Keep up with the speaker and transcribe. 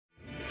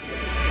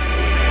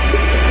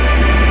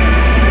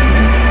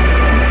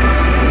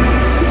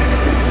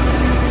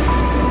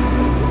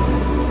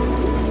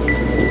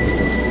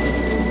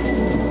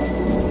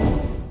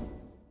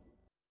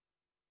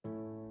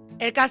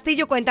El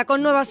Castillo cuenta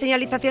con nueva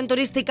señalización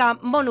turística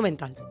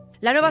monumental.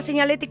 La nueva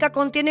señalética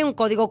contiene un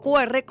código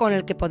QR con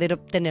el que poder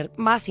obtener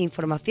más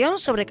información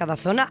sobre cada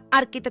zona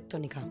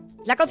arquitectónica.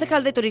 La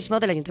concejal de Turismo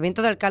del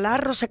Ayuntamiento de Alcalá,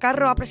 Rosa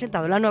Carro, ha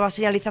presentado la nueva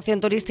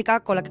señalización turística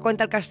con la que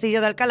cuenta el Castillo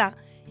de Alcalá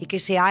y que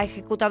se ha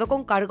ejecutado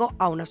con cargo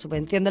a una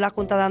subvención de la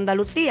Junta de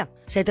Andalucía.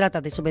 Se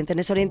trata de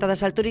subvenciones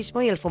orientadas al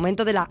turismo y el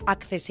fomento de la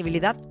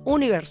accesibilidad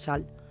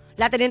universal.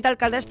 La teniente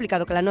alcalde ha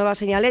explicado que la nueva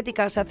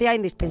señalética se hacía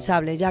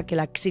indispensable, ya que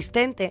la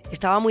existente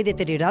estaba muy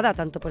deteriorada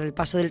tanto por el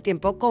paso del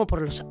tiempo como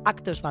por los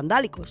actos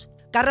vandálicos.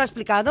 Carro ha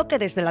explicado que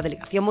desde la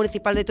Delegación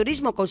Municipal de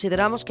Turismo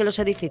consideramos que los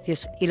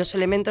edificios y los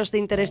elementos de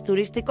interés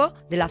turístico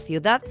de la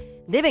ciudad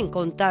deben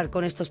contar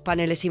con estos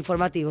paneles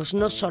informativos,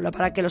 no solo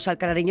para que los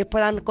alcalareños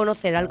puedan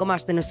conocer algo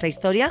más de nuestra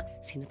historia,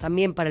 sino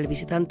también para el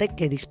visitante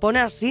que dispone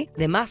así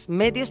de más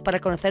medios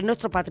para conocer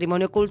nuestro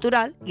patrimonio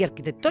cultural y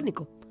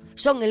arquitectónico.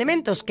 Son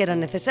elementos que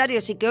eran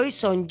necesarios y que hoy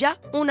son ya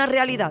una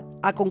realidad,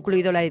 ha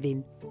concluido la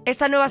edil.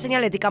 Esta nueva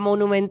señalética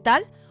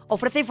monumental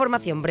ofrece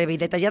información breve y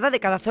detallada de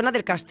cada zona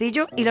del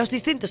castillo y los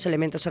distintos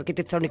elementos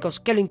arquitectónicos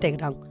que lo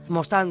integran,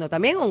 mostrando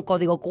también un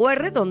código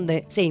QR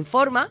donde se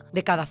informa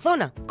de cada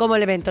zona. Como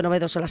elemento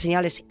novedoso, las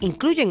señales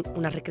incluyen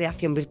una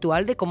recreación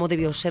virtual de cómo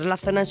debió ser la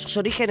zona en sus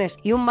orígenes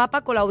y un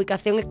mapa con la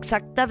ubicación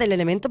exacta del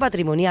elemento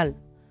patrimonial.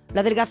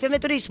 La Delegación de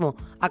Turismo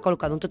ha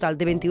colocado un total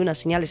de 21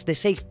 señales de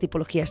 6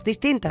 tipologías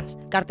distintas,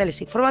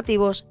 carteles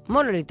informativos,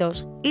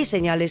 monolitos y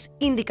señales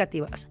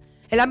indicativas.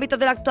 El ámbito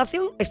de la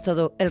actuación es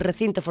todo el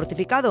recinto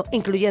fortificado,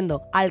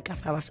 incluyendo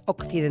Alcazabas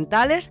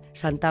Occidentales,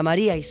 Santa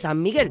María y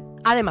San Miguel.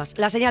 Además,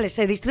 las señales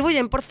se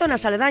distribuyen por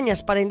zonas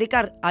aledañas para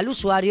indicar al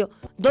usuario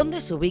dónde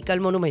se ubica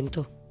el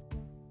monumento.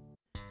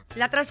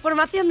 La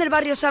transformación del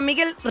barrio San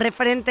Miguel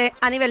referente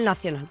a nivel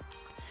nacional.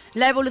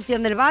 La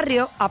evolución del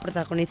barrio ha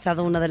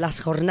protagonizado una de las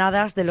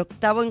jornadas del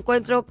 8º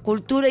Encuentro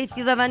Cultura y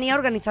Ciudadanía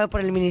organizado por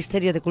el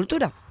Ministerio de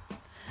Cultura.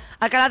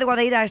 Alcalá de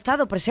Guadaíra ha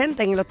estado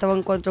presente en el 8º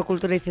Encuentro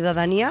Cultura y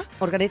Ciudadanía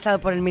organizado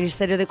por el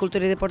Ministerio de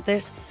Cultura y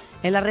Deportes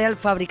en la Real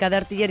Fábrica de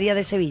Artillería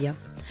de Sevilla.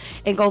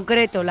 En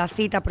concreto, la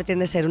cita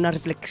pretende ser una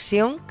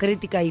reflexión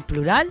crítica y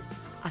plural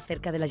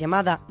acerca de la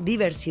llamada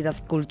diversidad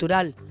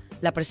cultural,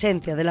 la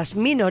presencia de las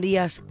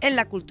minorías en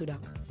la cultura.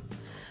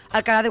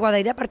 Alcalá de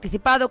Guadaíra ha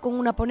participado con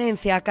una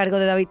ponencia a cargo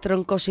de David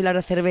Troncos y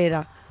Lara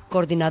Cervera,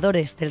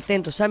 coordinadores del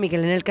Centro San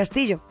Miguel en el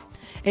Castillo.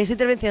 En su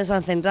intervención se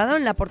han centrado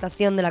en la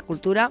aportación de la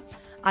cultura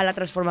a la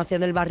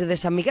transformación del barrio de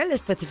San Miguel,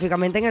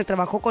 específicamente en el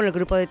trabajo con el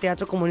grupo de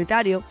teatro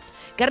comunitario,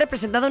 que ha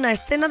representado una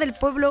escena del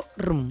pueblo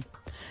rum.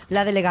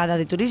 La delegada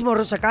de Turismo,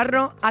 Rosa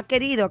Carro, ha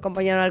querido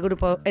acompañar al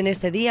grupo en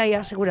este día y ha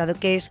asegurado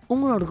que es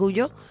un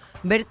orgullo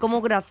ver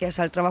cómo, gracias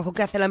al trabajo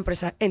que hace la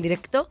empresa en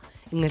directo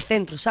en el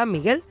Centro San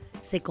Miguel,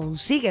 se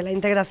consigue la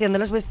integración de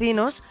los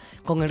vecinos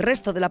con el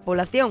resto de la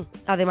población,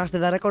 además de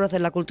dar a conocer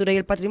la cultura y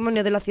el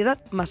patrimonio de la ciudad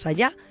más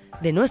allá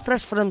de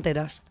nuestras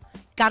fronteras.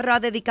 Carro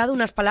ha dedicado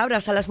unas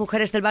palabras a las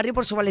mujeres del barrio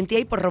por su valentía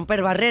y por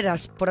romper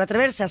barreras, por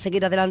atreverse a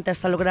seguir adelante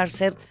hasta lograr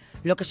ser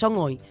lo que son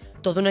hoy,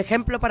 todo un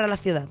ejemplo para la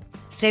ciudad.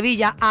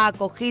 Sevilla ha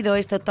acogido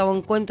este 8º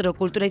Encuentro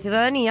Cultura y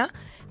Ciudadanía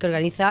que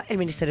organiza el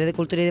Ministerio de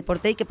Cultura y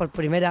Deporte y que por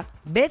primera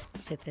vez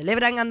se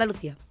celebra en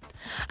Andalucía.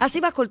 Así,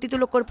 bajo el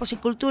título Cuerpos y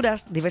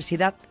Culturas,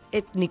 Diversidad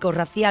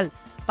Étnico-Racial,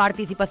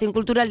 Participación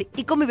Cultural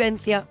y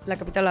Convivencia, la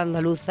capital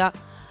andaluza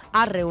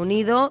ha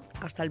reunido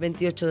hasta el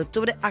 28 de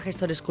octubre a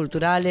gestores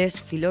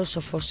culturales,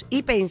 filósofos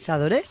y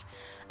pensadores,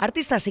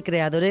 artistas y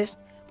creadores,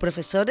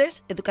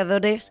 profesores,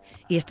 educadores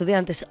y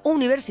estudiantes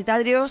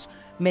universitarios,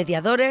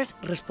 mediadores,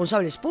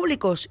 responsables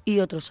públicos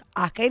y otros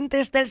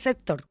agentes del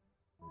sector.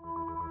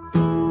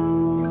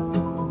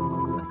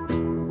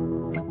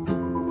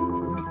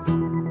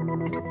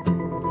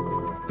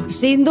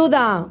 Sin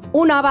duda,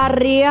 una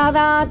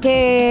barriada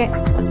que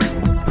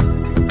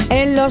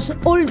en los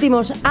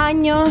últimos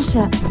años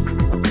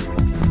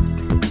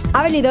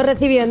ha venido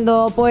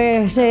recibiendo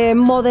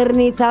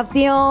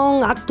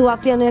modernización,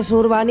 actuaciones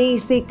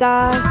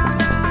urbanísticas,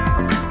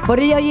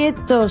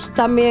 proyectos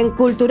también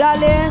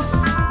culturales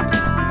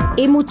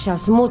y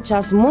muchas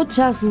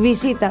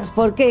visitas,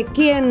 porque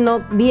 ¿quién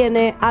no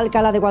viene a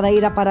Alcalá de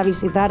Guadaíra para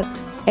visitar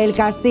el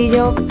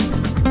castillo?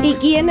 ¿Y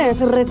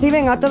quiénes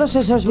reciben a todos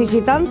esos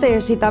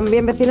visitantes y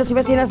también vecinos y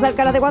vecinas de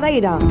Alcalá de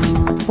Guadaíra?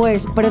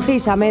 Pues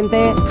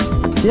precisamente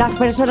las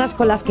personas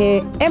con las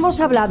que hemos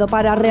hablado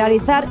para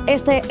realizar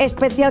este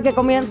especial que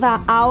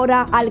comienza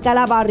ahora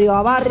Alcalá barrio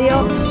a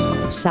barrio,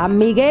 San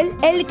Miguel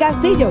el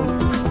Castillo.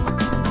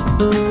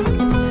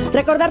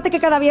 Recordarte que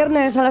cada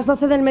viernes a las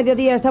 12 del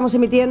mediodía estamos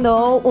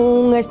emitiendo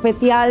un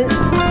especial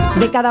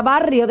de cada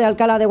barrio de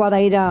Alcalá de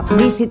Guadaíra.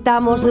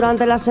 Visitamos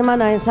durante la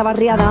semana esa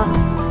barriada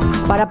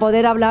para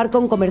poder hablar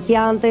con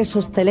comerciantes,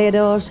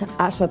 hosteleros,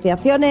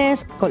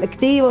 asociaciones,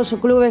 colectivos o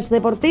clubes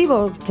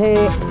deportivos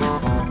que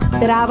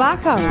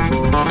trabajan,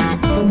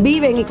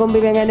 viven y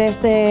conviven en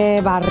este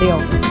barrio.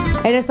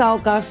 En esta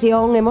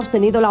ocasión hemos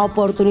tenido la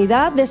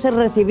oportunidad de ser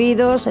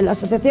recibidos en la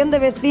Asociación de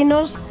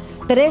Vecinos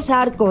Tres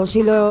Arcos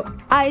y lo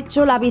ha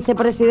hecho la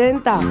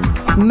vicepresidenta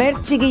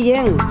Merchi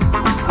Guillén.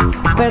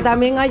 Pero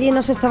también allí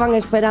nos estaban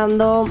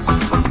esperando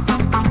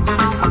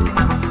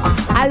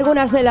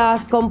algunas de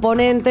las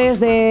componentes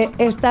de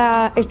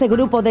este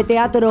grupo de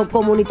teatro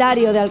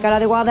comunitario de Alcalá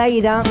de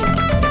Guadaíra,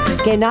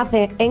 que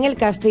nace en el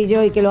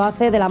Castillo y que lo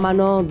hace de la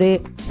mano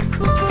de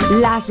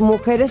las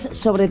mujeres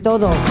sobre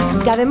todo,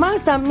 que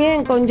además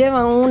también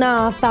conllevan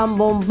una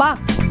zambomba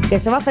que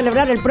se va a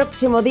celebrar el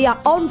próximo día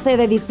 11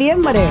 de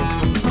diciembre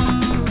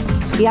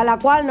y a la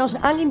cual nos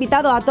han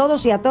invitado a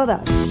todos y a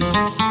todas.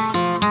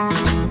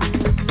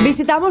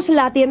 Visitamos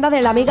la tienda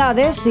de la amiga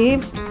Desi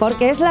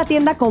porque es la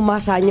tienda con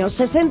más años,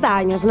 60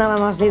 años nada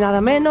más y nada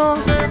menos.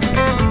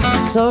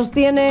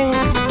 Sostienen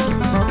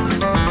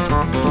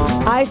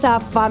a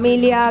esta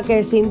familia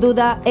que sin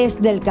duda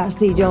es del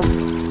Castillo.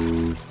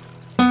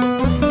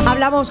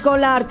 Hablamos con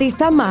la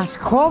artista más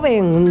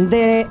joven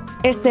de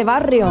este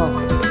barrio,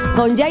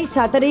 con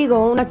Yaiza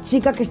Trigo, una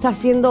chica que está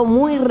siendo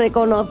muy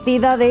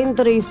reconocida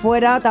dentro y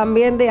fuera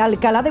también de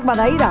Alcalá de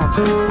Guadaíra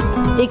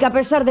y que a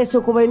pesar de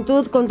su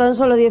juventud, con tan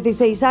solo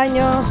 16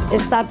 años,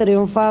 está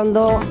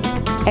triunfando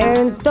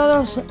en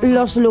todos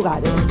los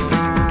lugares.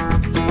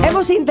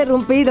 Hemos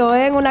interrumpido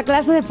en una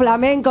clase de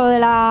flamenco de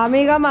la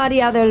amiga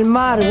María del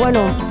Mar. Bueno,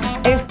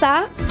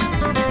 esta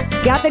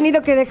que ha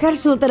tenido que dejar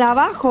su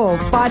trabajo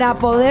para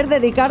poder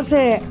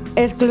dedicarse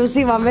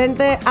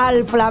exclusivamente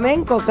al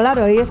flamenco,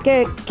 claro, y es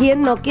que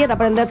 ¿quién no quiere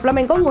aprender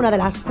flamenco en una de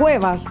las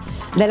cuevas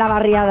de la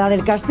barriada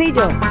del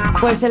Castillo?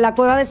 Pues en la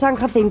Cueva de San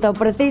Jacinto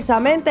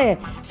precisamente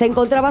se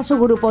encontraba su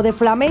grupo de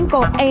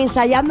flamenco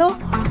ensayando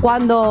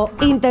cuando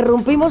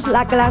interrumpimos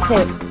la clase.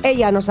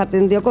 Ella nos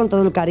atendió con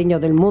todo el cariño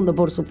del mundo,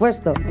 por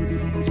supuesto.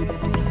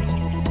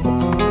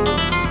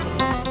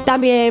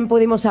 También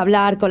pudimos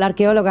hablar con la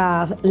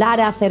arqueóloga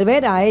Lara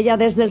Cervera. Ella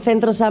desde el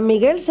Centro San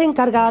Miguel se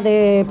encarga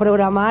de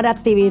programar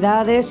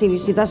actividades y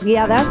visitas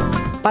guiadas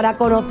para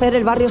conocer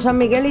el barrio San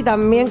Miguel y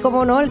también,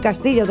 como no, el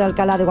Castillo de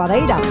Alcalá de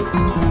Guadaíra.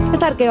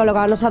 Esta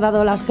arqueóloga nos ha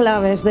dado las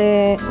claves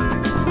de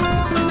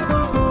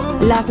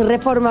las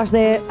reformas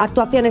de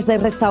actuaciones de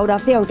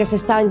restauración que se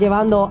están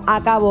llevando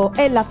a cabo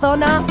en la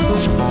zona.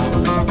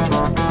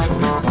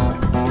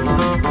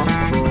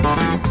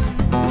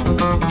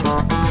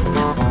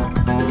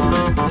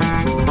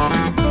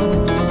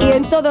 Y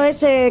en todo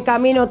ese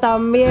camino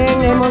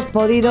también hemos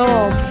podido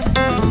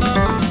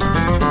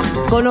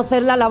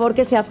conocer la labor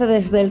que se hace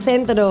desde el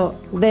Centro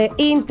de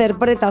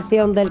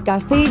Interpretación del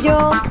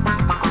Castillo.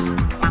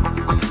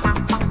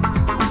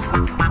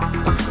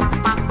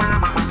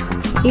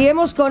 Y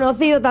hemos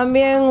conocido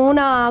también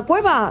una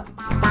cueva,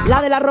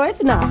 la de la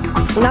Roezna,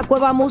 una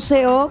cueva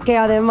museo que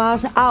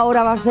además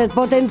ahora va a ser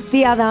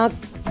potenciada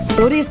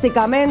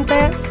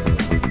turísticamente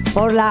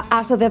por la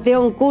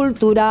Asociación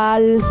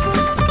Cultural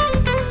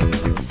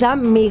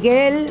San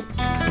Miguel,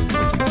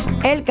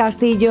 el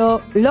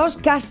Castillo, los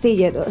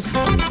castilleros.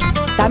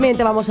 También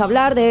te vamos a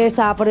hablar de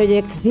esta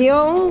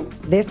proyección,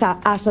 de esta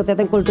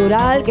asociación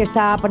cultural que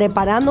está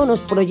preparando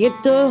unos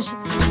proyectos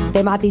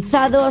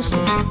tematizados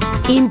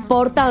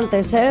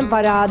importantes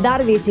para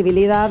dar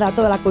visibilidad a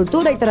toda la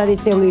cultura y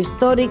tradición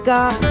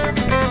histórica,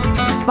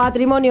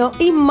 patrimonio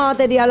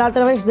inmaterial a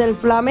través del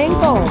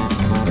flamenco,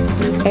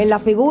 en la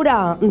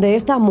figura de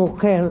esta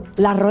mujer,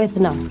 la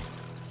Roezna.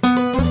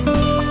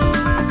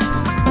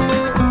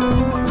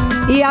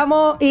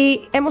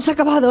 Y hemos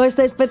acabado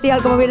este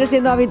especial, como viene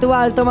siendo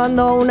habitual,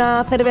 tomando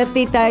una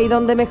cervecita, y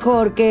donde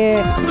mejor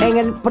que en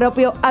el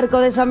propio Arco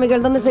de San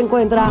Miguel, donde se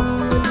encuentra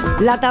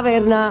la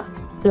taberna,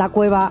 la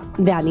Cueva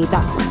de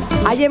Anita.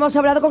 Allí hemos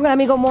hablado con el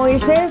amigo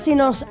Moisés y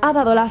nos ha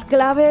dado las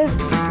claves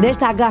de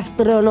esta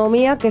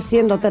gastronomía que,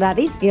 siendo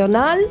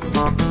tradicional,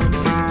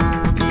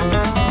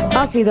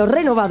 ha sido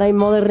renovada y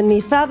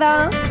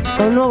modernizada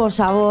con nuevos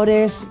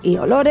sabores y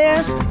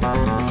olores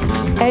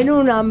en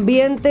un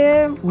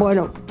ambiente,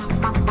 bueno,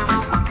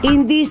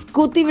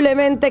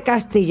 indiscutiblemente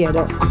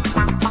castillero.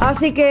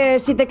 Así que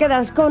si te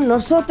quedas con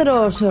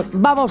nosotros,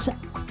 vamos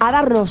a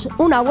darnos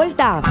una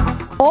vuelta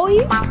hoy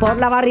por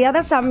la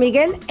Barriada San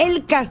Miguel,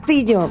 el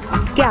Castillo.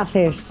 ¿Qué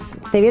haces?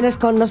 ¿Te vienes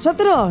con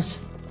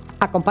nosotros?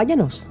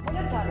 Acompáñanos.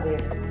 Buenas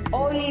tardes.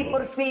 Hoy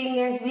por fin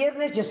es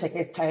viernes. Yo sé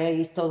que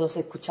estáis todos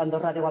escuchando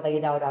Radio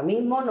Guadaíra ahora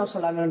mismo, no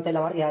solamente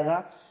la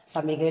Barriada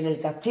San Miguel, el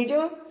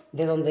Castillo,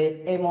 de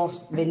donde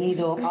hemos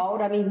venido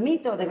ahora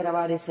mismito de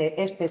grabar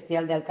ese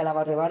especial de Alcalá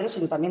Barrio,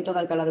 sino también toda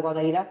Alcalá de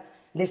Guadaíra,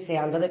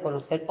 deseando de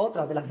conocer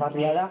otras de las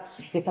barriadas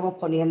que estamos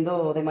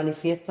poniendo de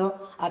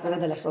manifiesto a través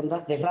de las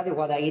ondas de Radio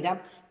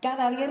Guadaíra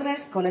cada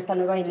viernes con esta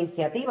nueva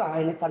iniciativa,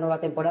 en esta nueva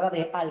temporada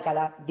de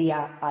Alcalá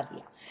Día a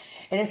Día.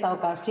 En esta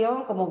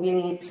ocasión, como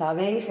bien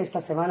sabéis,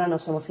 esta semana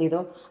nos hemos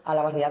ido a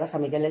la Barriada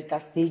San Miguel del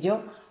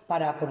Castillo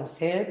para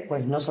conocer,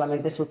 pues, no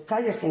solamente sus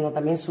calles, sino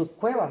también sus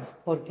cuevas,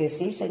 porque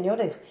sí,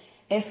 señores,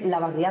 es la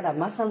barriada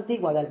más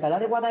antigua de Alcalá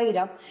de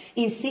Guadaíra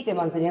y sigue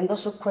manteniendo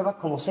sus cuevas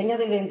como seña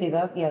de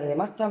identidad y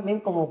además también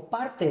como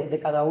parte de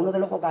cada uno de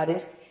los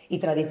hogares y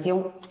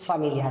tradición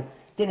familiar.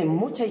 Tienen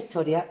mucha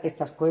historia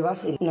estas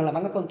cuevas y nos la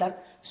van a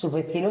contar sus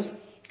vecinos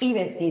y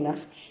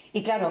vecinas.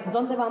 Y claro,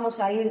 ¿dónde vamos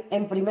a ir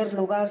en primer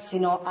lugar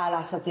sino a la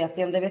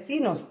asociación de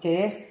vecinos,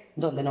 que es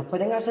donde nos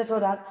pueden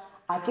asesorar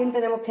a quién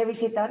tenemos que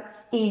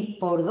visitar y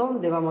por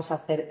dónde vamos a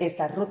hacer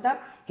esta ruta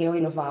que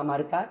hoy nos va a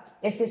marcar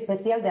este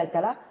especial de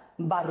Alcalá,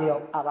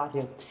 barrio a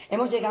barrio.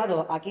 Hemos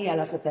llegado aquí a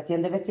la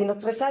Asociación de Vecinos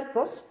Tres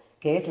Arcos,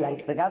 que es la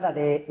encargada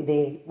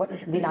de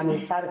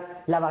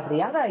dinamizar la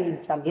barriada y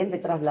también de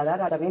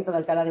trasladar al Ayuntamiento de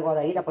Alcalá de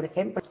Guadaíra, por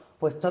ejemplo,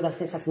 pues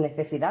todas esas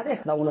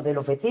necesidades, cada uno de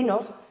los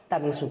vecinos,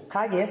 también sus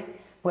calles.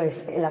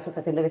 Pues la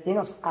Asociación de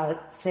Vecinos,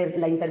 al ser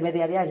la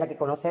intermediaria, es la que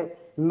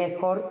conoce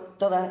mejor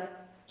todos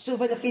sus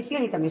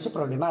beneficios y también su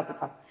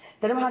problemática.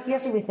 Tenemos aquí a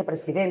su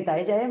vicepresidenta,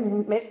 ella es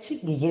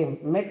Merchi Guillén.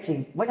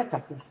 Merchi, buenas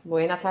tardes.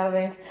 Buenas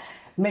tardes.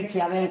 Merchi,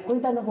 a ver,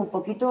 cuéntanos un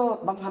poquito,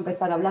 vamos a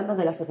empezar hablando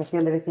de la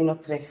Asociación de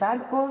Vecinos Tres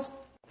Arcos.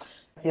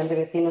 La Asociación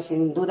de Vecinos,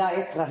 sin duda,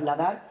 es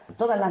trasladar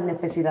todas las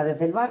necesidades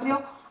del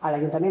barrio al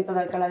Ayuntamiento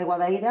de Alcalá de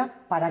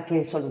Guadaíra para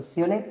que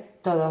solucione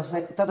todos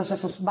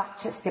esos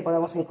baches que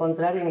podamos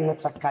encontrar en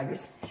nuestras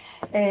calles.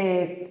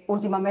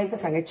 Últimamente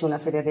se han hecho una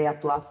serie de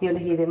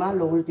actuaciones y demás.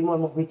 Lo último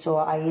hemos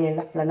visto ahí en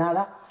la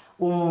explanada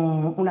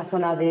una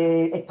zona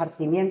de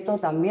esparcimiento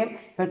también,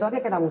 pero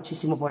todavía queda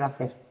muchísimo por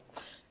hacer.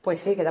 Pues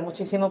sí, queda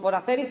muchísimo por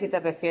hacer y si te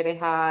refieres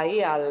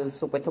ahí al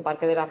supuesto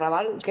parque del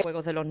Arrabal, que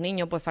juegos de los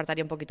niños pues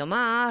faltaría un poquito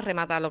más,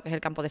 rematar lo que es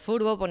el campo de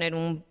fútbol, poner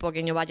un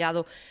pequeño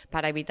vallado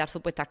para evitar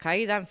supuestas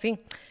caídas, en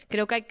fin.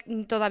 Creo que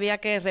hay todavía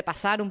que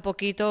repasar un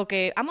poquito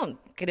que, vamos,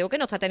 creo que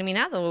no está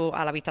terminado,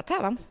 a la vista está,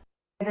 vamos.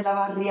 De la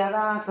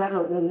barriada,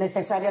 claro,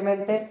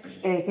 necesariamente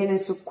tienen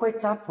sus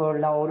cuestas por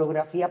la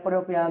orografía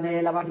propia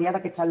de la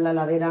barriada que está en la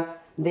ladera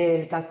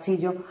del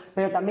Castillo,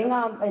 pero también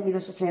han venido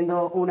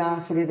sufriendo una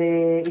serie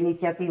de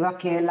iniciativas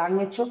que la han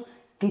hecho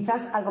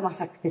quizás algo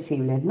más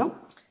accesibles,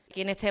 ¿no?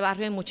 Aquí en este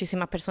barrio hay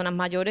muchísimas personas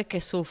mayores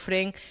que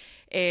sufren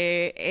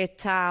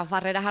estas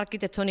barreras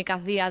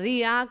arquitectónicas día a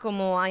día,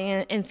 como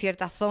hay en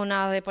ciertas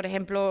zonas, de, por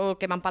ejemplo,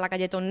 que van para la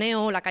calle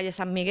Torneo, la calle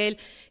San Miguel,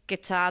 que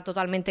está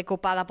totalmente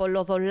copada por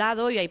los dos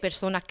lados y hay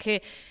personas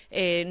que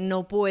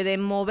no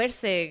pueden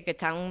moverse, que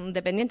están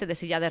dependientes de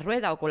silla de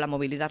ruedas o con la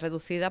movilidad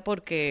reducida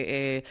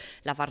porque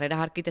las barreras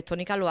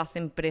arquitectónicas lo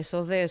hacen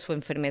presos de su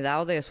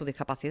enfermedad o de su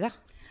discapacidad.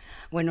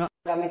 Bueno,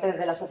 realmente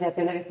desde la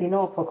Asociación de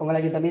Vecinos, pues con el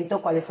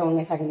Ayuntamiento, ¿cuáles son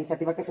esas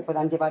iniciativas que se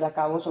puedan llevar a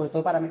cabo, sobre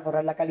todo para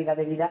mejorar la calidad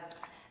de vida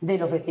de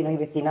los vecinos y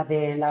vecinas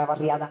de la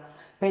barriada?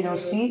 Pero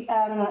sí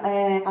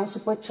han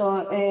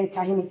supuesto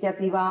estas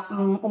iniciativas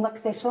un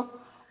acceso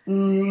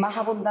más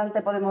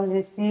abundante, podemos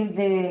decir,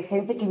 de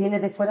gente que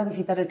viene de fuera a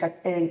visitar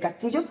el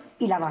Castillo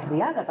y la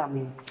barriada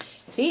también.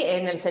 Sí,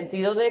 en el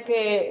sentido de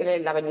que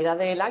la avenida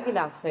del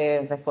Águila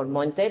se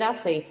reformó entera,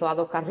 se hizo a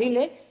 2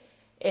 carriles.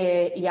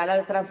 Y ahora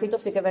el tránsito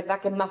sí que es verdad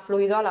que es más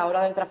fluido a la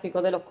hora del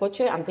tráfico de los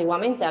coches.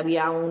 Antiguamente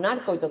había un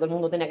arco y todo el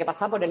mundo tenía que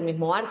pasar por el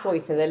mismo arco y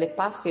ceder el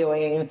espacio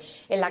en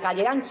la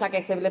calle ancha,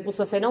 que se le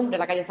puso ese nombre,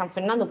 la calle San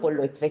Fernando, por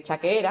lo estrecha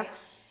que era.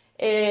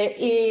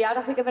 Y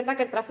ahora sí que es verdad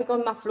que el tráfico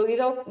es más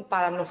fluido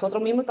para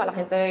nosotros mismos y para la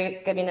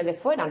gente que viene de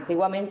fuera.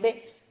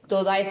 Antiguamente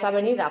toda esa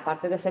avenida,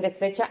 aparte de ser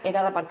estrecha,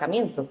 era de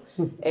aparcamiento.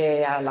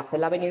 Al hacer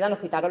la avenida nos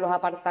quitaron los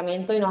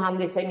aparcamientos y nos han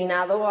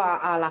diseminado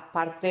a las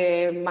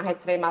partes más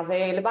extremas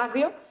del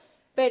barrio.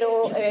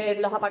 Pero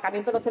los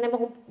aparcamientos los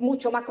tenemos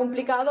mucho más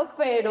complicados,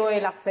 pero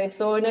el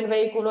acceso en el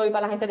vehículo y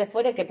para la gente de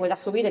fuera, que pueda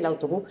subir el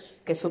autobús,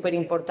 que es súper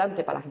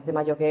importante para la gente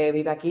mayor que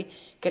vive aquí,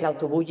 que el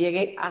autobús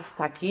llegue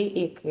hasta aquí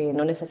y que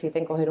no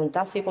necesiten coger un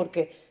taxi,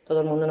 porque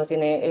todo el mundo no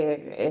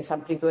tiene esa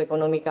amplitud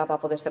económica para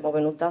poderse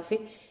mover en un taxi,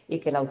 y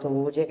que el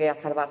autobús llegue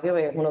hasta el barrio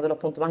es uno de los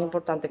puntos más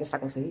importantes que se ha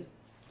conseguido.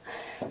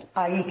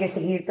 Hay que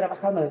seguir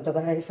trabajando en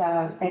todas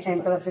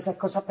esas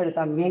cosas, pero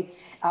también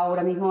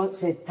ahora mismo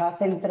se está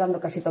centrando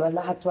casi todas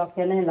las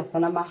actuaciones en la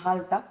zona más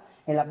alta,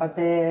 en la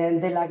parte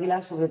del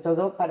Águila, sobre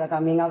todo para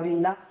también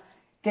abrirla.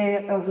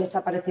 ¿Qué os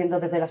está pareciendo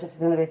desde la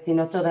Asociación de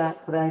Vecinos toda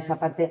esa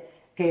parte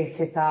que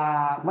se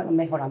está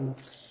mejorando?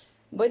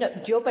 Bueno,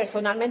 yo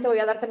personalmente, voy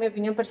a darte mi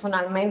opinión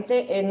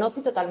personalmente, no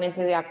estoy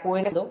totalmente de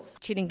acuerdo.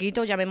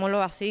 Chiringuito,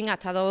 llamémoslo así, ha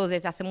estado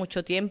desde hace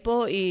mucho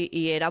tiempo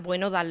y era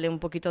bueno darle un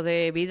poquito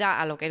de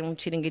vida a lo que era un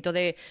chiringuito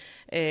de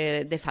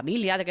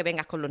familia, de que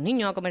vengas con los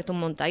niños a comerte un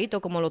montadito,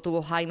 como lo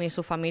tuvo Jaime y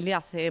su familia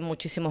hace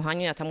muchísimos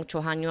años, y hasta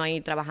muchos años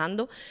ahí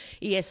trabajando.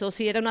 Y eso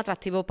sí era un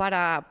atractivo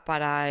para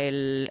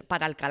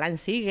Alcalá en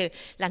sí, que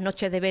las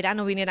noches de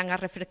verano vinieran a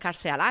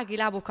refrescarse al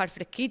Águila, a buscar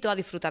fresquito, a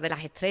disfrutar de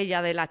las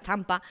estrellas, de la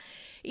estampa.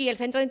 Y el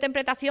centro de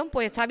interpretación,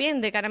 pues está bien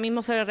de que ahora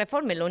mismo se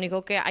reforme. Lo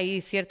único que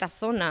hay ciertas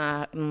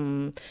zonas,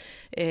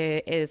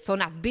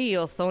 zonas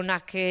bio,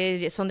 zonas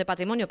que son de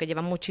patrimonio, que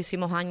llevan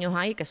muchísimos años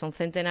ahí, que son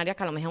centenarias,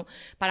 que a lo mejor,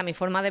 para mi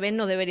forma de ver,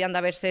 no deberían de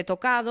haberse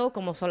tocado,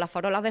 como son las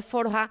farolas de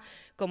forja,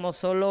 como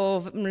son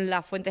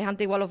las fuentes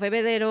antiguas, los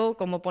bebederos,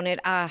 como poner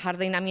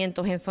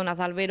ajardinamientos en zonas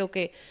de albero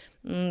que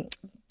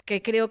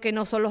creo que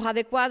no son los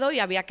adecuados, y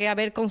había que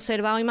haber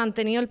conservado y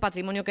mantenido el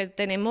patrimonio que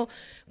tenemos,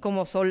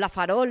 como son las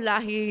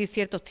farolas y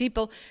ciertos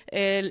tipos,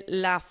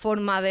 la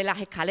forma de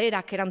las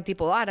escaleras, que eran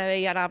tipo árabe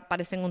y ahora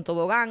parecen un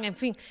tobogán, en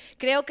fin.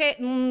 Creo que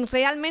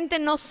realmente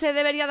no se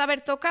debería de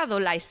haber tocado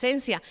la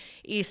esencia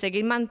y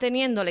seguir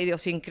manteniendo la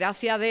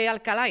idiosincrasia de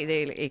Alcalá y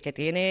que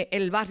tiene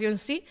el barrio en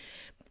sí,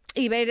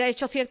 y ver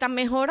hecho ciertas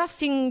mejoras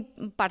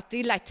sin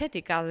partir la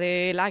estética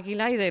del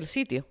águila y del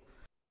sitio.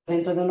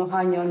 Dentro de unos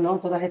años, ¿no?,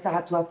 todas estas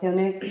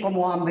actuaciones,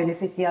 cómo han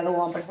beneficiado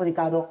o han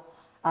perjudicado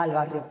al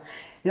barrio.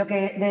 Lo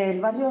que del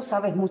barrio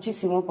sabes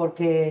muchísimo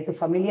porque tu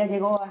familia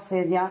llegó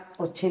hace ya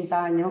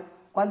 80 años.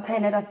 ¿Cuántas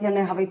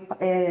generaciones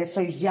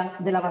sois ya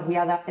de la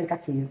barriada El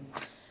Castillo?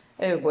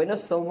 Bueno,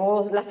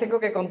 las tengo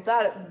que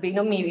contar.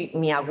 Vino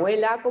mi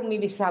abuela con mi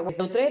bisabuela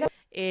de Utrera.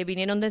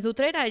 Vinieron desde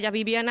Utrera, ellas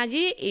vivían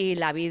allí y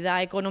la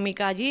vida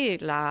económica allí,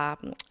 la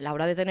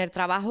hora de tener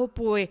trabajo,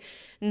 pues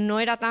no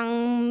era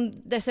tan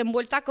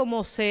desenvuelta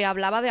como se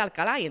hablaba de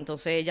Alcalá. Y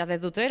entonces ellas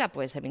desde Utrera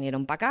pues se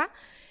vinieron para acá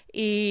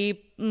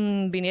y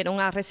vinieron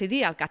a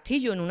residir al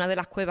Castillo, en una de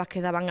las cuevas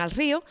que daban al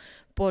río,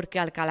 porque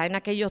Alcalá en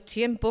aquellos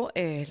tiempos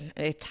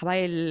estaba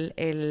el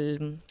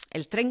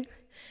tren.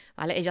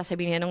 ¿Vale? Ellas se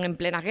vinieron en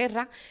plena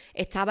guerra,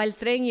 estaba el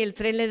tren y el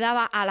tren le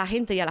daba a la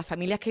gente y a las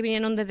familias que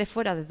vinieron desde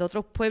fuera, desde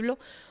otros pueblos,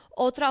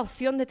 otra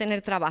opción de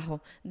tener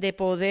trabajo, de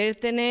poder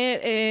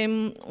tener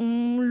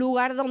un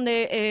lugar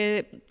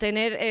donde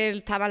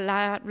estaban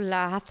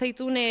las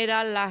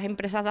aceituneras, las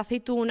empresas de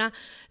aceitunas,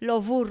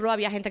 los burros,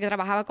 había gente que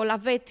trabajaba con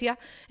las bestias.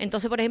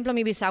 Entonces, por ejemplo,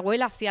 mi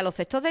bisabuela hacía los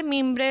cestos de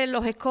mimbre,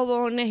 los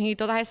escobones y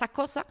todas esas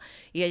cosas,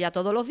 y ella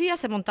todos los días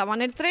se montaba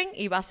en el tren,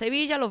 iba a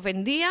Sevilla, los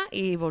vendía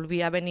y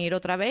volvía a venir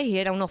otra vez, y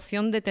era una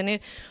opción de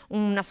tener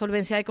una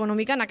solvencia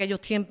económica en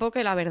aquellos tiempos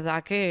que la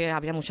verdad que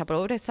había mucha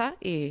pobreza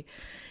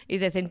y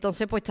desde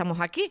entonces pues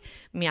estamos aquí.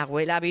 Mi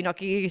abuela vino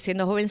aquí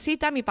siendo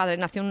jovencita, mi padre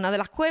nació en una de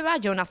las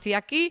cuevas, yo nací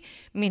aquí,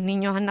 mis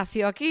niños han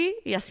nacido aquí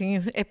y así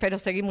espero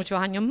seguir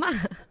muchos años más.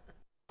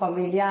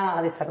 Familia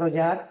a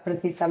desarrollar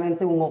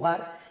precisamente un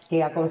hogar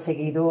que ha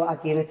conseguido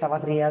aquí en esta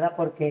barriada,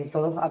 porque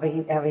todos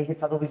habéis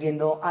estado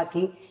viviendo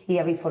aquí y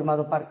habéis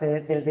formado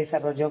parte del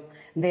desarrollo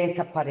de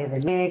estas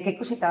paredes. ¿Qué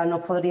cositas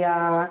nos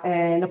podrías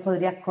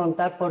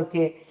contar?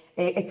 Porque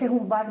este es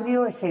un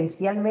barrio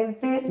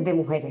esencialmente de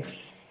mujeres.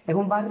 Es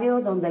un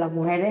barrio donde las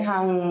mujeres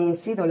han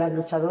sido las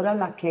luchadoras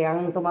las que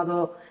han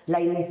tomado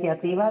la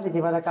iniciativa de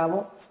llevar a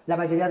cabo la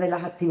mayoría de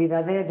las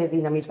actividades de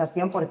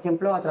dinamización, por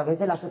ejemplo, a través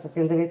de la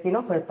Asociación de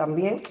Vecinos, pero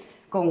también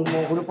como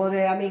grupo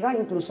de amigas,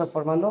 incluso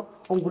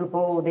formando un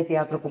grupo de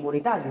teatro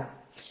comunitario.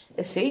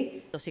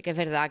 Sí que es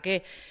verdad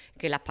que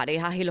las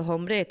parejas y los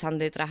hombres están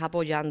detrás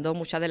apoyando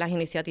muchas de las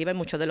iniciativas y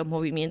muchos de los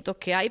movimientos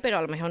que hay, pero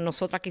a lo mejor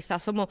nosotras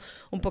quizás somos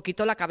un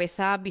poquito la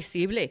cabeza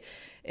visible.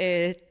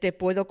 Te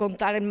puedo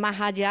contar más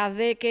allá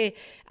de que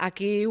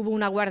aquí hubo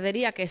una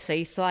guardería que se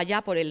hizo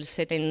allá por el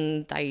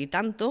 70 y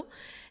tanto,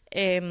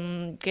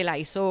 que la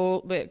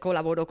hizo,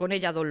 colaboró con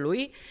ella don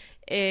Luis,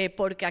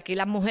 porque aquí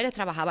las mujeres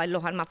trabajaban en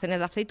los almacenes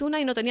de aceitunas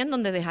y no tenían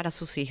dónde dejar a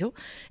sus hijos.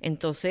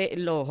 Entonces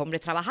los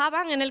hombres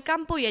trabajaban en el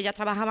campo y ellas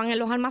trabajaban en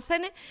los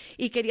almacenes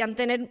y querían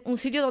tener un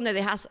sitio donde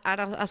dejar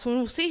a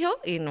sus hijos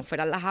y no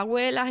fueran las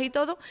abuelas y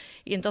todo.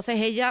 Y entonces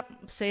ellas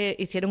se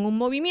hicieron un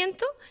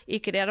movimiento y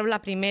crearon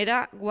la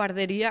primera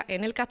guardería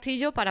en el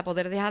Castillo para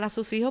poder dejar a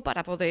sus hijos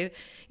para poder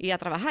ir a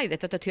trabajar. Y de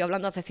esto te estoy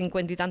hablando hace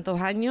 50 y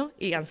tantos años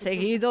y han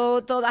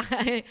seguido todas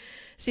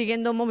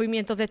siguiendo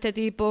movimientos de este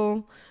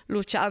tipo,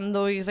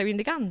 luchando y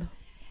reivindicando.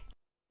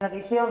 La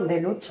tradición de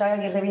lucha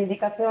y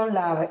reivindicación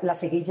la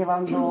seguís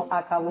llevando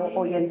a cabo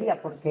hoy en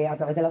día, porque a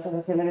través de la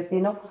Asociación de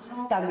Vecinos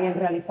también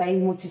realizáis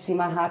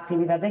muchísimas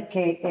actividades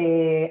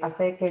que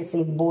hacen que se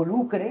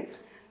involucre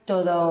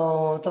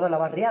toda la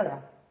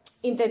barriada.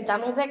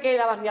 Intentamos de que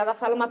la barriada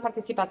sea lo más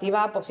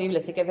participativa posible.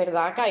 Sí que es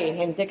verdad que hay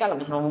gente que a lo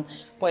mejor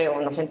pues,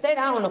 o no se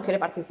entera o no quiere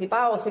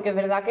participar, o sí que es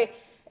verdad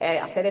que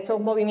hacer estos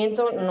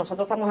movimientos,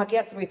 nosotros estamos aquí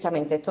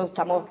altruistamente,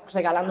 estamos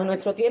regalando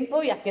nuestro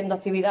tiempo y haciendo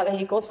actividades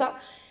y cosas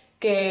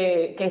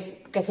que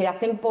se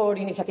hacen por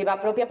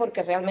iniciativa propia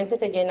porque realmente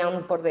te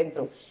llenan por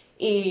dentro.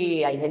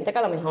 Y hay gente que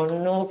a lo mejor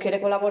no quiere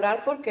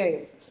colaborar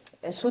porque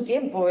es su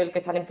tiempo el que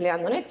están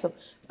empleando en esto,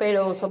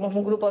 pero somos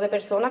un grupo de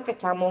personas que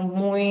estamos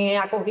muy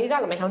acogidas,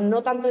 a lo mejor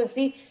no tanto en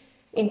sí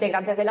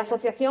integrantes de la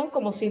asociación,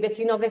 como sí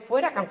vecinos de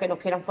fuera, que aunque no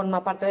quieran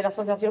formar parte de la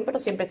asociación, pero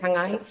siempre están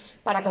ahí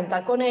para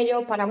contar con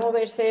ellos, para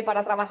moverse,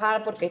 para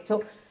trabajar, porque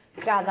esto,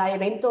 cada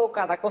evento,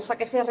 cada cosa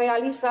que se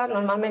realiza,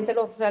 normalmente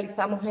lo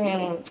realizamos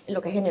en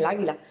lo que es en el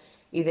Águila.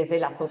 Y desde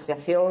la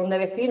asociación de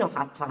vecinos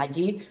hasta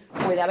allí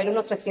puede haber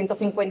unos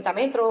 350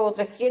 metros o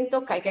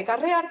 300 que hay que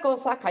carrear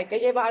cosas, que hay que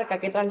llevar, que hay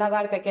que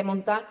trasladar, que hay que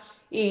montar,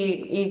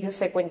 y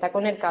se cuenta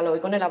con el calor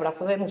y con el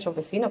abrazo de muchos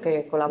vecinos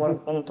que colaboran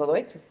con todo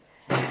esto.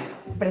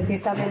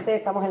 Precisamente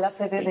estamos en la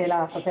sede de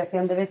la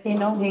Asociación de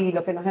Vecinos y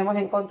lo que nos hemos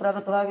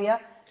encontrado todavía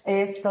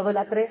es todo el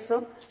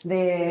atrezo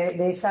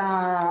de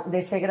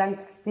ese gran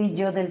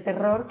castillo del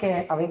terror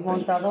que habéis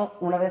montado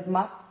una vez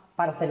más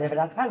para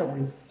celebrar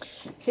Halloween.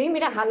 Sí,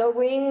 mira,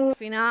 Halloween al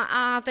final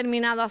ha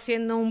terminado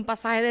haciendo un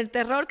pasaje del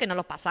terror que nos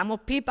lo pasamos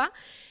pipa.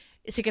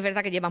 Sí que es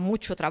verdad que lleva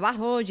mucho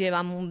trabajo,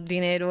 lleva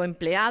dinero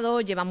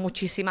empleado, lleva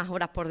muchísimas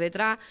horas por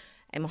detrás.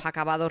 Hemos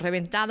acabado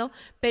reventados,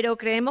 pero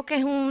creemos que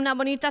es una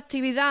bonita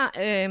actividad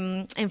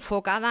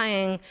enfocada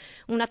en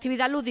una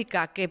actividad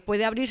lúdica que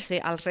puede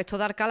abrirse al resto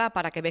de Alcalá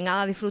para que vengan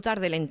a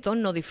disfrutar del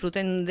entorno,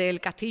 disfruten del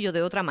castillo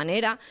de otra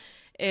manera.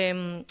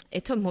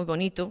 Esto es muy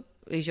bonito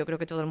y yo creo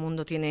que todo el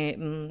mundo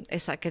tiene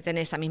que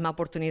tener esa misma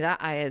oportunidad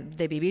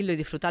de vivirlo y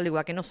disfrutarlo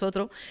igual que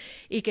nosotros,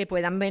 y que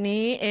puedan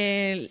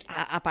venir,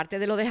 aparte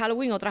de lo de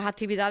Halloween, otras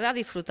actividades a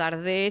disfrutar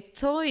de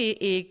esto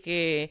y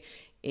que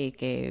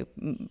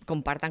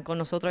compartan con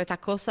nosotros estas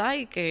cosas,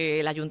 y que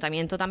el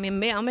ayuntamiento también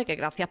vea, hombre, que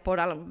gracias por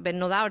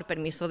habernos dado el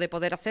permiso de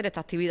poder hacer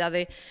estas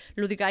actividades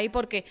lúdicas ahí,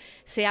 porque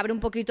se abre un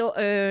poquito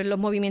los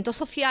movimientos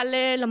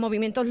sociales, los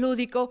movimientos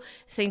lúdicos,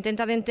 se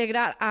intenta de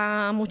integrar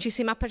a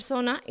muchísimas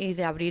personas y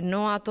de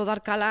abrirnos a toda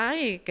Alcalá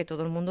y que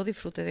todo el mundo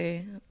disfrute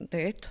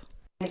de esto.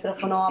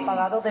 Micrófono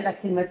apagado de la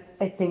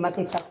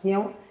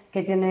estigmatización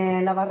que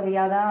tiene la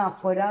barriada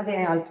afuera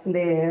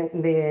de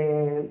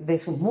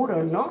sus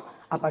muros,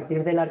 ¿no? A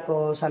partir del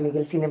Arcos San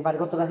Miguel. Sin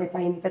embargo, todas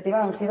estas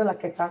iniciativas han sido las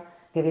que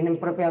vienen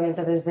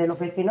propiamente desde los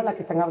vecinos, las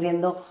que están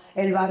abriendo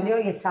el barrio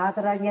y está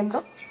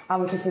atrayendo a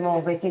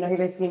muchísimos vecinos y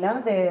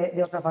vecinas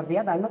de otras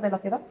barriadas, ¿no?, de la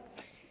ciudad.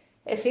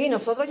 Sí,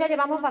 nosotros ya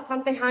llevamos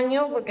bastantes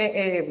años,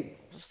 porque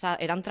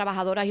eran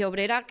trabajadoras y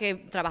obreras que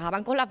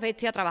trabajaban con las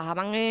bestias,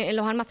 trabajaban en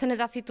los almacenes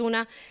de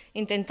aceitunas,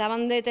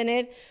 intentaban de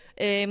tener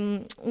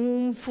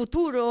un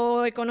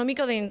futuro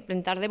económico, de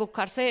intentar de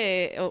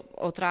buscarse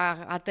otras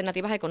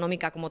alternativas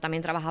económicas, como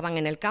también trabajaban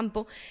en el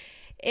campo.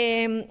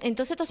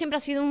 Entonces esto siempre ha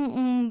sido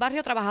un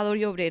barrio trabajador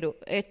y obrero.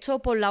 Esto,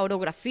 por la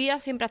orografía,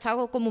 siempre ha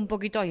estado como un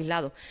poquito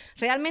aislado.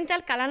 Realmente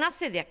Alcalá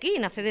nace de aquí,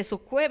 nace de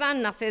sus cuevas,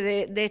 nace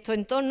de estos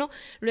entornos,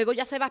 luego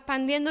ya se va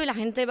expandiendo y la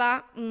gente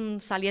va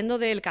saliendo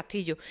del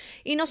castillo.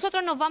 Y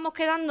nosotros nos vamos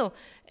quedando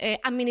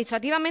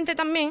administrativamente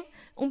también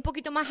un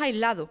poquito más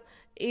aislados.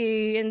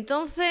 Y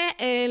entonces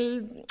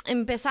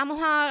empezamos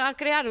a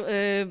crear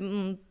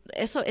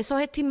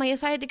esos estigmas y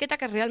esas etiquetas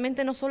que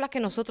realmente no son las que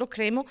nosotros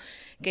creemos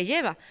que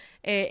lleva.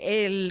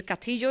 El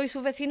Castillo y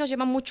sus vecinos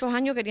llevan muchos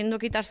años queriendo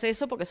quitarse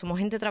eso, porque somos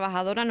gente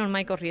trabajadora,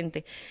 normal y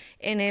corriente.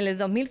 En el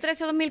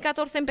 2013 o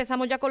 2014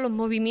 empezamos ya con los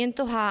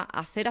movimientos a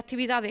hacer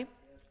actividades,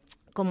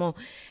 como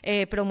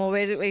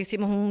promover,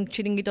 hicimos un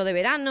chiringuito de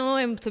verano,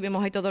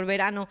 estuvimos ahí todo el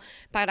verano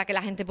para que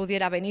la gente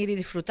pudiera venir y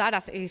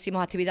disfrutar,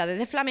 hicimos actividades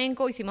de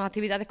flamenco, hicimos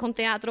actividades con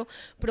teatro,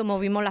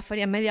 promovimos las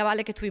ferias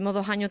medievales, que estuvimos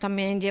 2 años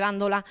también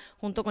llevándolas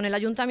junto con el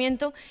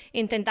ayuntamiento,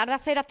 intentar de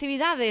hacer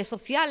actividades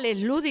sociales,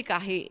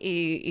 lúdicas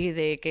y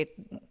de que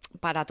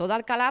para toda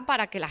Alcalá,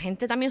 para que la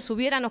gente también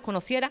subiera, nos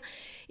conociera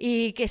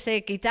y que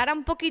se quitara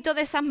un poquito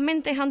de esas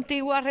mentes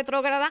antiguas,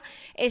 retrógradas,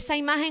 esa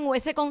imagen o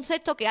ese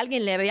concepto que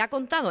alguien le había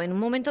contado en un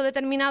momento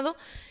determinado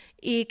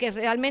y que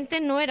realmente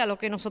no era lo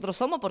que nosotros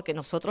somos, porque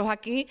nosotros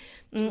aquí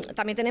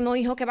también tenemos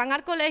hijos que van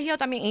al colegio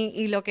también,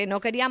 y lo que no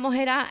queríamos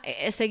era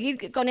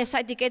seguir con esa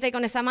etiqueta y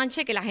con esa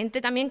mancha, y que la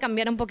gente también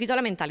cambiara un poquito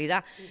la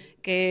mentalidad,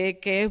 que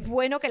es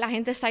bueno que la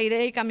gente se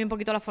airee y cambie un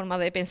poquito la forma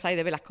de pensar y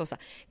de ver las cosas.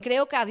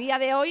 Creo que a día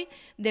de hoy,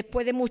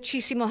 después de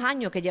muchísimos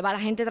años que lleva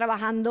la gente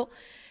trabajando,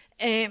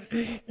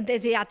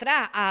 desde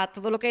atrás a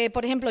todo lo que,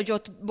 por ejemplo,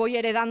 yo voy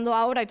heredando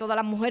ahora, y todas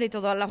las mujeres y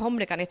todos los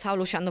hombres que han estado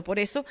luchando por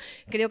eso,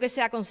 creo que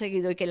se ha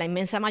conseguido, y que la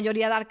inmensa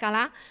mayoría de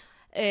Alcalá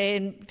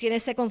tiene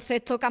ese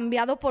concepto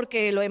cambiado,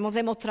 porque lo hemos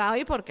demostrado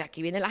y porque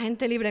aquí viene la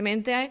gente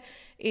libremente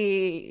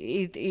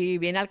y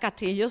viene al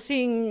Castillo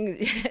sin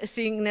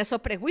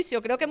esos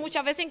prejuicios. Creo que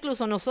muchas veces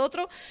incluso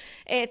nosotros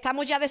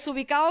estamos ya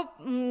desubicados,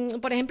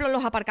 por ejemplo, en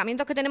los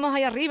aparcamientos que tenemos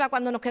ahí arriba,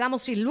 cuando nos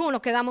quedamos sin luz,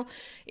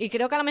 y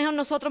creo que a lo mejor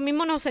nosotros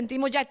mismos nos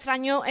sentimos ya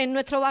extraños en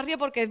nuestro barrio,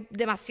 porque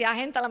demasiada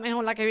gente a lo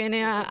mejor la que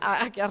viene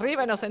aquí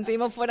arriba, y nos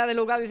sentimos fuera de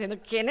lugar diciendo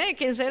 ¿quién es?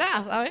 ¿Quién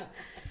será? ¿Sabes?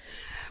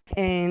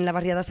 En la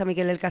Barriada San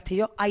Miguel del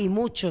Castillo hay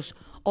muchos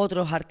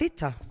otros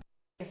artistas.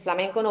 El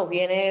flamenco nos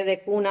viene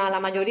de cuna a la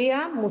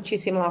mayoría,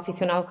 muchísimos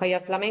aficionados que hay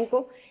al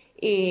flamenco,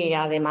 y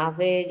además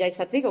de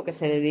Yaiza Trigo, que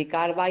se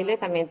dedica al baile,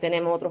 también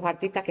tenemos otros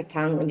artistas que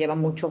llevan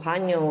muchos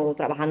años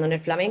trabajando en el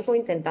flamenco,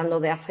 intentando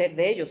de hacer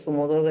de ellos su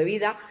modo de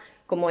vida,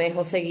 como es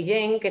José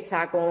Guillén, que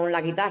está con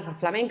la guitarra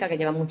flamenca, que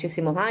lleva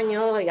muchísimos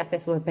años y hace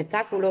sus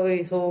espectáculos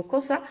y sus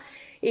cosas.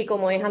 Y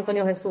como es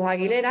Antonio Jesús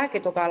Aguilera, que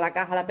toca la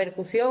caja, la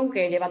percusión,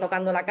 que lleva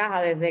tocando la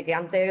caja desde que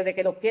antes de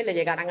que los pies le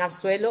llegaran al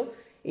suelo,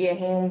 y es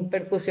un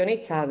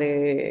percusionista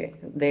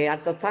de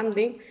alto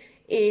standing,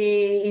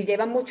 y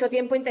llevan mucho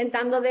tiempo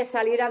intentando de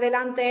salir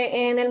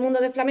adelante en el mundo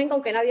del flamenco,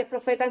 aunque nadie es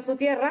profeta en su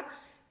tierra,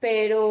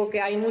 pero que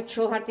hay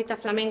muchos artistas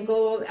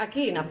flamencos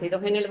aquí,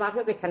 nacidos en el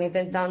barrio, que están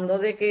intentando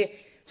de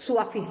que su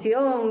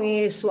afición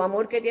y su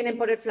amor que tienen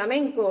por el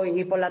flamenco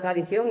y por la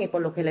tradición y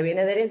por lo que le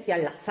viene de herencia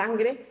en la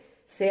sangre,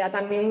 sea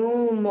también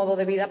un modo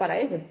de vida para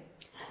ellos.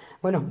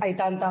 Bueno, hay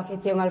tanta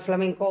afición al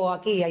flamenco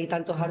aquí, hay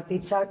tantos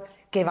artistas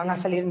que van a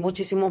salir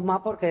muchísimos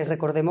más, porque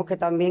recordemos que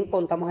también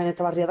contamos en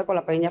esta barriada con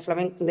la Peña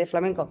de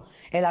Flamenco,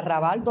 el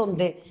Arrabal,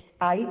 donde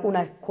hay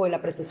una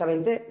escuela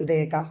precisamente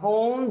de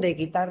cajón, de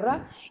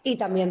guitarra y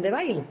también de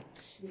baile.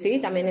 Sí,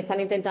 también están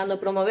intentando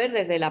promover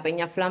desde la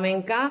Peña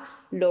Flamenca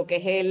lo que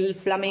es el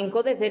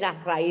flamenco desde la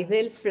raíz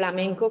del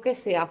flamenco que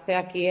se hace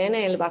aquí en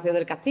el barrio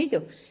del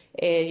Castillo.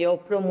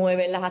 Ellos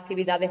promueven las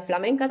actividades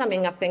flamencas,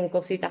 también hacen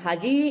cositas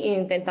allí, e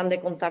intentan de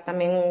contar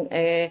también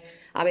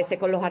a veces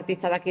con los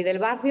artistas de aquí del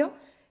barrio,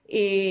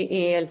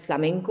 y el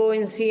flamenco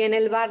en sí en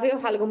el barrio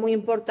es algo muy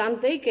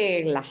importante y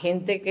que la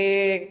gente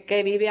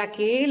que vive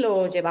aquí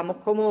lo llevamos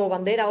como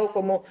bandera o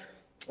como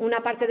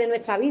una parte de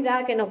nuestra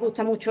vida, que nos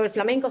gusta mucho el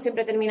flamenco.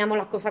 Siempre terminamos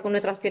las cosas con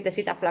nuestras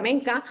fiestecitas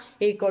flamencas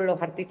y con los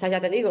artistas,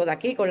 ya te digo, de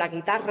aquí, con la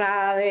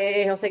guitarra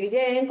de José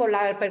Guillén, con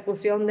la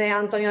percusión de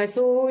Antonio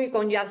Jesús y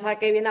con Yaiza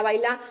que viene a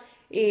bailar,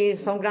 y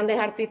son grandes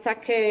artistas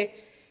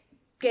que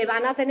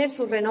van a tener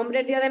su renombre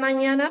el día de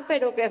mañana,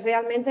 pero que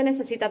realmente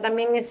necesita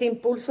también ese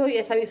impulso y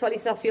esa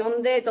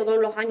visualización de todos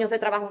los años de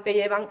trabajo que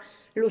llevan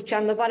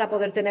luchando para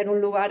poder tener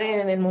un lugar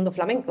en el mundo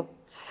flamenco.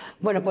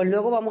 Bueno, pues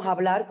luego vamos a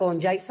hablar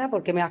con Yaiza,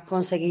 porque me has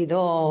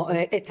conseguido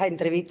esta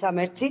entrevista,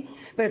 Merchi,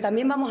 pero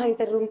también vamos a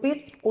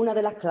interrumpir una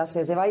de las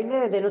clases de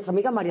baile de nuestra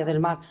amiga María del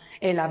Mar,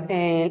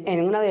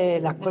 en una de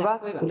las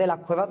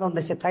cuevas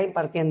donde se está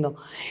impartiendo.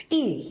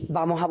 Y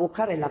vamos a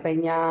buscar en la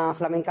Peña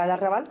Flamenca del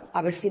Arrabal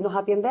a ver si nos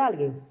atiende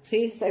alguien.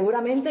 Sí,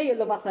 seguramente, y os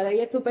lo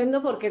pasaréis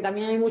estupendo, porque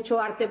también hay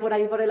mucho arte por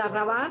ahí por el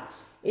Arrabal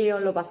y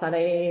os lo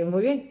pasaréis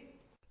muy bien.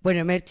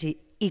 Bueno, Merchi,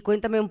 y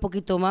cuéntame un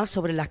poquito más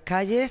sobre las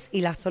calles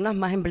y las zonas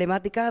más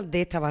emblemáticas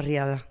de esta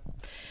barriada.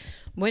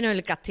 Bueno,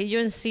 el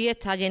castillo en sí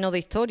está lleno de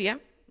historia,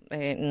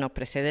 nos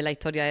precede la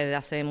historia desde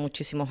hace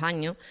muchísimos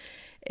años.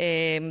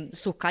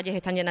 Sus calles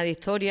están llenas de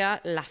historia,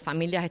 las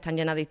familias están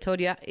llenas de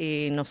historia,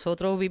 y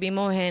nosotros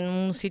vivimos en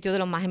un sitio de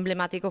los más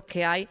emblemáticos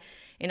que hay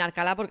en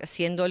Alcalá, porque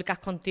siendo el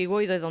casco antiguo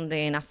y de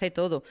donde nace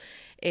todo.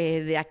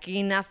 De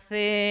aquí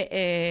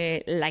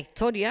nace la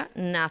historia,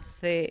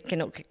 nace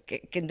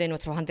que de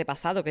nuestros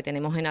antepasados que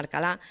tenemos en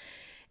Alcalá,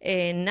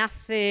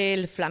 nace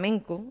el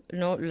flamenco,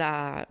 ¿no?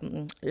 La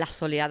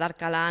soleá de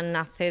Alcalá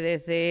nace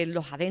desde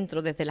los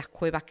adentros, desde las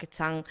cuevas que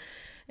están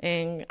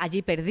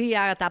allí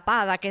perdidas,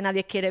 tapadas, que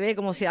nadie quiere ver,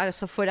 como si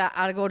eso fuera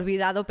algo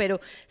olvidado,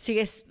 pero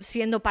sigue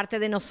siendo parte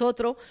de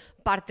nosotros,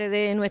 parte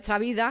de nuestra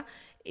vida.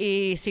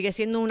 Y sigue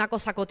siendo una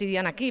cosa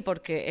cotidiana aquí,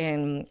 porque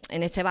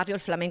en este barrio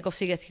el flamenco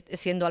sigue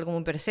siendo algo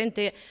muy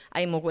presente.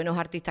 Hay muy buenos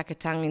artistas que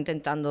están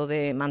intentando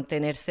de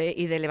mantenerse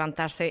y de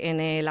levantarse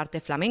en el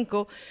arte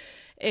flamenco.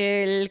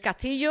 El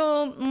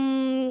castillo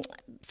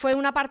fue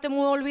una parte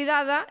muy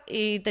olvidada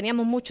y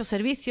teníamos muchos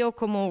servicios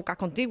como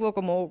casco antiguo,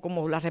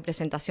 como la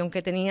representación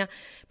que tenía,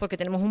 porque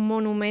tenemos un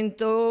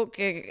monumento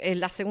que es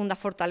la segunda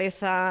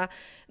fortaleza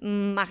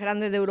más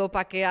grande de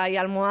Europa que hay,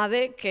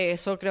 almohade, que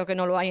eso creo que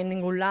no lo hay en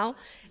ningún lado.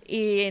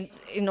 Y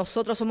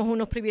nosotros somos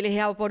unos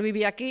privilegiados por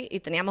vivir aquí, y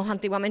teníamos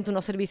antiguamente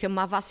unos servicios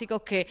más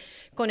básicos que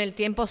con el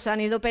tiempo se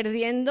han ido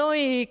perdiendo,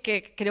 y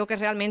que creo que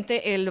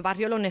realmente el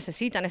barrio lo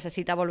necesita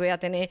volver a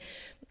tener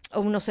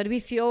unos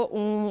servicios,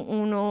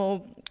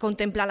 uno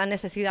contempla las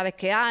necesidades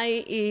que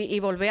hay y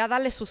volver a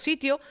darle su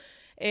sitio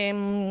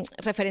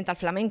referente al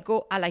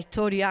flamenco, a la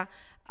historia,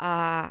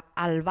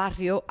 al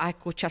barrio, a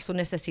escuchar sus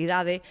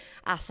necesidades,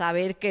 a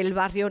saber que el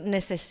barrio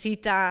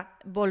necesita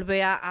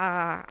volver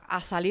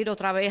a salir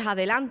otra vez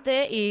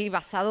adelante, y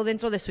basado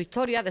dentro de su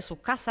historia, de sus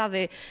casas,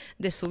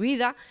 de su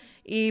vida,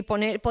 y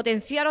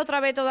potenciar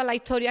otra vez toda la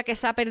historia que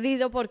se ha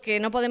perdido,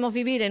 porque no podemos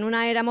vivir en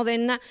una era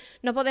moderna,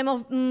 no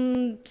podemos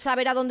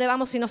saber a dónde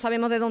vamos si no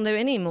sabemos de dónde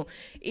venimos.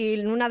 Y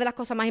una de las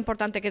cosas más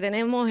importantes que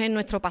tenemos es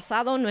nuestro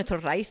pasado,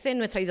 nuestras raíces,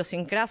 nuestra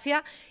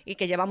idiosincrasia, y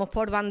que llevamos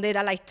por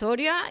bandera la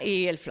historia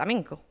y el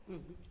flamenco.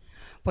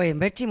 Pues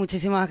Merchi,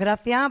 muchísimas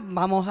gracias.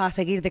 Vamos a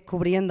seguir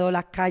descubriendo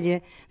las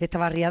calles de esta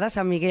barriada,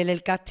 San Miguel,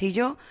 el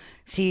Castillo.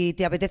 Si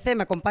te apetece,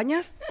 ¿me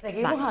acompañas?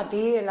 Seguimos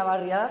aquí en la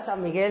barriada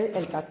San Miguel,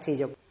 el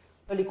Castillo.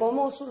 ¿Y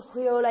cómo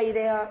surgió la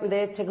idea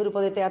de este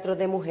grupo de teatro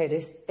de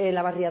mujeres en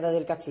la barriada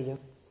del Castillo?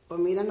 Pues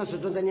mira,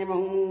 nosotros teníamos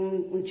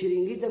un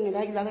chiringuito en el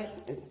Águila,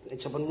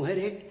 hecho por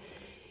mujeres,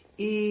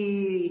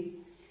 y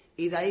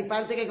de ahí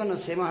parte que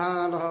conocemos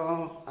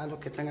a los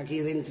que están aquí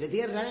de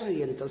Entretierra,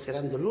 y entonces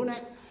eran 2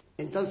 lunas.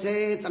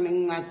 Entonces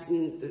también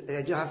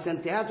ellos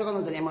hacían teatro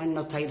cuando teníamos en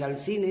Nostra ir al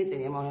cine,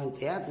 teníamos el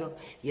teatro,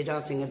 y ellos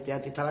hacían el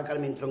teatro, y estaba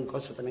Carmen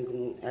Troncoso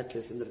también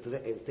haciendo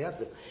el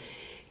teatro.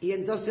 Y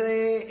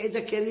entonces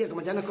ellas querían,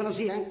 como ya nos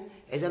conocían,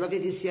 ellas lo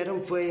que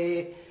quisieron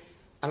fue,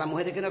 a las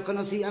mujeres que nos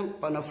conocían,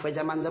 pues nos fue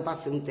llamando para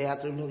hacer un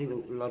teatro, y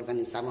lo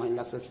organizamos en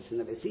la Asociación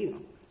de Vecinos.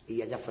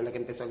 Y ella fue la que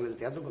empezó con el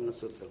teatro con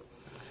nosotros.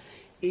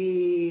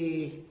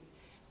 Y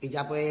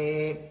ya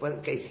pues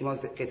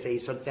que se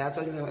hizo el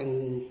teatro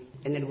en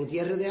el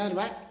Gutiérrez de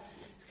Arba,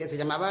 que se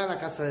llamaba la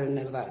Casa del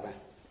Nerd de Arba.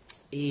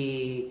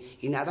 Y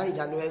nada, y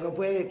ya luego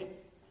pues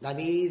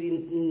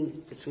David,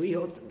 su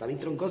hijo, David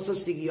Troncoso,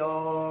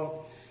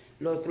 siguió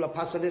los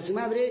pasos de su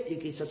madre y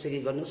quiso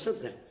seguir con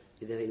nosotras.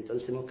 Y desde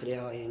entonces hemos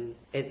creado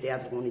el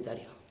teatro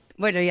comunitario.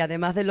 Bueno, y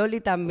además de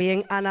Loli,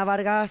 también Ana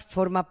Vargas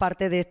forma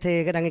parte de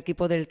este gran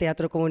equipo del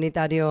teatro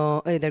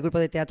comunitario, del grupo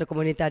de teatro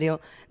comunitario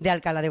de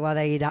Alcalá de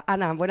Guadaíra.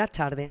 Ana, buenas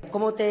tardes.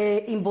 ¿Cómo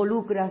te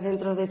involucras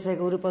dentro de este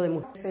grupo de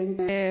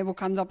mujeres?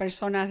 Buscando a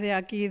personas de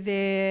aquí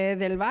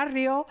del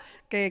barrio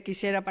que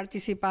quisiera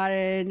participar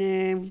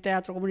en un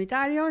teatro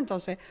comunitario,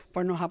 entonces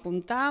pues nos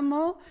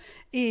apuntamos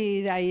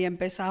y de ahí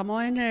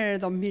empezamos en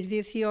el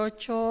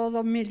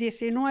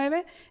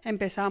 2018-2019,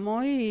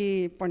 empezamos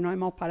y pues no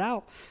hemos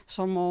parado.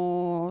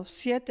 Somos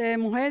 7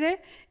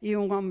 mujeres y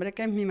un hombre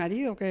que es mi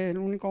marido, que es el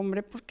único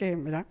hombre porque,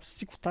 ¿verdad?,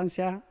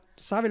 circunstancias,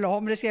 ¿sabes? Los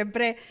hombres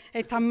siempre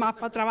están más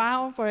para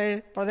trabajo,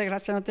 pues por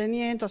desgracia no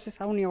tenía, entonces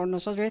se ha unido con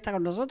nosotros y está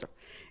con nosotros.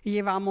 Y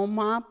llevamos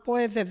más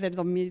pues desde el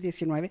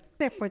 2019.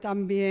 Después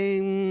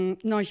también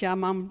nos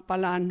llaman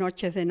para las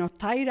noches de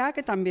Nostalgia,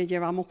 que también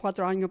llevamos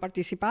 4 años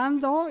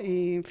participando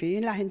y en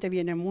fin, la gente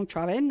viene mucho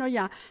a vernos,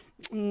 ya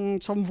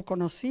somos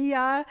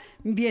conocidas,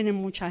 viene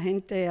mucha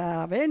gente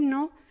a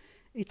vernos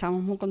y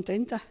estamos muy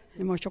contentas.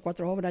 Hemos hecho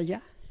 4 obras ya.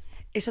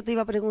 Eso te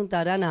iba a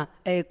preguntar, Ana,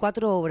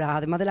 4 obras,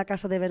 además de la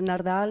casa de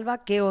Bernarda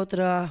Alba, ¿qué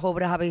otras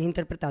obras habéis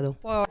interpretado?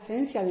 Pues la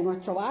esencia de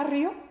nuestro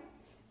barrio,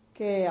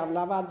 que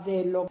hablaba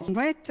de lo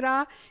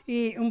nuestra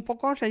y un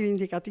poco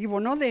reivindicativo,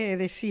 ¿no? De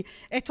decir,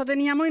 esto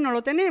teníamos y no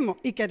lo tenemos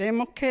y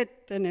queremos que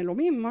tener lo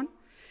mismo, ¿no?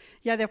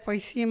 Ya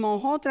después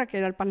hicimos otra, que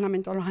era el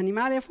Parlamento de los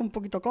Animales, fue un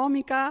poquito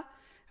cómica.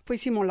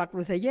 Después hicimos La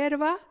Cruz de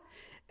Hierba.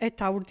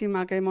 Esta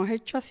última que hemos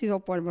hecho ha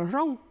sido Pueblo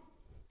Ron,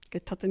 que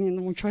está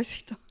teniendo mucho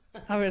éxito.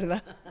 La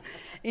verdad.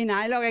 Y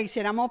nada, lo que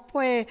quisiéramos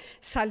pues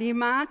salir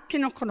más, que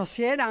nos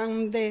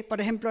conocieran,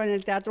 por ejemplo en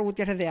el Teatro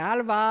Gutiérrez de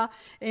Alba,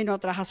 en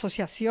otras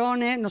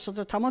asociaciones.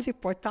 Nosotros estamos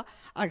dispuestas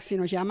a que si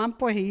nos llaman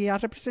pues ir a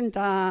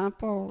representar,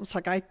 pues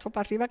sacar esto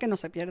para arriba, que no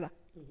se pierda.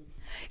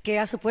 ¿Qué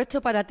ha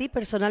supuesto para ti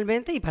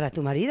personalmente y para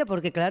tu marido?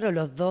 Porque claro,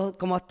 los dos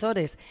como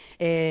actores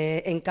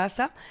en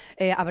casa,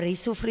 ¿habréis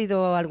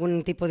sufrido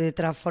algún tipo de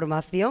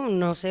transformación?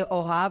 No sé,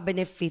 ¿os ha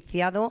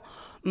beneficiado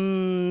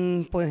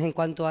pues en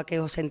cuanto a que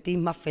os sentís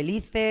más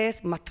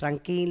felices, más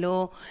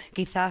tranquilos?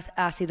 ¿Quizás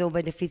ha sido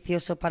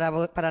beneficioso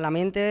para la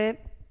mente?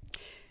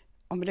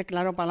 Hombre,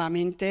 claro, para la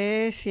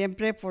mente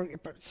siempre,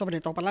 sobre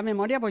todo para la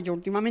memoria, pues yo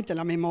últimamente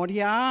la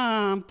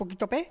memoria un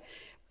poquito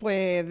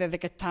pues desde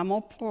que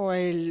estamos,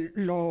 pues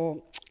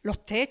los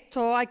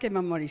textos hay que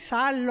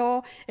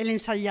memorizarlos, el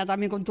ensayar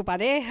también con tu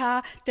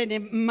pareja, tener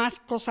más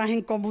cosas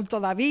en común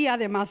todavía,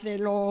 además de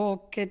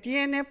lo que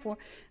tienes, pues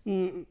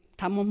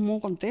estamos muy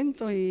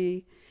contentos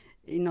y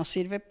nos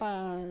sirve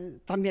para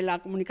también la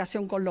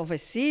comunicación con los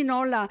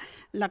vecinos, la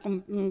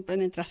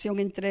penetración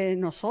entre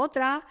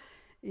nosotras,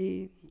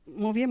 y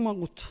muy bien, muy a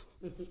gusto.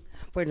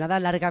 Pues nada,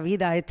 larga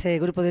vida a este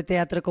grupo de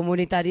teatro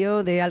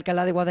comunitario de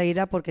Alcalá de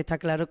Guadaíra, porque está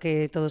claro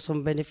que todos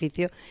son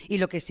beneficios y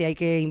lo que sí hay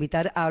que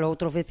invitar a los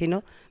otros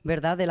vecinos,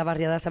 ¿verdad?, de la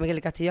Barriada San Miguel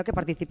y Castillo a que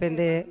participen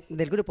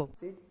del grupo.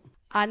 Sí.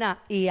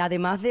 Ana, y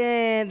además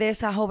de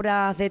esas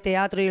obras de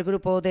teatro y el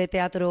grupo de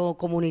teatro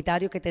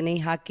comunitario que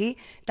tenéis aquí,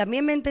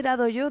 también me he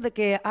enterado yo de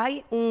que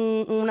hay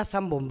una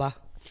zambomba.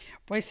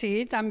 Pues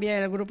sí, también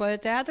el grupo de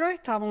teatro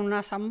estamos en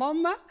una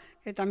zambomba,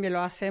 que también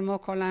lo hacemos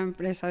con la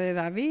empresa de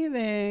David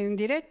en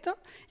directo.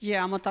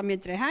 Llevamos también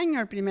 3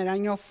 años, el primer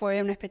año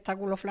fue un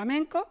espectáculo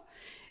flamenco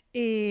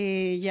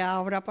y ya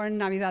ahora por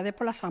Navidades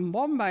por la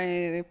zambomba.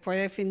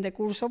 Después de fin de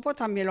curso pues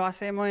también lo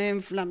hacemos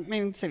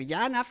en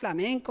sevillana,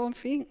 flamenco, en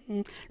fin,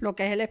 lo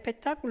que es el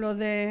espectáculo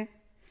de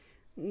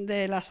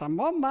la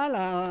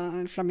zambomba,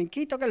 el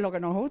flamenquito, que es lo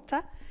que nos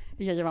gusta,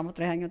 y ya llevamos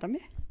 3 años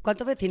también.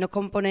 ¿Cuántos vecinos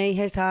componéis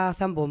esta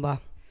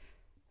zambomba?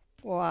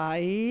 Pues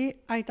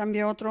ahí hay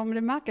también otro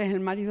hombre más, que es el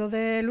marido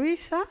de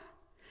Luisa,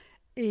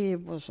 y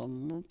pues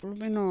somos por lo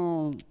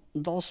menos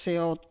 12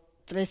 o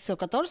 13 o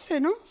 14,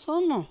 ¿no?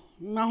 Somos,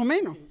 más o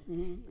menos.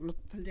 Lo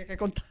tendría que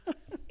contar.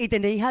 ¿Y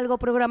tenéis algo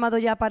programado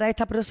ya para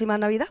esta próxima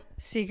Navidad?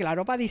 Sí,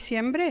 claro, para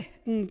diciembre.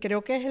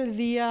 Creo que es el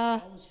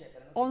día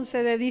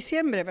 11 de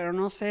diciembre, pero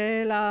no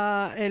sé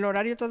el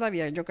horario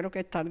todavía. Yo creo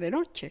que es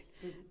tarde-noche,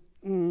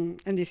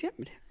 en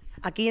diciembre.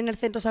 ¿Aquí en el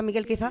Centro San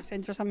Miguel quizás?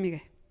 Centro San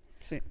Miguel,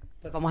 sí.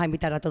 Pues vamos a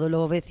invitar a todos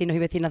los vecinos y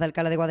vecinas de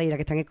Alcalá de Guadaíra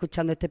que están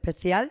escuchando este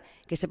especial,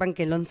 que sepan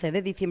que el 11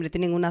 de diciembre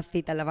tienen una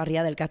cita en la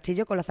Barriada del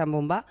Castillo con la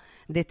zambomba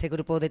de este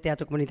grupo de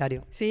teatro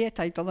comunitario. Sí,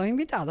 estáis todos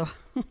invitados.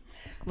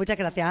 Muchas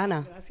gracias,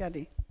 Ana. Gracias a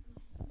ti.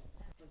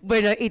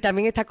 Bueno, y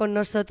también está con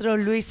nosotros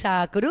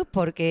Luisa Cruz,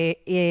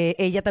 porque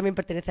ella también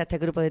pertenece a este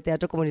grupo de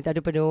teatro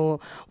comunitario, pero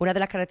una de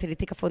las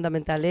características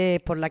fundamentales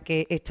por la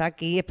que está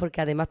aquí es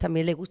porque además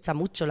también le gusta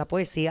mucho la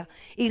poesía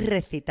y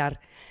recitar.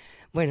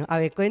 Bueno, a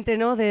ver,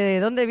 cuéntenos de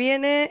dónde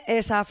viene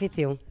esa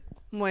afición.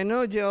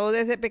 Bueno, yo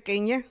desde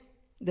pequeña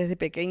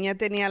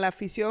tenía la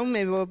afición,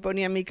 me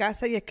ponía en mi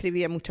casa y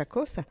escribía muchas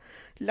cosas.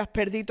 Las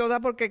perdí todas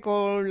porque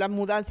con las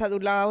mudanzas de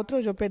un lado a otro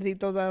yo perdí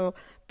todas,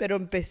 pero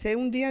empecé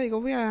un día, digo,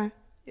 voy a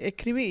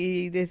escribir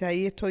y desde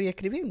ahí estoy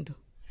escribiendo.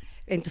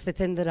 Entonces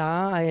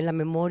tendrá en la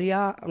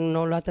memoria,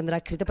 no la tendrá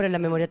escrita, pero en la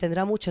memoria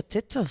tendrá muchos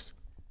textos.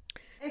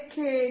 Es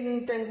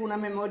que tengo una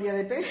memoria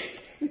de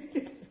pez.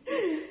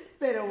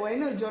 Pero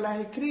bueno, yo las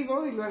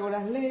escribo y luego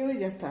las leo y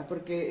ya está,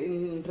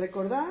 porque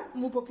recordar,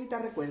 muy poquitas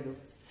recuerdo.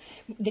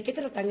 ¿De qué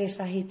tratan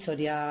esas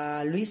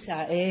historias,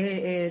 Luisa?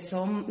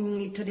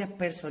 ¿Son historias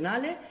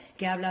personales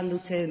que hablan de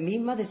usted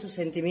misma, de sus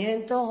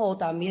sentimientos o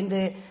también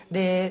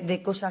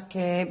de cosas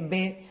que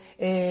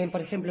ve,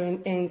 por ejemplo,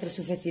 entre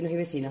sus vecinos y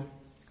vecinas?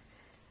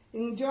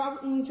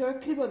 Yo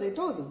escribo de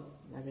todo,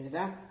 la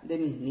verdad, de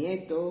mis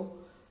nietos,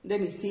 de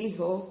mis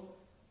hijos,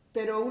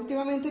 Pero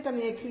últimamente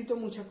también he escrito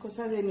muchas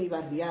cosas de mi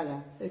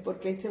barriada,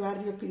 porque este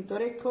barrio es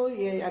pintoresco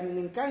y a mí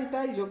me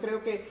encanta, y yo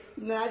creo que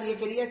nadie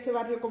quería este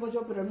barrio como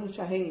yo, pero hay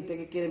mucha gente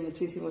que quiere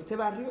muchísimo este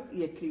barrio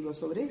y escribo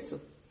sobre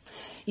eso.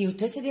 ¿Y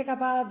usted sería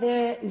capaz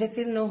de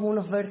decirnos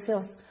unos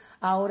versos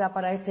ahora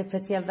para este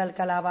especial de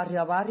Alcalá barrio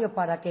a barrio,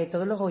 para que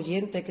todos los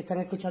oyentes que están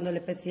escuchando el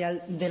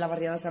especial de la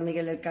Barriada San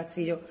Miguel del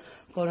Castillo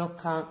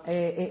conozcan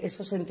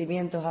esos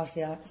sentimientos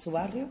hacia su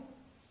barrio?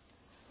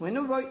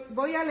 Bueno,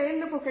 voy a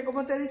leerlo porque,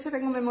 como te he dicho,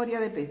 tengo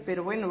memoria de pez,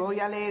 pero bueno, voy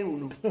a leer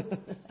uno.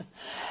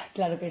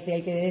 Claro que sí,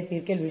 hay que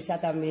decir que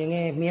Luisa también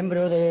es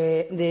miembro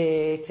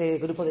de este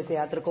grupo de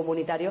teatro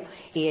comunitario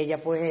y ella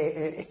pues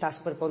está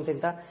súper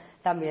contenta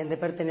también de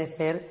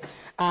pertenecer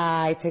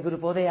a este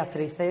grupo de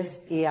actrices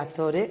y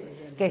actores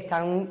que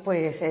están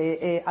pues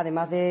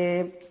además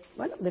de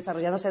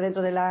desarrollándose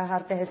dentro de las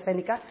artes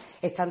escénicas,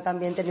 están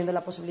también teniendo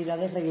la posibilidad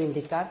de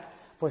reivindicar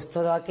pues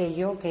todo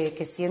aquello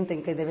que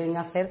sienten que deben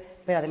hacer,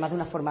 pero además de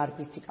una forma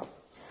artística.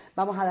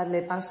 Vamos a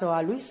darle paso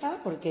a Luisa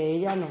porque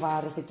ella nos va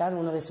a recitar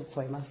uno de sus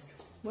poemas.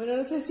 Bueno,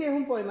 no sé si es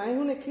un poema, es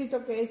un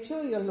escrito que he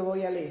hecho y os lo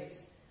voy a leer,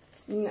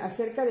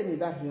 acerca de mi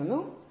barrio,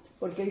 ¿no?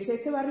 Porque dice: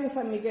 este barrio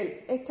San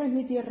Miguel, esta es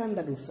mi tierra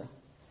andaluza,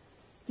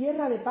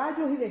 tierra de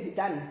payos y de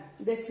gitanos,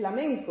 de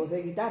flamencos,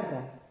 de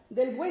guitarra,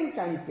 del buen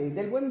cante,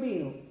 del buen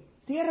vino,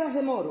 tierras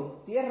de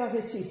moro, tierras de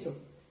hechizo,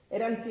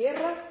 eran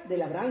tierras de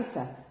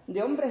labranza,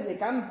 de hombres de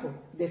campo,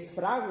 de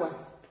fraguas,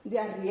 de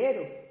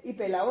arrieros y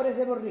peladores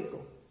de borrico,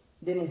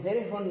 de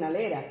mujeres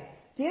jornaleras,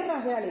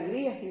 tierras de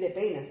alegrías y de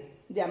penas,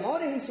 de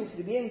amores y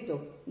sufrimientos,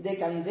 de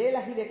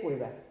candelas y de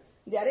cuevas,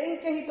 de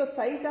arenques y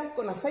tostaditas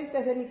con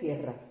aceites de mi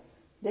tierra.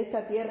 De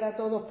esta tierra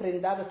todos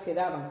prendados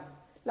quedaban,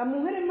 las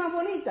mujeres más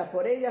bonitas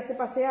por ella se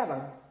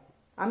paseaban.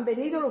 Han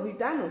venido los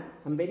gitanos,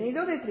 han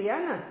venido de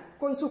Triana,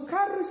 con sus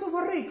carros y sus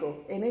borricos,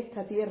 en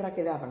esta tierra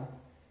quedaban.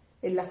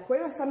 En las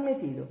cuevas se han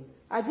metido,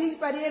 allí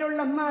parieron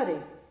las mares,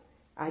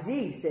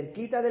 allí,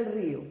 cerquita del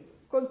río,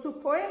 con sus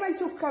poemas y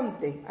sus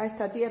cantes, a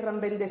esta tierra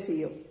han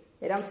bendecido.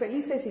 Eran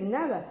felices sin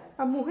nada,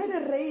 las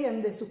mujeres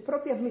reían de sus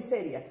propias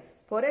miserias.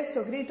 Por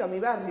eso grito a mi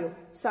barrio: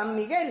 San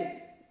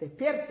Miguel,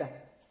 despierta.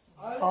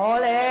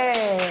 ¡Ole!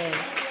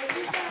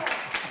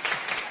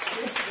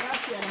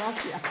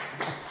 Gracias.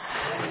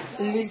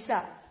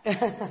 Luisa,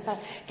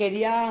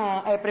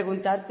 quería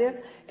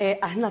preguntarte,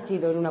 has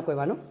nacido en una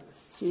cueva, ¿no?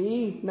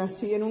 Sí,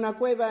 nací en una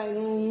cueva, en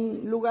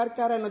un lugar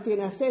que ahora no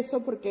tiene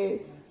acceso,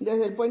 porque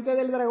desde el Puente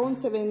del Dragón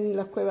se ven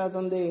las cuevas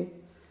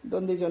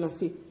donde yo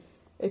nací.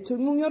 Estoy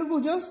muy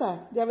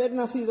orgullosa de haber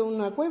nacido en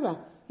una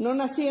cueva. No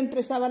nací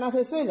entre sábanas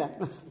de seda,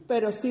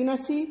 pero sí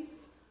nací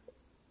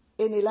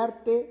en el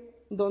arte,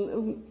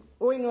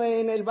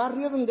 en el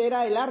barrio donde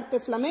era el arte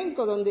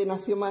flamenco, donde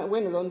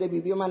donde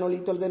vivió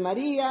Manolito el de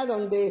María,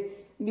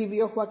 donde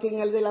vivió Joaquín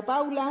el de la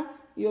Paula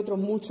y otros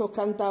muchos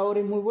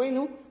cantadores muy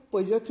buenos.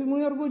 Pues yo estoy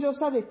muy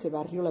orgullosa de este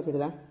barrio, la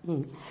verdad.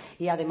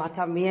 Y además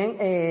también,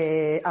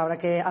 ahora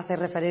que hace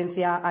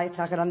referencia a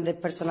estas grandes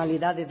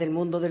personalidades del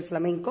mundo del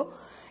flamenco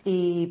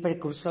y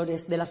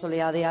precursores de la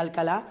soleá de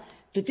Alcalá,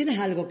 ¿tú tienes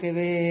algo que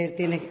ver,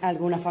 tienes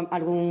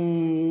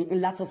algún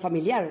lazo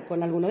familiar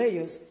con alguno de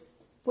ellos?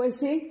 Pues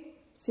sí.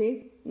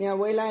 Mi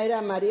abuela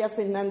era María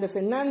Fernández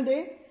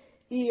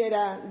y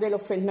era de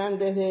los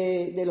Fernández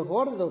de los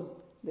gordos,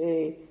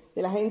 de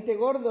la gente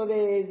gordo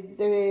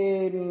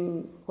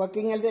de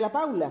Joaquín el de la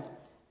Paula.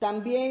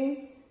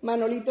 También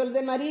Manolito el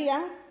de María,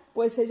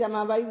 pues se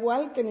llamaba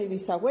igual que mi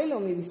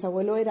bisabuelo. Mi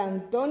bisabuelo era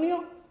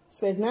Antonio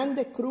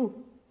Fernández Cruz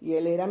y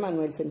él era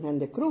Manuel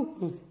Fernández Cruz.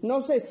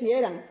 No sé si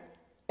eran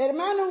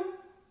hermanos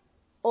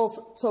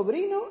o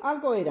sobrinos,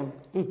 algo eran.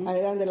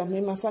 Eran de las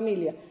mismas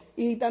familias.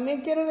 Y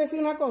también quiero decir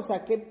una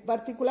cosa, que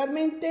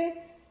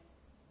particularmente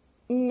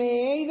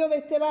me he ido de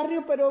este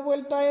barrio, pero he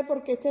vuelto a él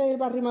porque este es el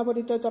barrio más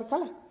bonito de todo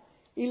Alcalá.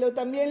 Y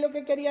también lo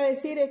que quería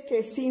decir es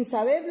que sin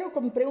saberlo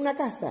compré una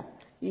casa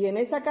y en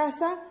esa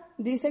casa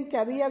dicen que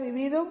había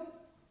vivido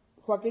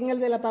Joaquín el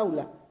de la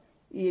Paula.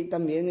 Y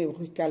también digo,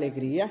 qué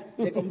alegría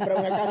de comprar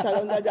una casa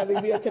donde haya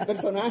vivido este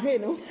personaje,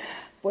 ¿no?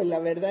 Pues la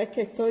verdad es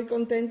que estoy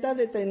contenta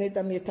de tener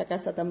también esta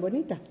casa tan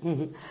bonita.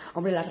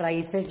 Hombre, las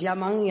raíces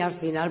llaman y al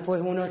final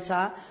pues uno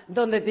está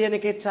donde tiene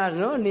que estar,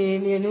 ¿no?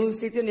 Ni en un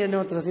sitio ni en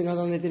otro, sino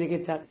donde tiene que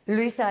estar.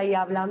 Luisa, y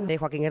hablan de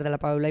Joaquín el de la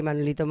Paula y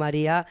Manuelito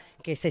María,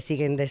 que se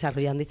siguen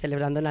desarrollando y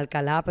celebrando en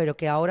Alcalá, pero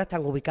que ahora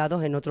están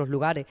ubicados en otros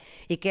lugares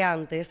y que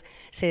antes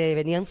se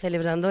venían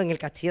celebrando en el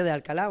Castillo de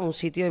Alcalá, un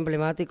sitio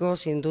emblemático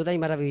sin duda y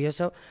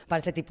maravilloso para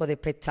este tipo de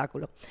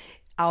espectáculos.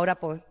 Ahora,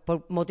 pues,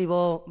 por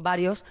motivos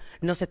varios,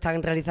 no se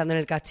están realizando en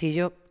el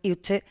Castillo y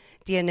usted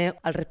tiene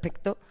al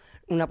respecto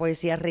una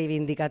poesía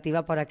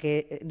reivindicativa para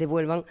que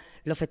devuelvan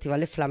los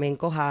festivales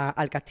flamencos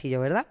al Castillo,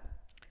 ¿verdad?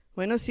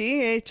 Bueno,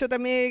 sí, he hecho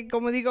también,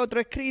 como digo,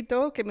 otro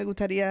escrito que me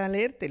gustaría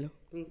leértelo.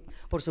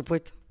 Por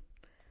supuesto.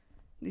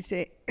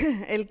 Dice: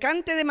 el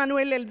cante de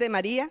Manuel el de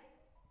María,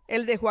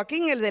 el de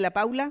Joaquín el de la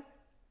Paula,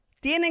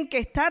 tienen que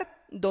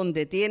estar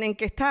donde tienen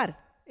que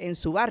estar, en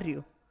su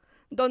barrio,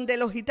 donde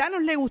los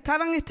gitanos les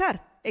gustaban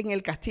estar, en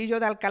el Castillo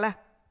de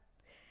Alcalá.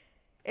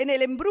 En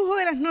el embrujo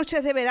de las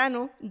noches de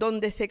verano,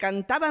 donde se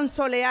cantaban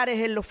soleares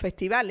en los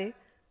festivales,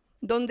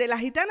 donde las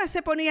gitanas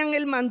se ponían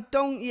el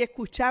mantón y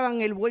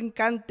escuchaban el buen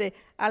cante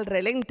al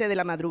relente de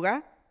la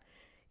madrugada.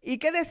 ¿Y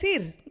qué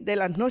decir de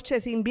las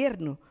noches de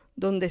invierno,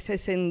 donde se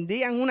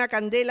encendían una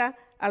candela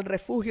al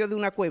refugio de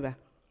una cueva?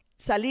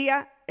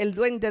 Salía el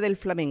duende del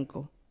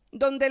flamenco,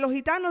 donde los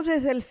gitanos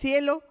desde el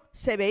cielo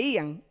se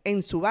veían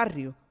en su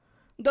barrio,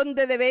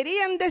 donde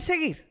deberían de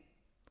seguir.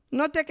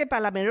 No te quepa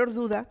la menor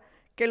duda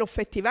que los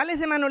festivales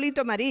de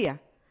Manolito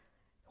María,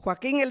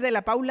 Joaquín el de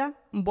la Paula,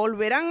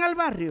 volverán al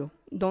barrio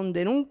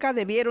donde nunca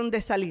debieron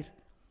de salir,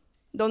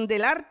 donde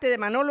el arte de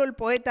Manolo el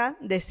poeta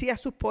decía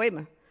sus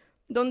poemas,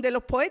 donde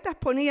los poetas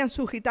ponían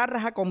sus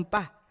guitarras a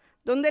compás,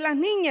 donde las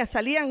niñas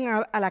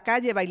salían a la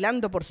calle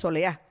bailando por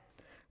soleá,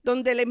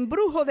 donde el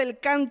embrujo del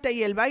cante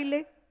y el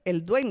baile,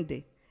 el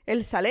duende,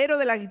 el salero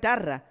de la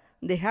guitarra,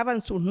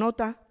 dejaban sus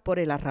notas por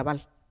el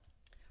Arrabal.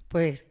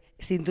 Pues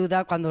sin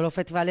duda, cuando los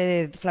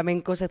festivales de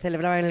flamenco se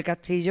celebraban en el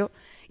Castillo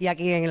y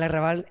aquí en el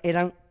Arrabal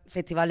eran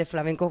festivales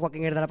flamencos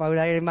Joaquín el de la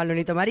Paula y el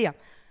Manolito María.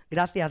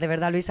 Gracias, de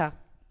verdad, Luisa.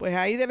 Pues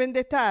ahí deben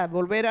de estar,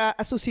 volver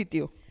a su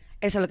sitio.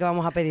 Eso es lo que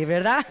vamos a pedir,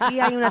 ¿verdad?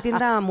 Y hay una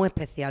tienda muy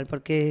especial,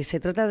 porque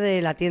se trata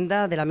de la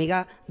tienda de la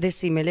amiga de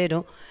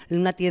Simelero,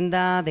 una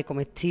tienda de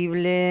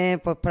comestibles,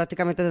 pues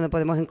prácticamente donde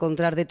podemos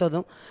encontrar de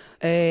todo,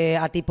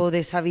 a tipo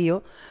de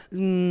sabio,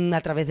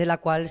 a través de la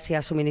cual se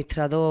ha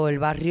suministrado el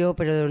barrio,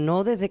 pero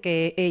no desde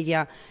que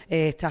ella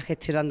está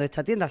gestionando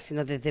esta tienda,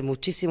 sino desde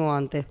muchísimo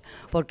antes.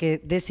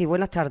 Porque, Desi,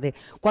 buenas tardes.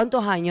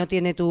 ¿Cuántos años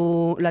tiene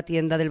la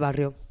tienda del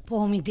barrio?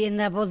 Pues mi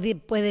tienda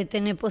puede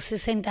tener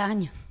 60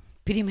 años.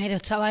 Primero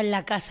estaba en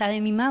la casa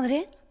de mi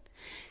madre,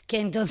 que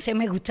entonces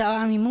me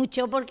gustaba a mí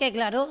mucho porque,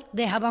 claro,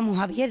 dejábamos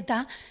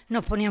abierta,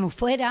 nos poníamos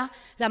fuera,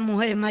 las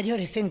mujeres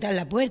mayores sentadas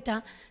en la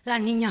puerta, las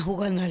niñas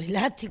jugando al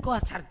elástico, a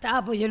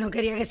saltar, pues yo no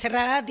quería que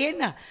cerrara la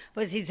tienda.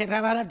 Pues si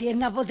cerraba la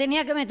tienda, pues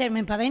tenía que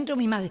meterme para adentro.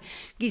 Mi madre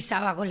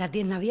guisaba con la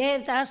tienda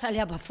abierta,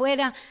 salía para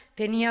afuera,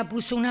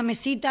 puso una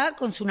mesita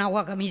con su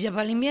aguacamilla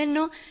para el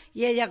invierno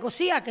y ella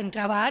cosía, que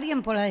entraba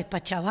alguien, pues la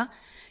despachaba.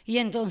 Y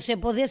entonces,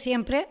 pues de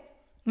siempre...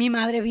 Mi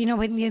madre vino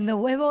vendiendo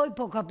huevos y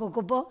poco a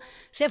poco pues,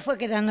 se fue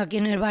quedando aquí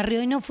en el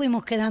barrio y nos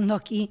fuimos quedando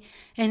aquí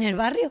en el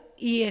barrio.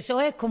 Y eso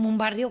es como un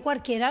barrio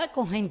cualquiera,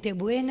 con gente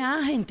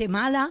buena, gente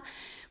mala,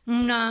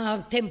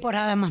 una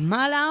temporada más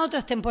mala,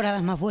 otras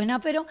temporadas más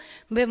buenas, pero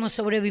hemos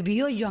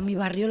sobrevivido y yo a mi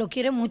barrio lo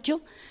quiero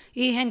mucho.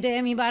 Y gente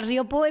de mi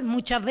barrio, pues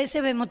muchas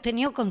veces hemos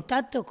tenido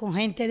contacto con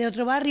gente de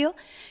otro barrio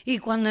y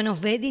cuando nos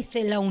ve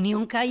dice, la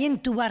unión que hay en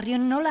tu barrio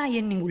no la hay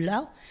en ningún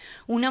lado.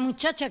 Una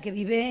muchacha que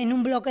vive en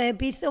un bloque de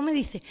piso me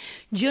dice,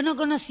 yo no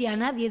conocía a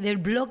nadie del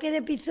bloque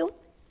de piso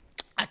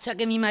hasta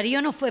que mi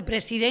marido no fue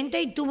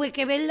presidente y tuve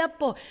que verla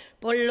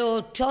por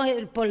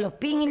los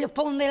pin y los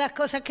pon de las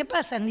cosas que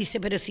pasan. Dice,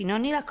 pero si no,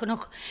 ni las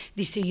conozco.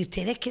 Dice, y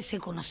ustedes que se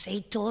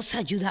conocéis, todos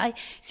ayudáis,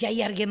 si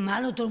hay alguien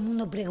malo, todo el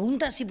mundo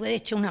pregunta si puede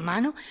echar una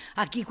mano.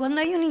 Aquí cuando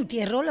hay un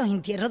entierro, los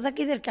entierros de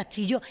aquí del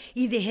Castillo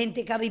y de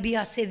gente que ha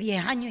vivido hace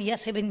 10 años y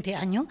hace 20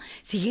 años,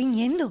 siguen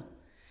yendo.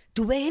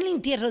 Tú ves el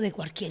entierro de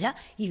cualquiera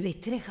y ves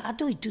 3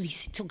 gatos y tú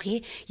dices, ¿esto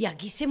qué? Y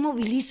aquí se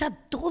moviliza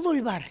todo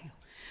el barrio,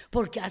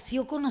 porque ha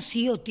sido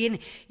conocido, tiene...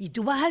 Y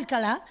tú vas a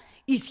Alcalá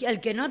y si el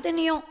que no ha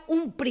tenido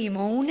un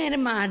primo, un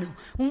hermano,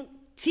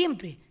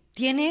 siempre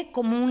tiene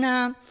como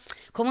una...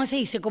 ¿Cómo se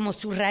dice? Como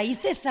sus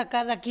raíces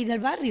sacadas aquí del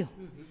barrio.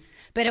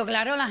 Pero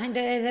claro, la gente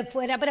desde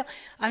fuera, pero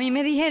a mí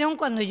me dijeron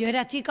cuando yo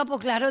era chica,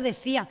 pues claro,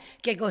 decían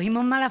que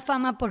cogimos mala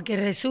fama porque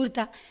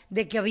resulta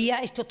de que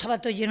esto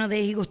estaba todo lleno de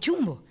higos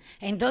chumbos.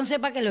 Entonces,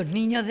 para que los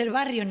niños del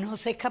barrio no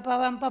se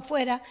escapaban para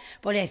afuera,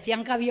 pues le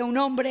decían que había un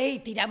hombre y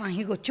tiraban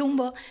higos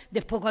chumbos.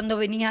 Después, cuando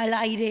venía el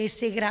aire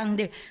ese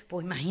grande,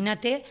 pues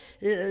imagínate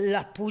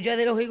las pullas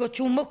de los higos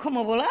chumbos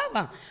como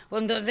volaban.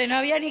 Pues entonces no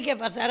había ni que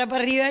pasar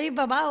para arriba ni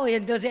para abajo.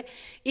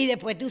 Y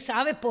después tú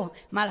sabes, pues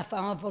mala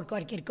fama por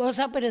cualquier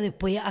cosa, pero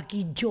después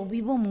aquí yo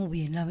vivo muy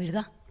bien, la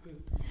verdad.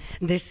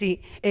 De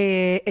sí,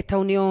 esta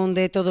unión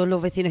de todos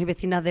los vecinos y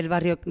vecinas del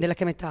barrio de las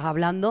que me estás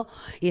hablando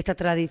y esta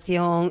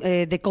tradición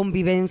de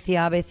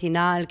convivencia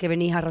vecinal que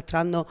venís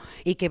arrastrando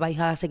y que vais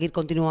a seguir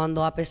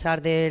continuando a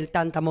pesar de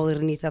tanta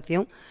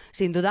modernización,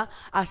 sin duda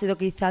ha sido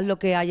quizás lo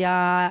que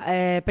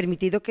haya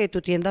permitido que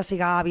tu tienda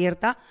siga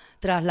abierta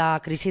tras la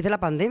crisis de la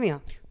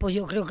pandemia. Pues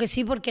yo creo que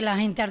sí, porque la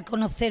gente al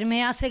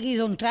conocerme ha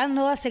seguido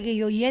entrando, ha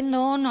seguido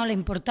yendo, no le ha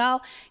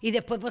importado. Y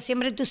después, pues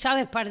siempre tú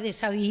sabes, par de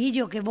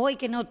sabillillos que voy,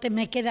 que no te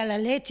me queda la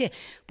leche.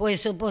 Pues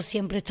eso, pues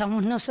siempre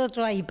estamos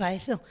nosotros ahí para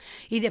eso.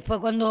 Y después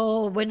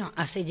cuando, bueno,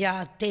 hace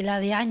ya tela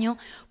de años,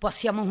 pues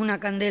hacíamos una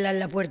candela en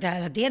la puerta de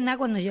la tienda,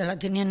 cuando yo la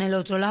tenía en el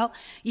otro lado.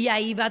 Y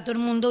ahí va todo el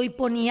mundo y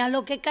ponía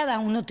lo que cada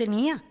uno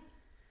tenía.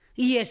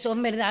 Y eso,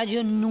 en verdad,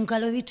 yo nunca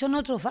lo he visto en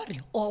otros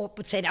barrios. O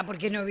será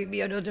porque no he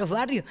vivido en otros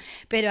barrios.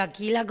 Pero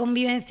aquí la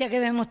convivencia que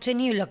hemos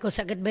tenido y las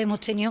cosas que hemos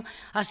tenido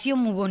ha sido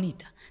muy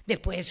bonita.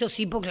 Después, eso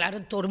sí, pues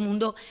claro, todo el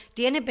mundo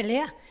tiene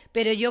peleas.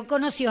 Pero yo he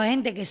conocido a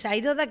gente que se ha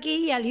ido de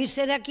aquí y al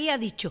irse de aquí ha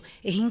dicho,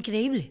 es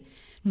increíble.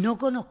 No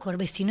conozco al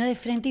vecino de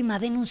frente y me ha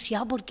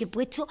denunciado porque he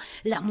puesto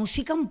la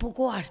música un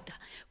poco alta.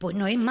 Pues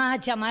no es más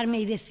llamarme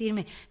y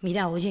decirme,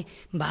 mira, oye,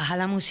 baja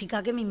la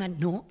música que mi madre...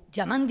 No,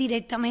 llaman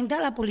directamente a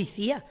la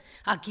policía.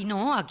 Aquí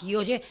no, aquí,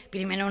 oye,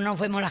 primero nos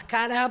vemos las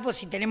caras, pues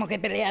si tenemos que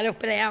pelear, los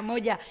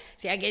peleamos ya.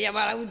 Si hay que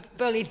llamar a la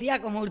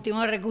policía como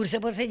último recurso,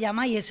 pues se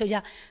llama y eso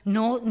ya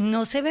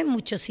no se ve en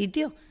muchos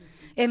sitios.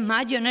 Es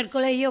más, yo en el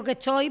colegio que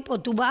estoy,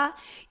 pues tú vas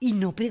y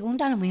no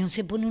preguntas, a lo mejor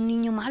se pone un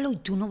niño malo y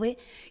tú no ves.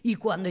 Y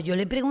cuando yo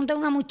le pregunto a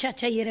una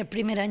muchacha y era el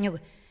primer año,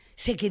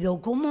 se quedó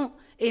como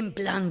en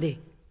plan de...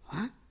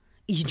 ¿ah?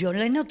 Y yo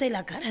le noté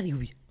la cara, digo,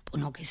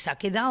 pues no, que se ha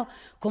quedado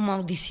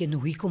como diciendo,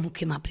 uy, como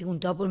que me ha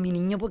preguntado por mi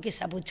niño porque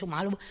se ha puesto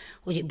malo.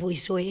 Oye,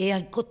 pues eso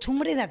es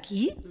costumbre de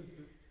aquí.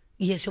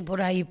 Y eso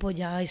por ahí, pues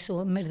ya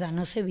eso en verdad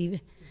no se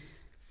vive.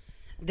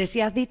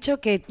 Has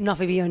dicho que no has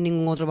vivido en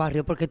ningún otro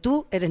barrio, porque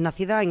tú eres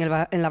nacida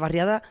en la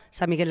barriada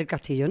San Miguel del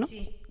Castillo, ¿no?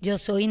 Sí, yo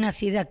soy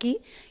nacida aquí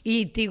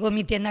y tengo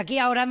mi tienda aquí.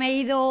 Ahora me he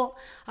ido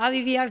a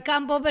vivir al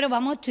campo, pero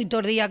vamos, estoy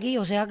todo el día aquí,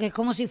 o sea que es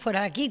como si fuera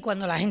de aquí.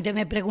 Cuando la gente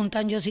me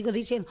pregunta, yo sigo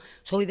diciendo,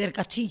 soy del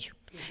Castillo.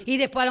 Y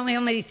después a lo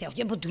mejor me dice,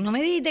 oye, pues tú no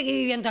me dijiste que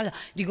vivía en tal...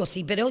 Digo,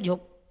 sí, pero yo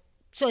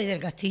soy del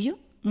Castillo.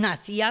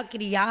 Nacía,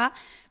 criada,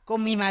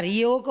 con mi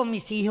marido, con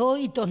mis hijos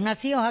y todos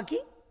nacidos aquí.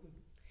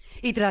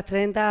 Y tras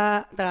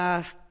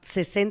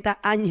 60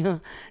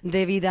 años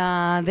de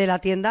vida de la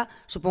tienda,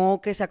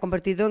 supongo que se ha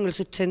convertido en el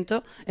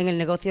sustento, en el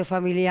negocio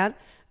familiar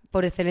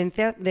por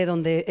excelencia, de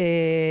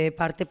donde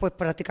parte pues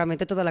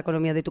prácticamente toda la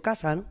economía de tu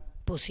casa, ¿no?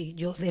 Pues sí,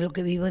 yo de lo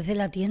que vivo es de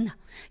la tienda.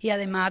 Y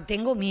además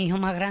tengo mi hijo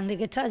más grande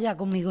que está ya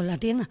conmigo en la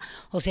tienda.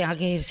 O sea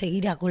que él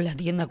seguirá con la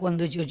tienda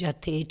cuando yo ya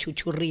esté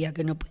chuchurría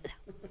que no pueda.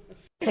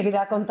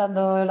 Seguirá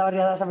contando la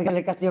Barriada San Miguel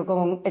del Castillo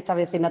con esta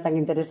vecina tan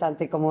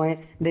interesante como es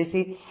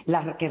Desi,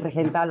 la que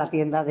regenta la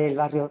tienda del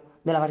barrio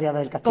de la Barriada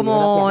del Castillo.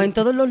 Como Gracias. en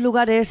todos los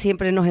lugares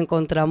siempre nos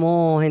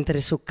encontramos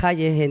entre sus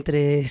calles,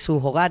 entre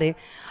sus hogares,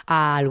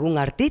 a algún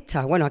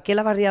artista. Bueno, aquí en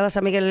la Barriada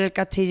San Miguel del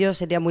Castillo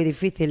sería muy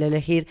difícil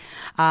elegir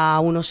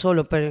a uno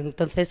solo, pero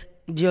entonces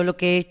yo lo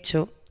que he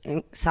hecho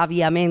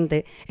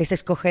sabiamente es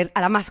escoger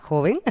a la más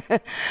joven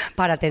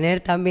para tener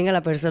también a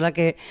la persona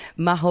que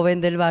más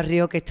joven del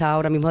barrio que está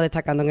ahora mismo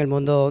destacando en el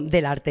mundo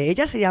del arte.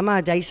 Ella se llama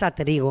Yaiza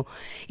Trigo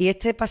y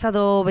este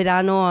pasado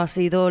verano ha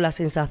sido la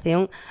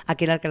sensación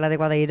aquí en Alcalá de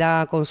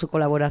Guadaíra con su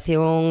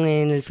colaboración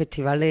en el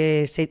Festival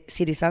de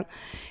Sirisan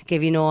que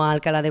vino a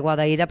Alcalá de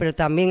Guadaíra, pero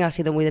también ha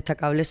sido muy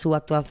destacable su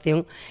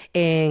actuación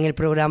en el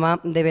programa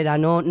de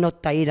verano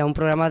Noctaíra, un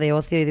programa de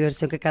ocio y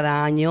diversión que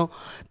cada año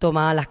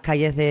toma las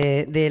calles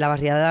de la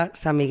Barriada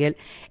San Miguel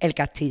el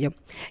Castillo.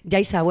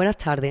 Yaiza, buenas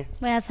tardes.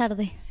 Buenas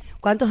tardes.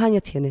 ¿Cuántos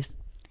años tienes?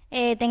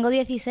 Tengo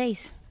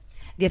 16.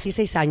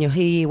 16 años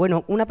y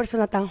bueno, una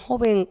persona tan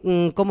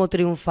joven, ¿cómo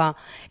triunfa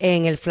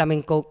en el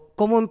flamenco?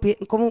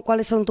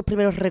 ¿Cuáles son tus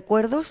primeros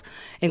recuerdos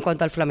en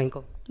cuanto al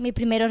flamenco? Mis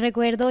primeros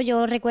recuerdos,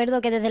 yo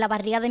recuerdo que desde la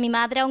barriga de mi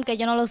madre, aunque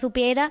yo no lo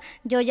supiera,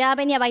 yo ya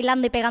venía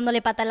bailando y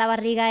pegándole patas en la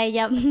barriga a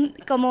ella,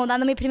 como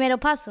dando mis primeros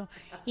pasos.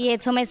 Y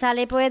esto me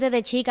sale pues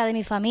desde chica, de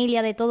mi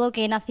familia, de todo,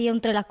 que he nacido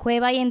entre las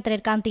cuevas y entre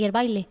el cante y el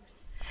baile.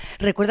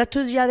 ¿Recuerdas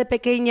tú ya de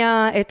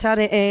pequeña estar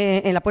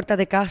en la puerta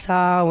de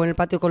casa o en el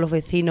patio con los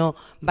vecinos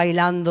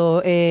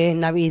bailando en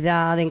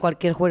Navidad, en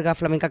cualquier juerga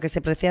flamenca que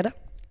se preciara?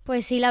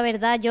 Pues sí, la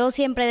verdad, yo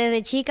siempre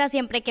desde chica,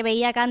 siempre que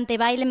veía cante,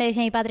 baile, me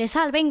decía mi padre,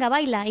 sal, venga,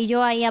 baila. Y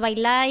yo ahí a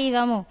bailar y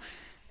vamos,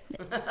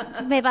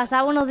 me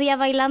pasaba unos días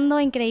bailando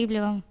increíble,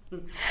 vamos.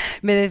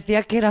 Me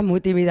decías que eras muy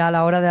tímida a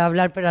la hora de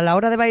hablar, pero a la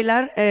hora de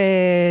bailar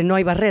no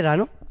hay barrera,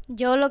 ¿no?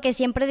 Yo lo que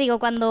siempre digo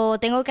cuando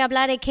tengo que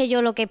hablar es que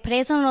yo lo que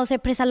expreso no sé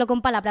expresarlo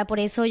con palabras, por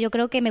eso yo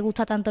creo que me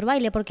gusta tanto el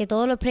baile, porque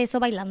todo lo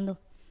expreso bailando.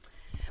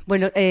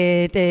 Bueno,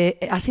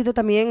 ha sido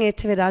también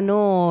este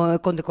verano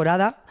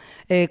condecorada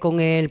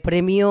con el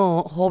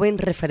premio Joven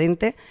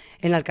Referente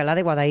en Alcalá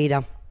de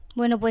Guadaíra.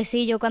 Bueno, pues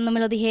sí, yo cuando me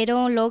lo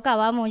dijeron, loca,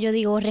 vamos, yo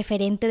digo,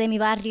 referente de mi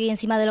barrio y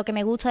encima de lo que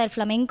me gusta del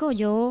flamenco,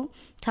 yo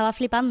estaba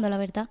flipando, la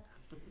verdad.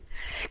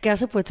 ¿Qué ha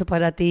supuesto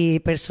para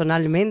ti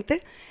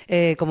personalmente,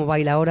 como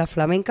bailadora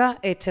flamenca,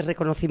 este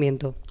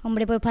reconocimiento?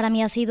 Hombre, pues para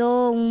mí ha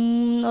sido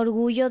un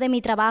orgullo de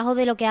mi trabajo,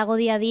 de lo que hago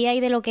día a día y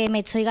de lo que me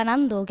estoy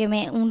ganando,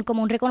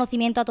 como un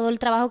reconocimiento a todo el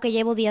trabajo que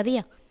llevo día a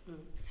día.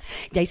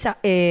 Yaiza,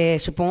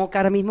 supongo que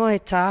ahora mismo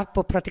estás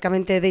pues,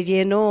 prácticamente de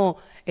lleno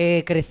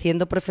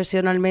creciendo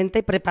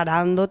profesionalmente,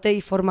 preparándote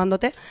y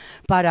formándote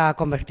para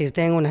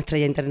convertirte en una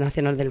estrella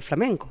internacional del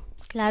flamenco.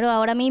 Claro,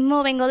 ahora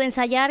mismo vengo de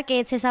ensayar,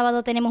 que este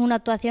sábado tenemos una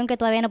actuación que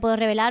todavía no puedo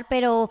revelar,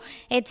 pero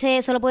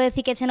solo puedo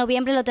decir que este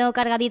noviembre lo tengo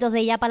cargaditos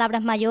de ya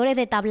palabras mayores,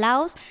 de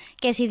tablaos,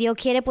 que si Dios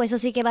quiere, pues eso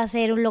sí que va a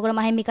ser un logro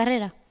más en mi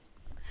carrera.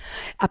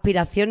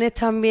 ¿Aspiraciones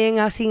también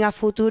así a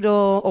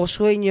futuro o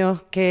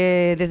sueños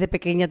que desde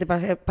pequeña te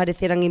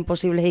parecieran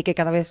imposibles y que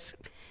cada vez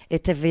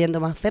estés viendo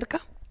más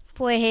cerca?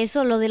 Pues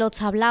eso, lo de los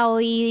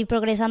tablaos y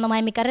progresando más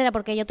en mi carrera,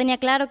 porque yo tenía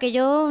claro que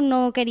yo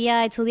no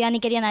quería estudiar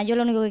ni quería nada, yo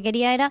lo único que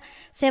quería era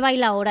ser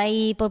bailadora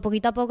y por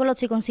poquito a poco lo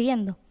estoy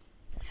consiguiendo.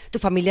 Tu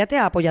familia te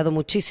ha apoyado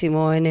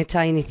muchísimo en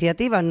esta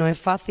iniciativa. No es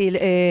fácil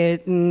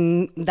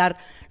dar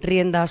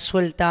rienda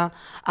suelta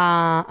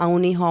a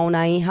un hijo, a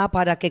una hija,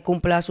 para que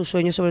cumpla sus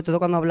sueños, sobre todo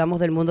cuando hablamos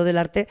del mundo del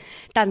arte,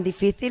 tan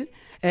difícil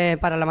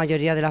para la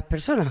mayoría de las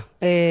personas.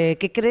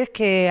 ¿Qué crees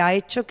que ha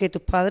hecho que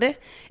tus padres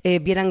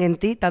vieran en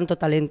ti tanto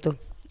talento?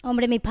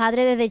 Hombre, mis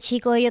padres desde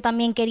chicos, ellos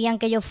también querían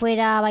que yo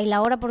fuera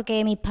bailadora,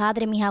 porque mis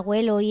padres, mis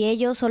abuelos y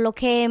ellos son los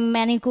que me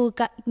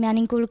han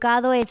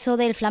inculcado eso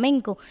del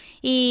flamenco.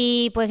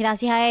 Y pues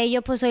gracias a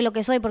ellos pues soy lo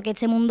que soy, porque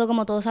este mundo,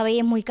 como todos sabéis,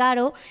 es muy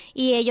caro,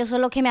 y ellos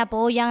son los que me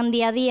apoyan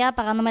día a día,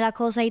 pagándome las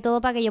cosas y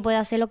todo para que yo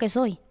pueda ser lo que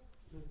soy.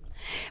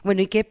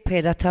 Bueno, ¿y qué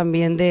esperas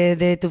también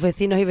de tus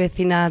vecinos y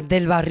vecinas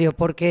del barrio?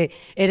 Porque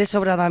eres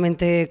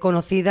sobradamente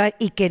conocida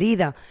y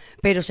querida,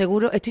 pero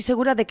estoy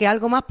segura de que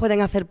algo más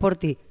pueden hacer por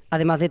ti,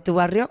 además de tu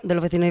barrio, de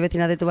los vecinos y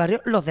vecinas de tu barrio,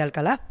 los de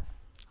Alcalá.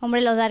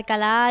 Hombre, los de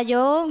Alcalá,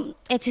 yo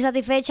estoy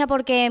satisfecha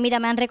porque, mira,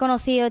 me han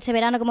reconocido este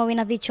verano, como bien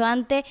has dicho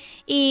antes,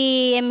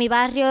 y en mi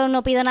barrio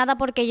no pido nada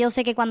porque yo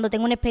sé que cuando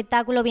tengo un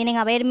espectáculo vienen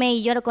a verme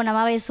y lloro con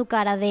amable su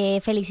cara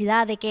de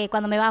felicidad, de que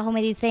cuando me bajo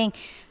me dicen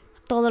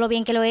todo lo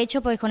bien que lo he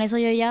hecho, pues con eso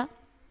yo ya...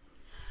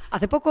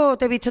 Hace poco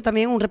te he visto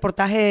también un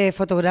reportaje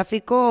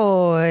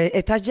fotográfico.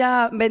 ¿Estás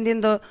ya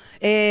vendiendo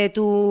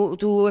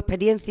tu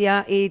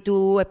experiencia y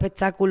tu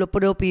espectáculo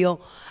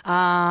propio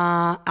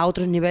a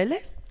otros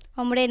niveles?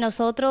 Hombre,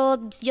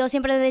 yo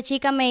siempre desde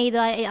chica me he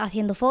ido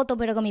haciendo fotos,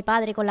 pero con mi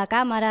padre, con la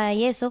cámara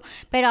y eso,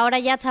 pero ahora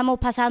ya estamos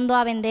pasando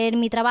a vender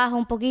mi trabajo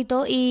un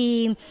poquito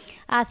y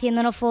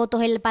haciéndonos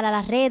fotos para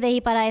las redes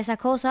y para esas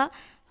cosas,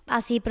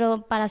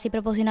 para así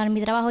proporcionar mi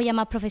trabajo ya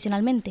más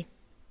profesionalmente.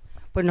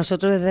 Pues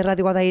nosotros desde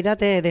Radio Guadaíra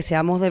te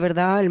deseamos de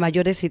verdad el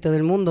mayor éxito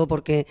del mundo,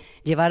 porque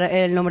llevar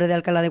el nombre de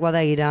Alcalá de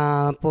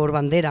Guadaíra por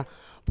bandera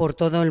por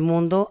todo el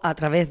mundo a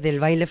través del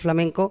baile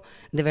flamenco,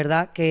 de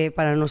verdad que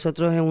para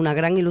nosotros es una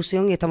gran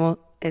ilusión y estamos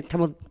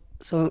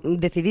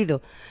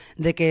decididos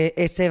de que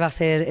este va a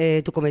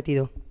ser tu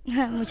cometido.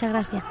 Muchas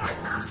gracias.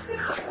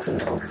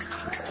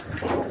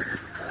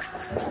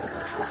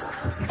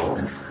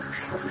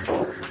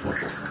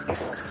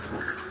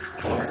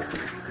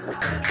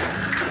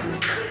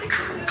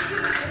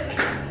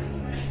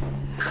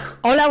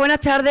 Hola, buenas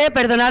tardes,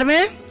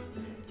 perdonadme.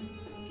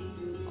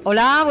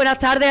 Hola, buenas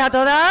tardes a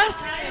todas.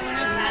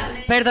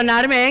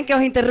 Perdonadme que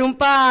os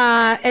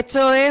interrumpa.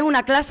 Esto es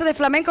una clase de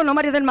flamenco, ¿no,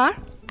 María del Mar?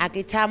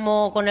 Aquí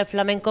estamos con el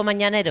flamenco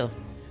mañanero.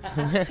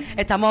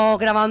 Estamos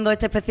grabando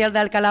este especial de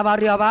Alcalá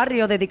barrio a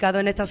barrio, dedicado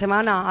en esta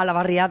semana a la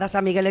Barriada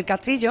San Miguel el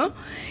Castillo.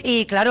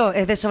 Y claro,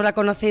 es de sobra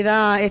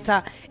conocida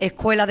esta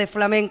escuela de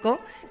flamenco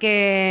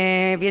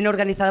que viene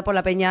organizada por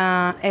la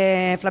Peña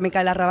Flamenca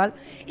del Arrabal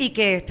y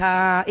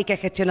que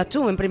gestionas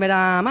tú en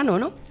primera mano,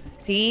 ¿no?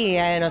 Sí,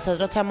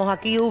 nosotros estamos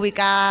aquí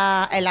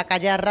ubicadas en la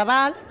calle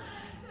Arrabal.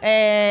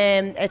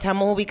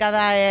 Estamos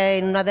ubicadas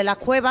en una de las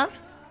cuevas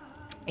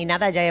y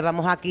nada, ya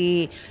llevamos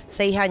aquí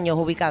 6 años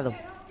ubicados.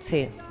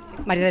 Sí.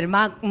 María del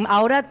Mar,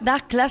 ahora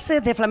das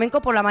clases de flamenco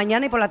por la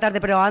mañana y por la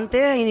tarde, pero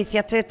antes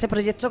iniciaste este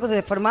proyecto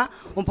de forma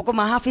un poco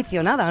más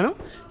aficionada, ¿no?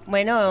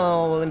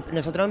 Bueno,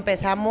 nosotros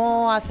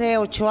empezamos hace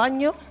 8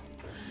 años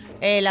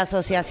la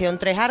Asociación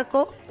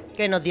Arcos,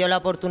 que nos dio la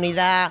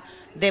oportunidad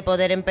de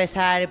poder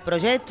empezar el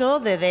proyecto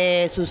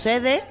desde su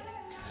sede,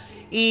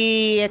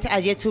 y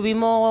allí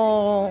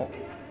estuvimos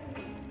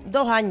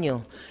 2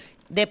 años.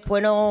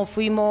 Después nos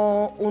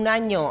fuimos 1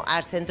 año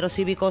al Centro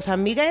Cívico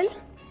San Miguel,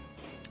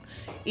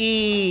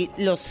 y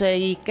los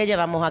 6 que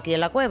llevamos aquí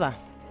en la cueva.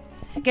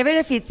 ¿Qué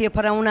beneficios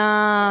para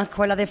una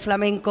escuela de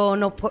flamenco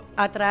nos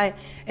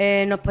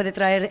puede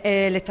traer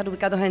el estar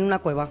ubicados en una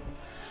cueva?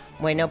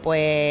 Bueno,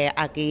 pues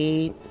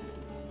aquí,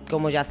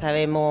 como ya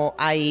sabemos,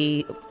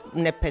 hay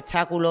un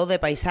espectáculo de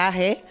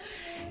paisajes,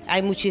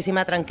 hay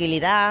muchísima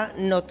tranquilidad,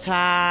 no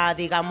está,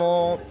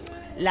 digamos,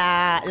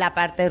 la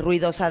parte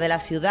ruidosa de la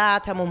ciudad,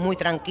 estamos muy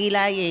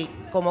tranquilas y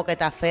como que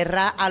te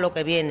aferras a lo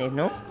que vienes,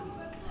 ¿no?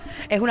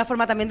 Es una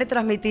forma también de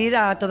transmitir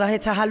a todas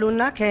estas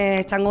alumnas que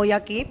están hoy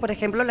aquí, por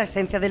ejemplo, la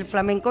esencia del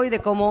flamenco y de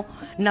cómo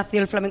nació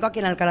el flamenco aquí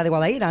en Alcalá de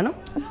Guadaíra, ¿no?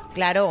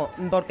 Claro,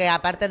 porque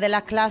aparte de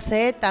las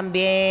clases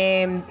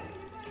también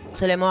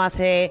solemos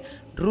hacer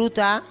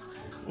rutas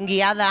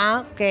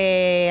guiadas,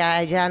 que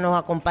a ella nos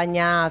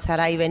acompaña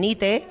Saray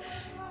Benítez,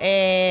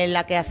 en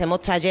la que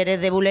hacemos talleres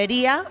de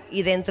bulería,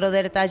 y dentro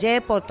del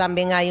taller pues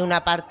también hay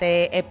una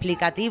parte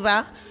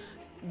explicativa,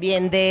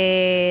 bien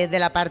de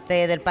la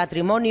parte del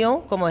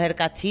patrimonio, como es el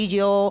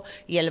Castillo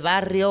y el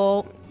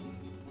Barrio,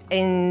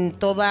 en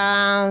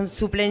toda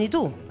su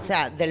plenitud, o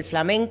sea, del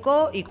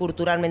flamenco y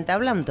culturalmente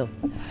hablando.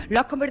 Lo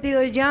has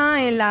convertido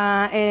ya en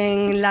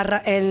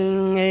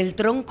el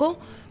tronco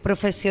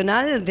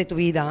profesional de tu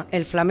vida,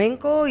 el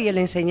flamenco y el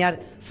enseñar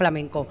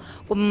flamenco.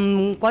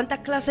 ¿Cuántas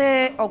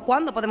clases o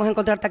cuándo podemos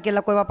encontrarte aquí en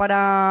la cueva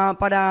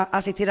para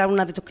asistir a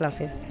una de tus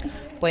clases?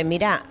 Pues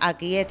mira,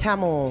 aquí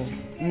estamos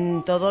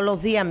todos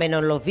los días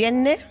menos los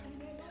viernes,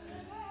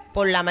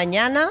 por la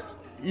mañana,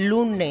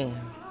 lunes,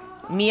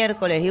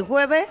 miércoles y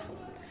jueves,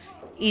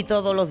 y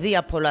todos los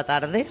días por la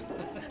tarde.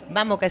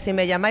 Vamos, que si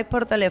me llamáis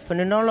por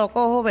teléfono y no lo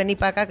cojo, venid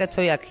para acá que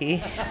estoy aquí.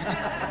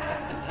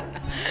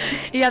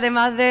 Y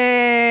además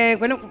de,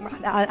 bueno,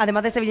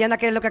 además de sevillana,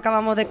 que es lo que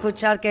acabamos de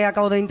escuchar, que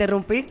acabo de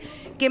interrumpir,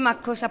 ¿qué más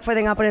cosas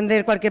pueden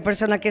aprender cualquier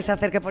persona que se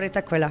acerque por esta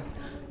escuela?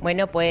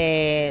 Bueno,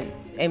 pues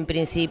en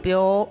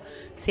principio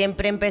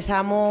siempre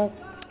empezamos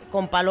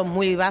con palos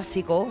muy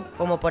básicos,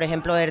 como por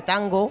ejemplo el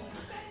tango,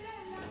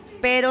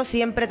 pero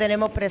siempre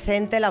tenemos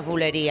presente las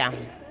bulerías,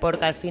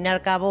 porque al fin y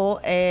al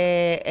cabo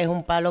es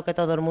un palo que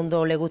todo el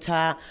mundo le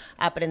gusta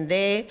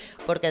aprender,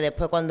 porque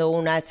después cuando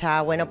una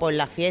está, bueno, pues en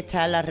las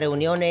fiestas, en las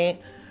reuniones,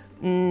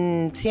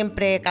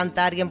 siempre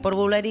canta alguien por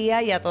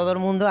bulería y a todo el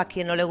mundo, a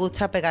quien no le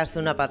gusta pegarse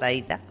una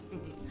patadita.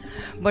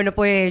 Bueno,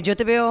 pues yo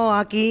te veo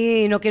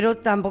aquí y no quiero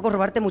tampoco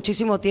robarte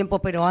muchísimo tiempo,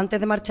 pero antes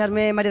de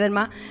marcharme, María del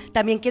Mar,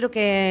 también quiero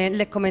que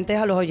les comentes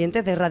a los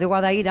oyentes de Radio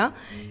Guadaíra,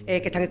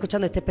 que están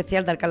escuchando este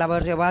especial de Alcalá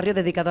de Barrio,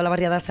 dedicado a la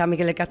Barriada San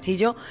Miguel del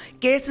Castillo,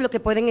 qué es lo que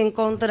pueden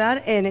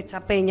encontrar en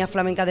esta Peña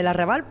Flamenca del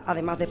Arrabal,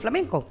 además de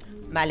flamenco.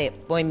 Vale,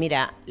 pues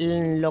mira,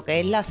 lo que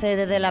es la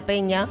sede de la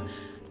Peña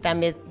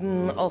también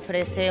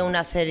ofrece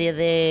una serie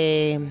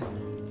de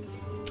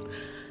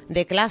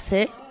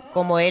clases,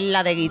 como es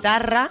la de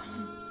guitarra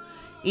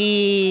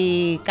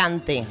y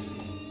cante,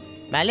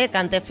 ¿vale?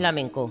 Cante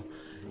flamenco.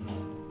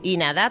 Y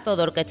nada,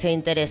 todo el que esté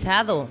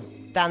interesado,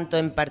 tanto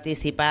en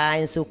participar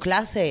en sus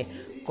clases,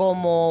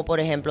 como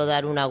por ejemplo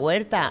dar una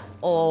huerta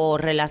o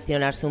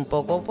relacionarse un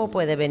poco, pues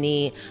puede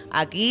venir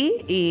aquí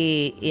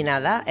y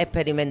nada,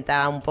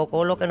 experimentar un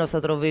poco lo que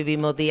nosotros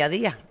vivimos día a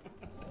día.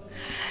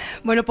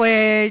 Bueno,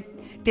 pues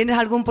 ¿tienes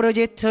algún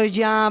proyecto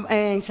ya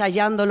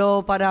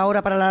ensayándolo para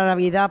ahora, para la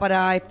Navidad,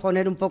 para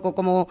exponer un poco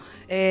como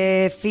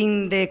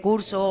fin de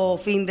curso o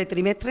fin de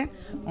trimestre?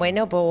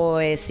 Bueno,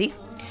 pues sí,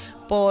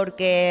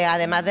 porque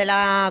además de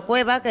la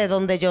cueva, que es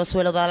donde yo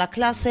suelo dar las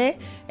clases,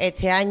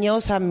 este año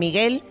San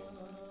Miguel,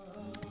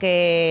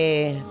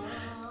 que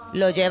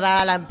lo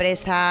lleva a la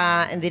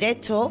empresa en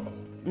directo,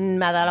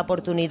 me ha dado la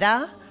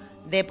oportunidad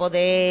de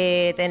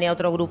poder tener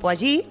otro grupo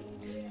allí.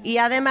 Y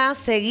además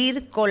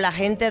seguir con la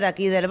gente de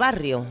aquí del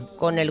barrio,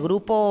 con el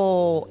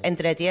grupo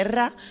Entre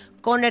Tierras,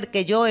 con el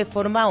que yo he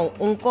formado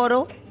un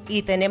coro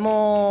y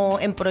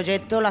tenemos en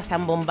proyecto la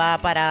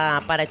zambomba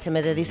para este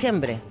mes de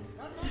diciembre.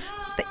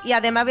 Y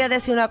además voy a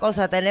decir una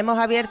cosa, tenemos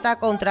abierta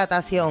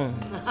contratación.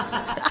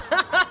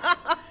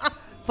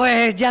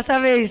 Pues ya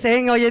sabéis,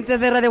 oyentes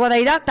de Radio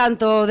Guadaíra,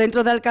 tanto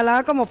dentro de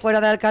Alcalá como fuera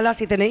de Alcalá,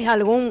 si tenéis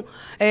algún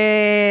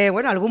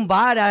algún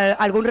bar,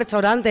 algún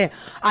restaurante,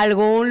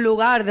 algún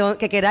lugar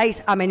que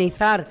queráis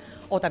amenizar,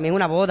 o también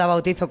una boda,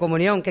 bautizo,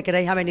 comunión, que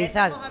queráis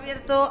amenizar. Estamos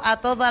abiertos a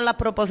todas las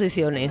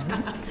proposiciones.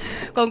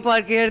 Con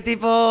cualquier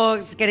tipo,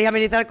 si queréis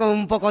amenizar con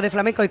un poco de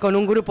flamenco y con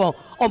un grupo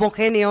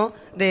homogéneo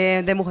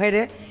de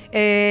mujeres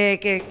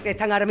que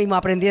están ahora mismo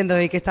aprendiendo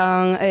y que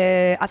están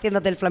haciendo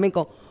del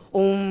flamenco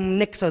un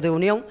nexo de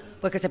unión,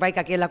 pues que sepáis que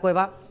aquí en la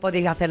cueva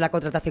podéis hacer la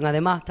contratación.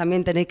 Además,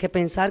 también tenéis que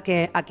pensar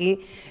que aquí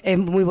es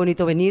muy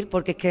bonito venir,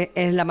 porque es que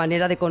es la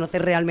manera de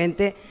conocer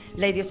realmente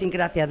la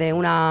idiosincrasia de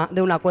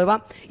una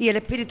cueva y el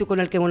espíritu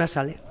con el que una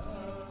sale.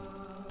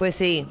 Pues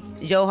sí,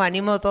 yo os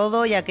animo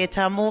todo y aquí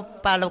estamos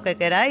para lo que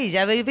queráis.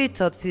 Ya habéis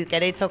visto, si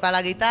queréis tocar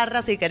la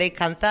guitarra, si queréis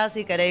cantar,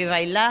 si queréis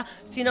bailar,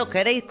 si nos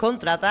queréis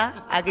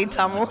contratar, aquí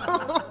estamos.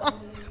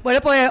 Bueno,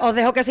 pues os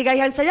dejo que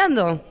sigáis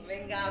ensayando.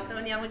 Venga,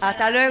 Sonia, muchas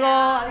Hasta gracias. luego,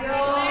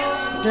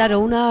 adiós. Claro,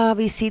 una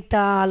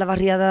visita a la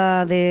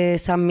barriada de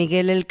San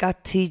Miguel el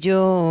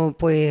Castillo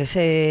pues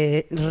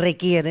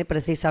requiere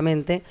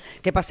precisamente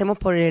que pasemos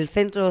por el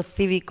Centro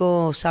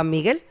Cívico San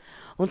Miguel,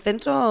 un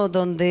centro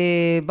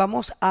donde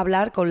vamos a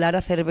hablar con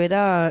Lara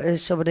Cervera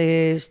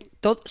sobre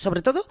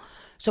todo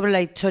sobre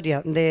la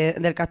historia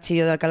del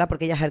Castillo de Alcalá,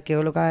 porque ella es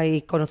arqueóloga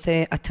y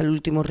conoce hasta el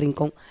último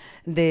rincón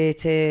de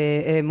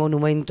este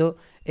monumento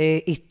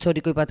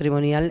histórico y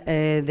patrimonial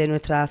de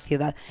nuestra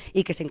ciudad,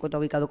 y que se encuentra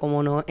ubicado,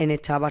 como no, en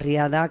esta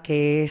barriada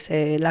que es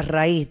la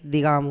raíz,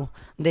 digamos,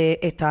 de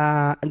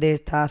esta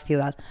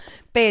ciudad.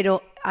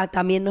 Pero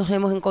también nos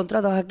hemos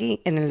encontrado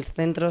aquí en el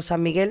Centro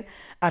San Miguel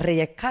a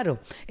Reyes Caro.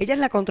 Ella es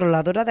la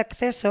controladora de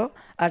acceso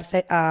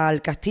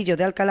al Castillo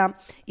de Alcalá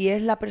y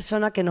es la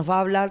persona que nos va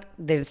a hablar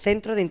del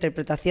Centro de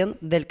Interpretación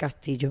del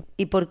Castillo.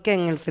 ¿Y por qué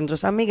en el Centro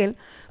San Miguel?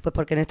 Pues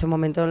porque en estos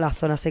momentos la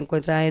zona se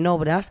encuentra en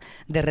obras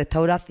de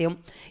restauración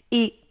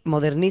y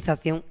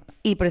modernización,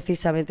 y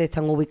precisamente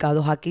están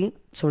ubicados aquí,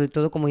 sobre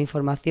todo como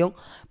información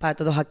para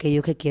todos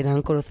aquellos que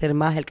quieran conocer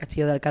más el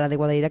Castillo de Alcalá de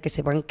Guadaíra, que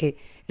sepan que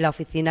la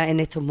oficina en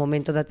estos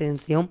momentos de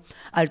atención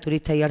al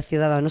turista y al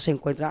ciudadano se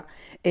encuentra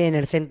en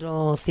el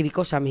Centro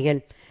Cívico San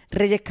Miguel.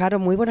 Reyes Caro,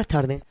 muy buenas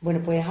tardes.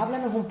 Bueno, pues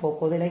háblanos un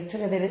poco de la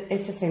historia de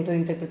este Centro de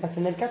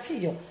Interpretación del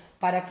Castillo.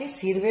 ¿Para qué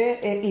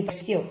sirve y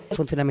su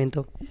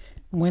funcionamiento?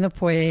 Bueno,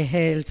 pues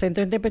el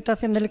Centro de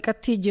Interpretación del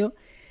Castillo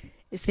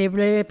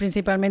sirve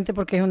principalmente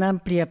porque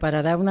es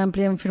para dar una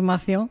amplia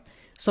información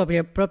sobre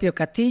el propio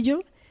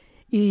castillo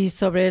y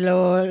sobre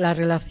la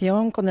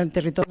relación con el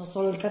territorio. No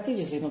solo el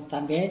castillo, sino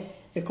también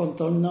el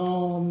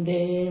contorno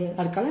de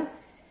Alcalá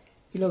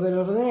y lo que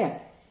lo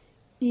rodea.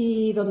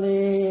 Y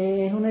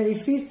donde es un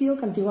edificio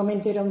que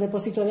antiguamente era un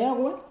depósito de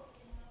agua,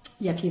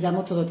 y aquí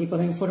damos todo tipo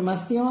de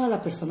información a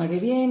las personas que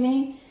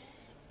vienen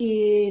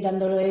y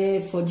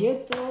dándole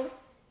folletos,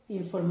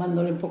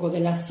 informándole un poco de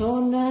la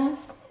zona.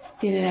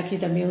 Tienen aquí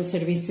también un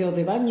servicio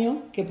de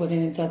baño que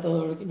pueden entrar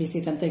todos los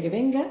visitantes que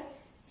vengan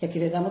y aquí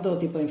les damos todo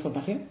tipo de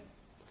información.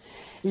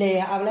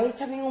 ¿Le habláis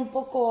también un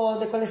poco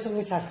de cuáles son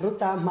esas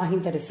rutas más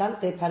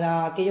interesantes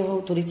para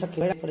aquellos turistas que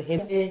vengan, por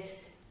ejemplo?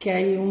 Que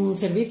hay un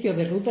servicio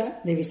de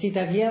ruta de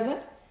visita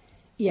guiada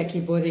y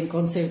aquí pueden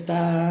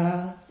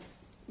concertar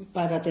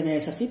para tener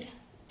esa cita.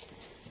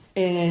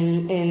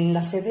 En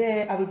la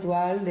sede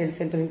habitual del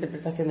Centro de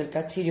Interpretación del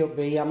Castillo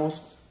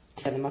veíamos,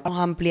 además nos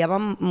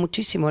ampliaban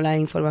muchísimo la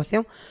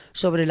información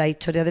sobre la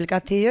historia del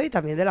castillo y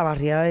también de la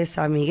barriada de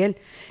San Miguel.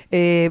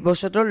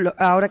 Vosotros,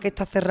 ahora que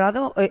está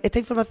cerrado, ¿esta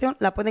información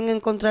la pueden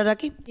encontrar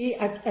aquí? Y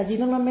allí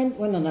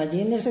normalmente,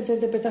 allí en el Centro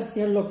de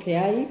Interpretación lo que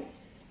hay,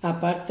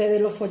 aparte de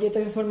los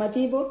folletos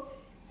informativos,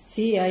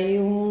 sí hay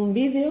un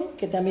vídeo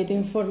que también te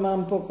informa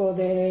un poco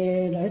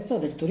de esto,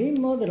 del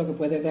turismo, de lo que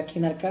puedes ver aquí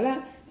en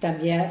Alcalá.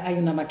 También hay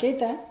una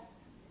maqueta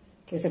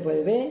que se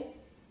puede ver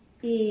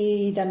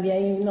y también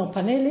hay unos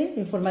paneles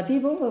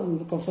informativos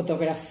con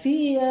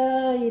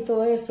fotografía y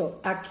todo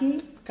eso.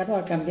 Aquí, claro,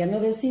 al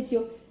cambiarnos de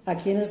sitio,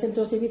 aquí en el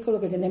Centro Cívico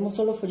lo que tenemos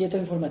son los folletos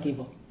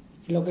informativos.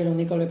 Es lo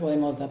único que le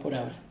podemos dar por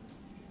ahora.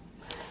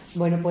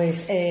 Bueno,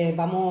 pues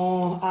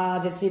vamos a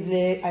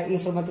decirle,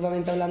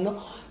 informativamente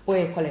hablando,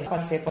 pues cuál es,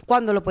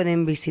 cuándo lo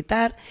pueden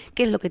visitar,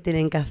 qué es lo que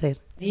tienen que hacer.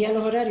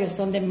 Los horarios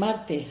son de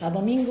martes a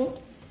domingo.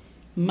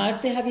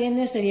 Martes a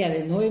viernes sería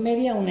de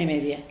 9:30 a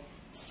 1:30.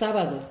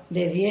 Sábado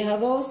de 10 a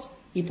 2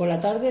 y por la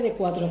tarde de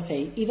 4 a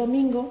 6. Y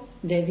domingo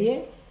de 10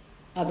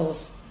 a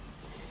 2.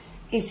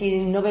 Y si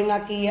no ven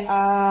aquí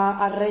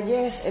a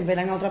Reyes,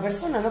 verán a otra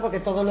persona, ¿no?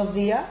 Porque todos los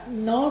días...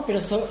 No, pero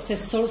solo se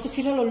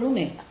cierra los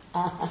lunes.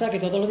 O sea, que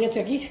todos los días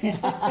estoy aquí.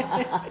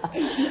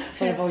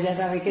 Bueno, pues ya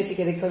sabéis que si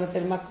queréis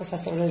conocer más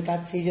cosas sobre el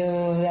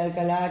Castillo de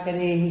Alcalá,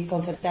 queréis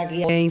concertar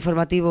aquí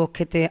informativos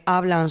que te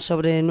hablan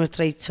sobre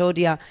nuestra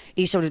historia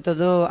y sobre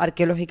todo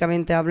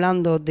arqueológicamente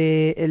hablando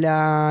de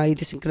la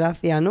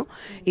idiosincrasia, ¿no?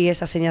 Y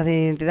esas señas de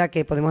identidad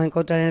que podemos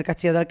encontrar en el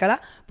Castillo de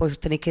Alcalá, pues os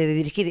tenéis que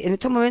dirigir en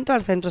estos momentos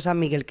al Centro San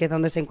Miguel, que es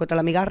donde se encuentra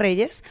la amiga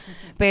Reyes,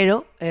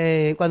 pero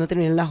cuando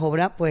terminen las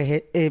obras,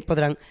 pues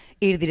podrán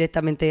ir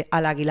directamente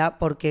al Águila,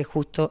 porque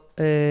justo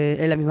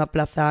en la misma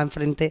plaza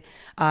enfrente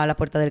a la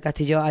puerta del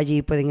castillo,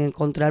 allí pueden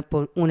encontrar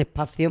un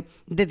espacio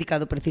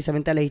dedicado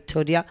precisamente a la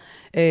historia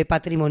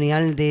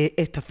patrimonial de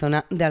esta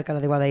zona de Alcalá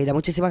de Guadaíra.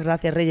 Muchísimas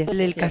gracias, Reyes.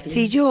 El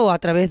castillo, a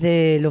través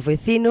de los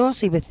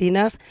vecinos y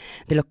vecinas,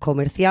 de los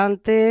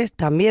comerciantes,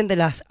 también de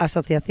las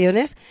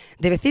asociaciones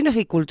de vecinos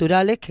y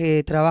culturales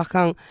que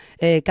trabajan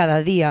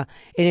cada día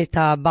en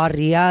esta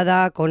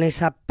barriada con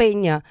esa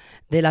peña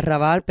del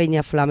Arrabal,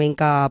 Peña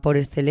Flamenca por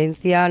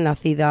excelencia,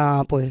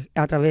 nacida pues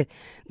a través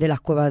de las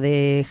Cuevas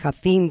de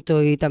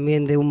Jacinto y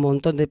también de un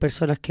montón de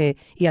personas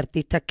y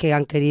artistas que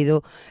han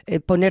querido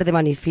poner de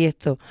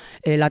manifiesto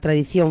la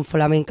tradición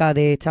flamenca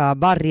de esta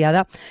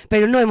barriada,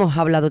 pero no hemos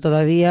hablado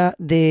todavía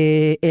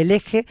del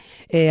eje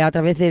a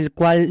través del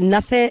cual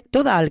nace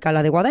toda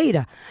Alcalá de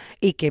Guadaíra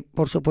y que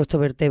por supuesto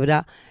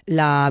vertebra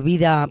la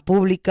vida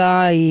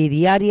pública y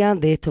diaria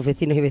de estos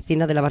vecinos y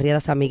vecinas de la Barriada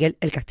San Miguel,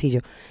 el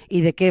Castillo.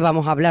 ¿Y de qué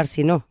vamos a hablar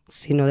sino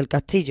del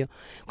Castillo?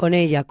 Con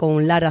ella,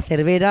 con Lara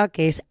Cervera,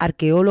 que es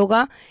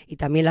arqueóloga y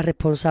también la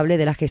responsable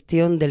de la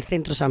gestión del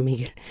Centro San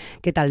Miguel.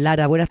 ¿Qué tal,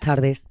 Lara? Buenas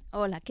tardes.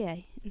 Hola, ¿qué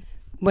hay?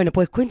 Bueno,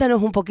 pues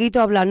cuéntanos un poquito,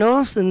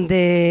 háblanos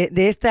de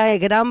este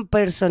gran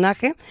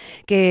personaje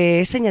que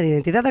es seña de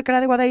identidad de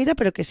Alcalá de Guadaíra,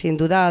 pero que sin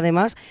duda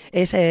además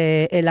es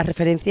la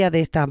referencia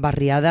de esta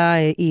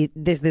barriada y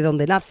desde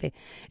donde nace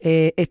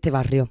este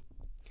barrio.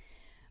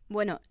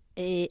 Bueno,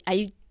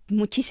 hay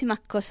muchísimas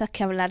cosas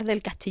que hablar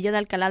del Castillo de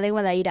Alcalá de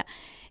Guadaíra.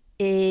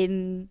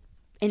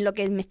 En lo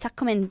que me estás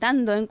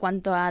comentando en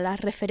cuanto a la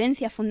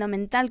referencia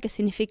fundamental que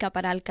significa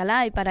para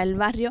Alcalá y para el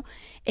barrio,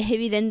 es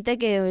evidente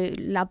que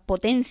la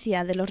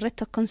potencia de los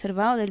restos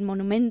conservados del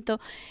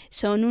monumento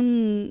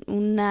son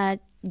una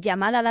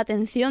llamada de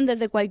atención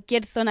desde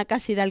cualquier zona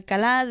casi de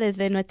Alcalá,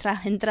 desde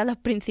nuestras entradas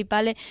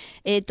principales,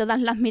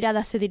 todas las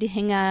miradas se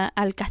dirigen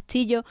al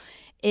castillo.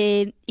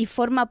 Y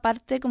forma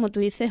parte, como tú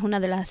dices, una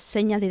de las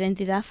señas de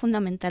identidad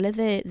fundamentales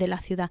de la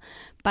ciudad.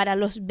 Para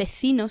los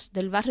vecinos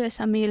del barrio de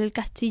San Miguel el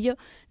Castillo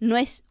no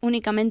es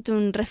únicamente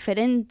un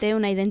referente,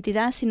 una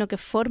identidad, sino que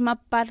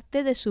forma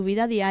parte de su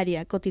vida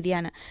diaria,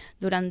 cotidiana.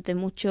 Durante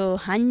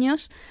muchos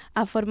años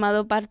ha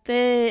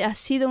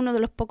sido uno de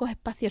los pocos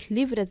espacios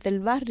libres del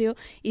barrio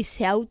y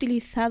se ha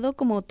utilizado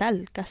como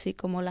tal, casi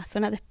como la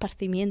zona de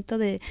esparcimiento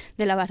de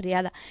la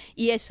barriada.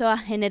 Y eso ha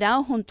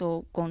generado,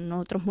 junto con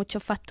otros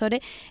muchos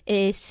factores,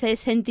 ese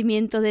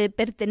sentimiento de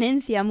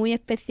pertenencia muy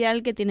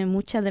especial que tiene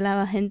mucha de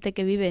la gente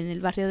que vive en el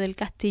barrio del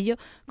Castillo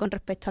con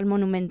respecto al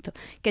monumento,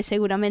 que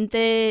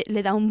seguramente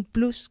le da un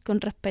plus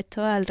con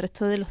respecto al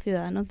resto de los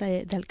ciudadanos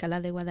de Alcalá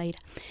de Guadaíra.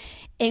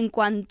 En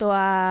cuanto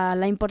a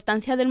la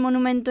importancia del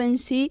monumento en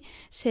sí,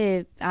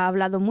 se ha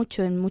hablado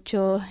mucho en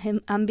muchos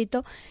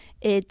ámbitos.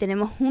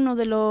 tenemos uno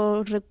de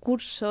los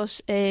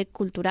recursos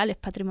culturales,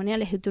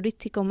 patrimoniales y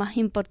turísticos más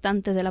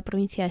importantes de la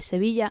provincia de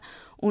Sevilla,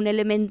 un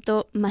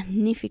elemento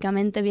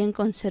magníficamente bien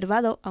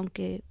conservado,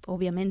 aunque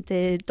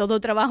obviamente todo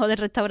trabajo de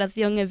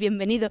restauración es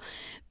bienvenido,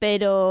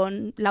 pero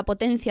la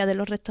potencia de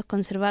los restos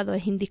conservados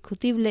es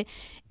indiscutible,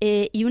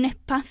 y un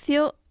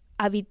espacio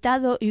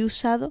habitado y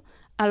usado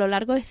a lo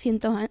largo de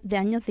cientos de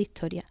años de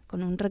historia,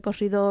 con un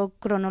recorrido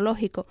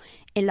cronológico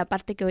en la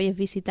parte que hoy es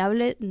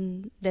visitable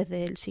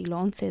desde el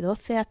siglo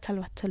XI-XII hasta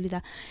la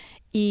actualidad.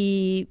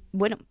 Y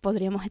bueno,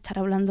 podríamos estar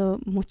hablando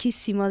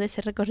muchísimo de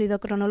ese recorrido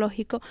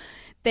cronológico,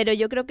 pero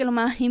yo creo que lo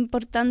más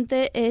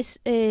importante es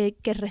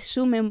que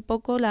resume un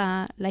poco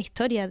la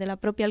historia de la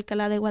propia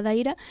Alcalá de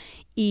Guadaíra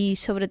y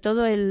sobre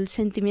todo el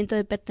sentimiento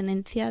de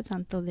pertenencia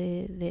tanto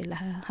de los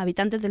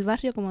habitantes del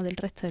barrio como del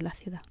resto de la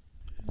ciudad.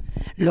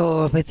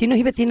 Los vecinos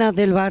y vecinas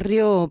del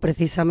barrio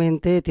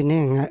precisamente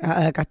tienen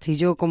al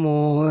Castillo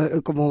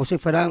como si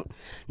fueran,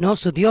 no,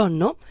 su Dios,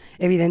 ¿no?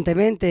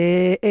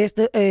 Evidentemente es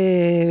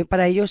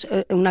para ellos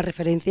una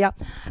referencia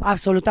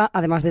absoluta,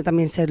 además de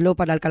también serlo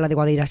para Alcalá de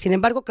Guadaíra. Sin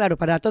embargo, claro,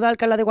 para toda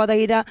Alcalá de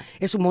Guadaíra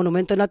es un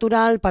monumento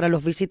natural, para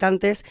los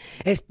visitantes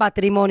es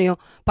patrimonio,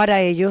 para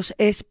ellos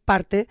es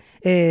parte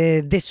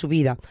de su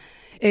vida.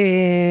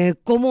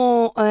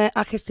 ¿Cómo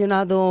ha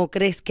gestionado,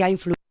 crees que ha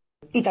influido?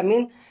 Y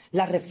también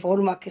las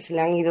reformas que se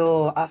le han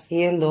ido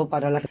haciendo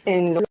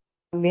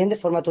también de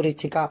forma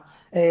turística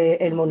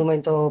el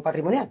monumento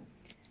patrimonial.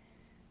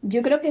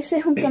 Yo creo que ese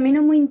es un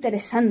camino muy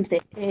interesante.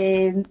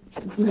 En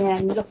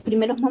los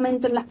primeros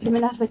momentos, en las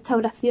primeras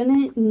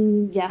restauraciones,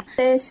 ya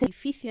ese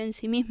edificio en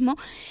sí mismo,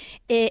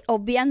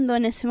 obviando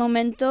en ese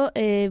momento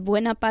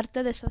buena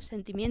parte de esos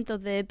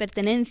sentimientos de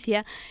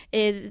pertenencia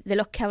de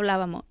los que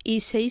hablábamos. Y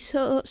se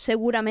hizo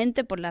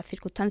seguramente, por las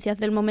circunstancias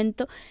del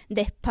momento,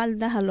 de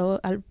espaldas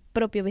al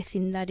propio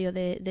vecindario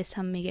de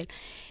San Miguel.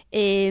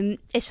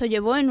 Eso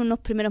llevó en unos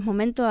primeros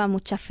momentos a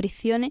muchas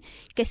fricciones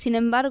que, sin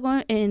embargo,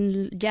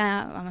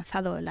 ya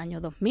avanzado el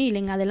año 2000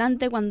 en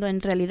adelante, cuando en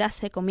realidad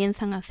se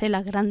comienzan a hacer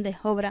las grandes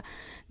obras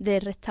de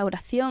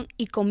restauración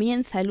y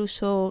comienza el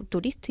uso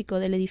turístico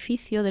del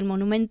edificio, del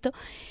monumento,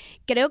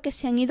 creo que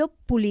se han ido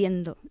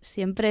puliendo.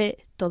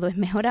 Siempre todo es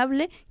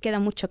mejorable, queda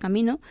mucho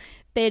camino,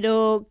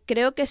 pero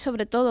creo que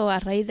sobre todo a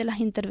raíz de las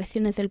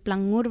intervenciones del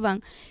Plan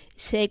Urban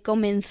se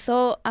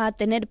comenzó a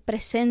tener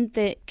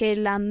presente que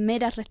la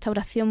mera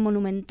restauración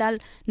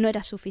monumental no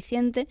era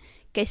suficiente,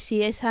 que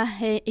si esas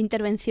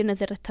intervenciones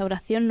de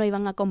restauración no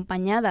iban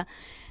acompañadas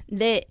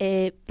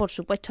de, por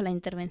supuesto, la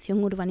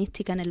intervención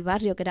urbanística en el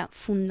barrio, que era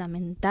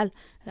fundamental,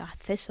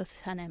 acceso,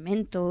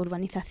 saneamiento,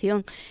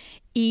 urbanización,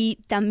 y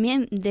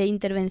también de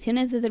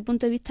intervenciones desde el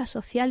punto de vista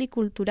social y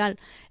cultural.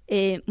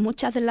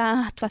 Muchas de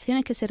las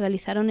actuaciones que se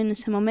realizaron en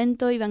ese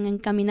momento iban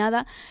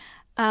encaminadas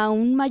a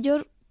un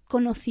mayor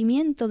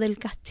conocimiento del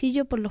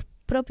castillo por los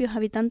propios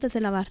habitantes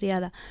de la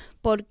barriada,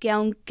 porque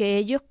aunque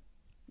ellos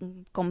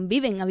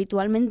conviven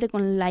habitualmente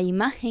con la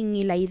imagen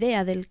y la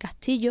idea del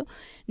castillo,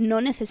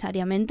 no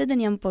necesariamente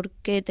tenían por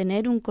qué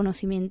tener un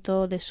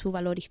conocimiento de su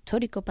valor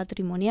histórico,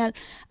 patrimonial,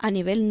 a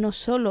nivel no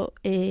solo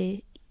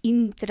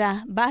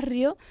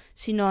intrabarrio,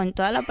 sino en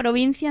toda la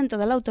provincia, en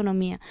toda la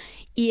autonomía.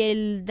 Y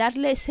el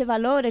darle ese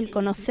valor, el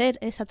conocer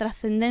esa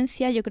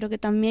trascendencia, yo creo que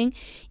también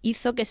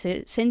hizo que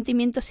ese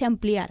sentimiento se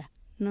ampliara,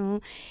 ¿no?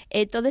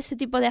 Todo ese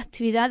tipo de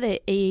actividades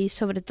y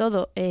sobre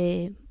todo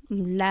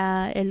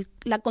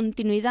la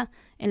continuidad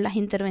en las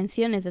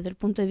intervenciones desde el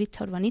punto de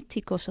vista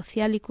urbanístico,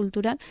 social y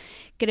cultural,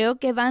 creo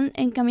que van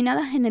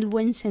encaminadas en el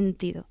buen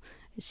sentido.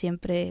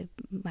 Siempre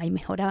hay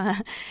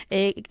mejora,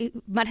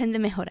 margen de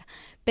mejora,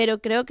 pero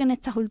creo que en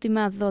estas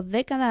últimas 2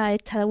 décadas,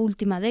 esta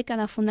última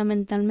década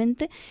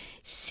fundamentalmente,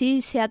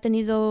 sí se ha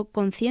tenido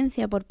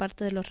conciencia por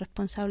parte de los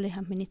responsables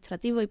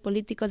administrativos y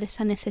políticos de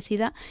esa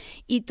necesidad,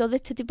 y todo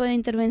este tipo de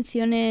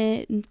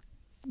intervenciones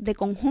de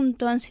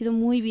conjunto han sido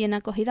muy bien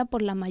acogidas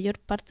por la mayor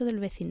parte del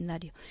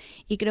vecindario,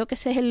 y creo que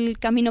ese es el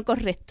camino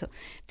correcto.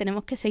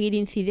 Tenemos que seguir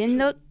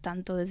incidiendo,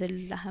 tanto desde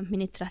las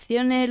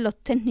administraciones, los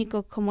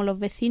técnicos como los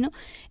vecinos,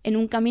 en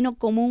un camino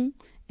común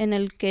en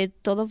el que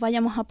todos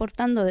vayamos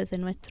aportando desde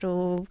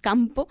nuestro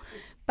campo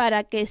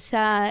para que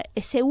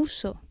ese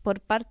uso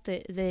por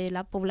parte de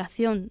la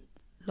población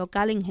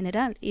local en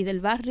general y del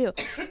barrio,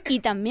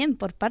 y también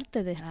por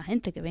parte de la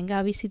gente que venga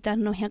a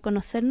visitarnos y a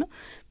conocernos,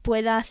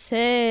 pueda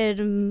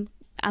ser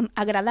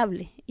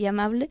agradable y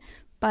amable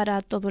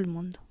para todo el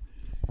mundo.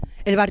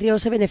 El barrio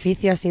se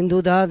beneficia sin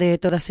duda de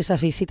todas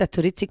esas visitas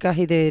turísticas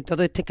y de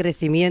todo este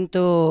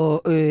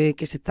crecimiento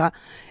que se está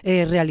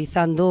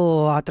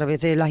realizando a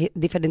través de las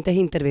diferentes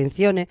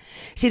intervenciones.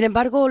 Sin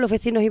embargo, los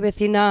vecinos y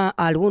vecinas,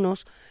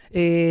 algunos,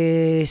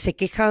 se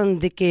quejan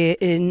de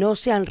que no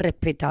se han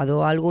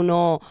respetado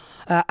algunos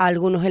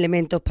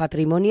elementos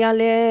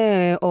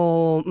patrimoniales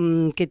o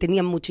que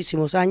tenían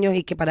muchísimos años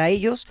y que para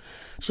ellos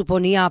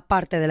suponía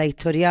parte de la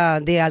historia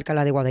de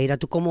Alcalá de Guadaíra.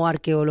 Tú como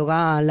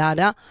arqueóloga,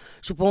 Lara,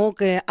 supongo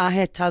que has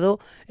estado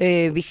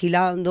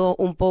vigilando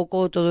un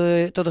poco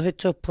todos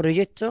estos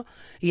proyectos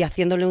y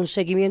haciéndole un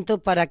seguimiento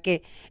para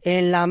que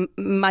en la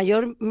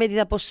mayor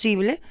medida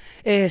posible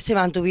se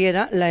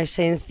mantuviera la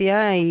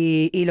esencia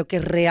y lo que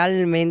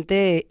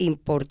realmente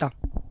importa.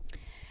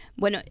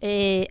 Bueno,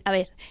 a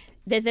ver,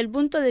 desde el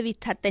punto de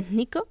vista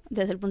técnico,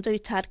 desde el punto de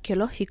vista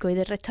arqueológico y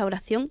de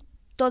restauración,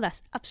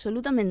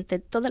 absolutamente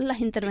todas las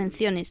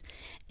intervenciones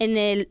en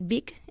el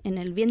BIC, en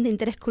el Bien de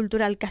Interés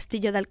Cultural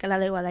Castillo de Alcalá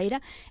de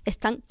Guadaíra,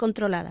 están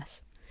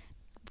controladas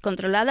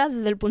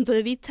desde el punto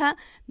de vista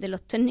de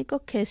los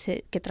técnicos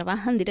que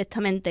trabajan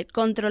directamente,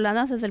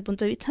 controladas desde el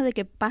punto de vista de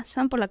que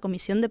pasan por la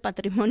Comisión de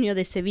Patrimonio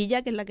de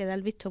Sevilla, que es la que da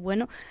el visto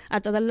bueno a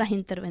todas las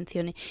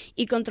intervenciones,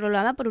 y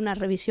controlada por una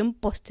revisión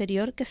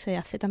posterior que se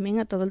hace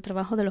también a todo el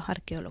trabajo de los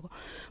arqueólogos.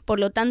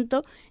 Por lo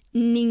tanto,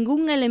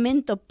 ningún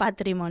elemento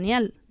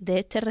patrimonial de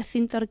este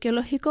recinto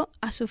arqueológico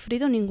ha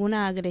sufrido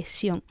ninguna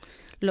agresión.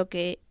 Lo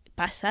que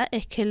pasa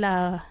es que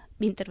las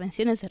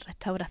intervenciones de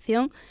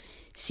restauración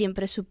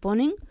siempre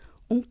suponen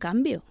un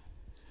cambio.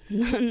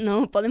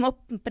 No podemos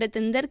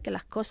pretender que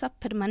las cosas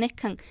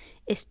permanezcan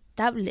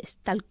estables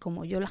tal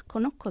como yo las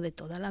conozco de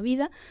toda la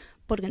vida,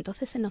 porque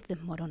entonces se nos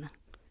desmoronan.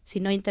 Si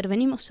no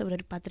intervenimos sobre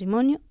el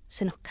patrimonio,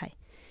 se nos cae.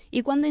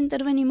 Y cuando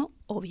intervenimos,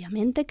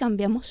 obviamente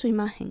cambiamos su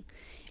imagen.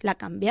 La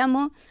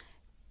cambiamos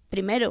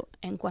primero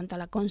en cuanto a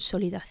la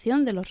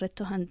consolidación de los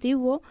restos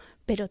antiguos,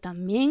 pero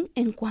también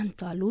en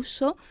cuanto al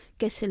uso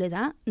que se le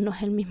da. No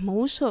es el mismo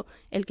uso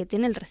el que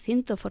tiene el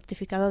recinto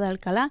fortificado de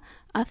Alcalá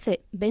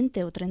hace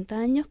 20 o 30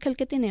 años que el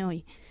que tiene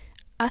hoy.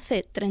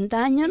 Hace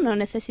 30 años no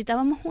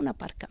necesitábamos un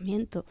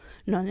aparcamiento,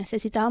 no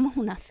necesitábamos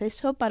un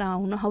acceso para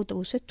unos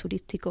autobuses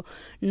turísticos,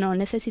 no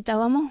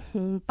necesitábamos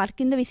un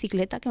parking de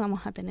bicicleta que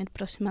vamos a tener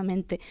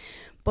próximamente.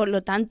 Por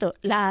lo tanto,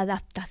 la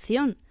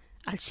adaptación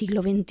al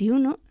siglo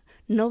XXI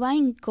no va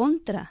en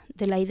contra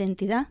de la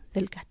identidad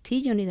del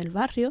castillo ni del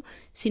barrio,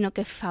 sino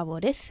que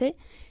favorece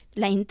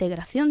la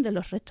integración de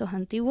los restos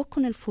antiguos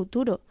con el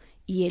futuro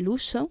y el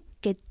uso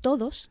que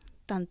todos,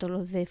 tanto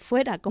los de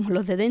fuera como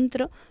los de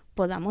dentro,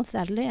 podamos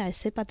darle a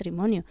ese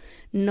patrimonio.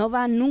 No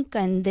va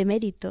nunca en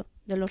demérito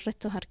de los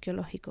restos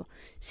arqueológicos,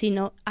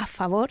 sino a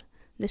favor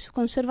de su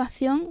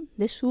conservación,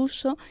 de su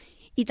uso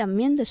y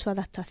también de su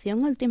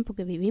adaptación al tiempo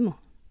que vivimos.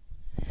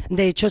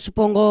 De hecho,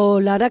 supongo,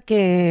 Lara,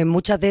 que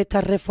muchas de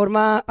estas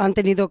reformas han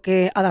tenido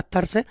que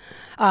adaptarse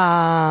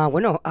a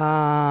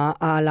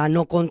la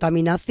no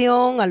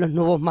contaminación, a los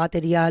nuevos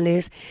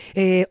materiales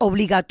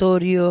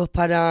obligatorios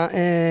para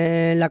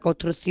la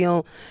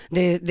construcción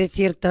de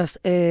ciertos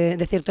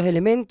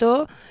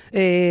elementos.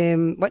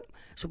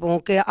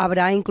 Supongo que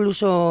habrá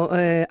incluso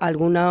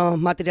algunos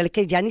materiales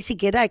que ya ni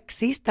siquiera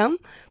existan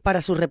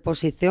para su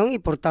reposición y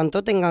por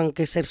tanto tengan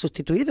que ser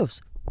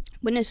sustituidos.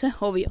 Bueno, eso es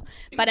obvio.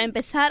 Para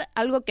empezar,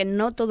 algo que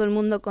no todo el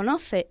mundo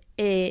conoce,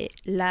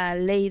 la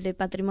Ley de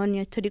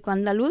Patrimonio Histórico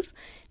Andaluz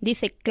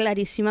dice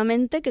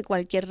clarísimamente que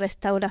cualquier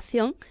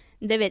restauración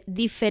debe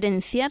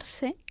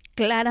diferenciarse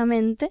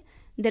claramente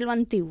de lo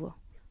antiguo.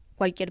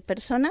 Cualquier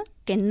persona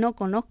que no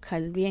conozca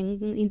el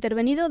bien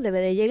intervenido debe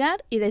de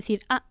llegar y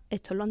decir,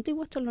 esto es lo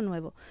antiguo, esto es lo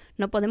nuevo.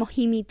 No podemos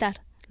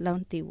imitar lo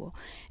antiguo.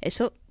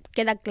 Eso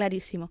queda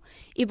clarísimo.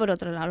 Y por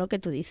otro lado, lo que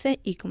tú dices,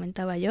 y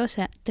comentaba yo, o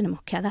sea,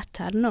 tenemos que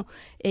adaptarnos.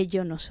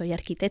 Yo no soy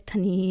arquitecta,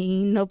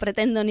 ni no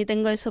pretendo, ni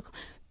tengo eso,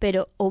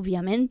 pero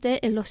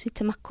obviamente en los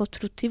sistemas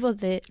constructivos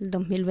del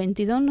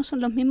 2022 no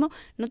son los mismos,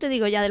 no te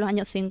digo ya de los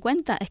años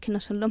 50, es que no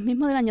son los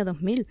mismos del año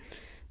 2000.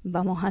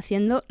 Vamos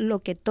haciendo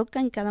lo que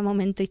toca en cada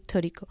momento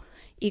histórico.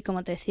 Y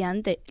como te decía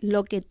antes,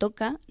 lo que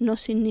toca no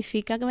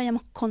significa que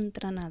vayamos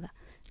contra nada.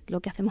 Lo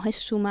que hacemos es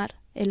sumar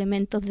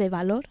elementos de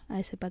valor a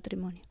ese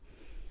patrimonio.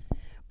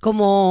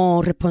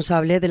 Como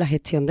responsable de la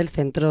gestión del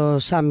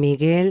Centro San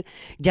Miguel,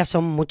 ya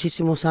son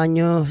muchísimos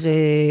años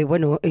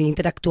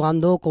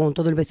interactuando con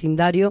todo el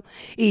vecindario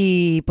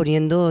y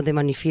poniendo de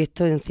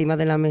manifiesto encima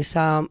de la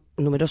mesa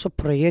numerosos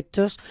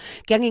proyectos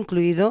que han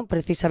incluido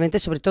precisamente,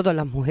 sobre todo a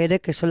las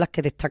mujeres, que son las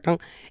que destacan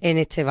en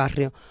este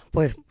barrio,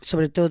 pues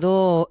sobre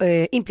todo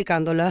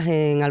implicándolas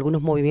en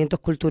algunos movimientos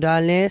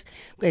culturales,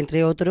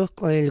 entre otros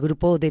con el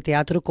grupo de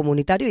teatro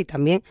comunitario y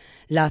también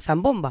la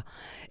zambomba.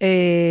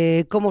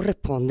 ¿Cómo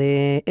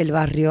responde el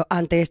barrio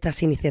ante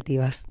estas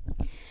iniciativas?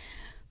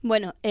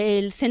 Bueno,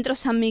 el Centro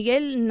San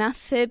Miguel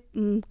nace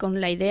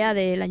con la idea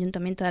del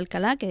Ayuntamiento de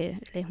Alcalá, que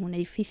es un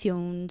edificio,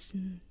 un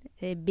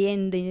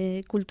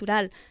bien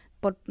cultural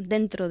por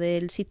dentro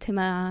del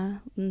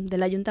sistema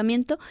del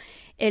ayuntamiento.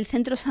 El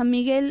Centro San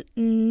Miguel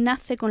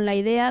nace con la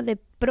idea de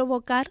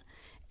provocar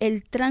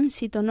el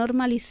tránsito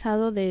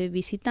normalizado de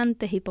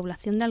visitantes y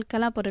población de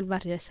Alcalá por el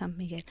barrio de San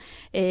Miguel.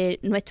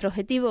 Nuestro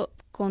objetivo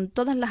con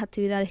todas las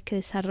actividades que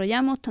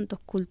desarrollamos, tanto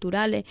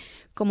culturales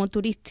como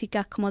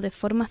turísticas como de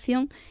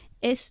formación,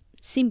 es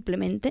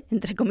simplemente,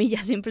 entre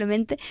comillas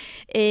simplemente,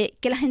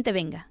 que la gente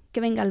venga,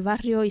 que venga al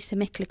barrio y se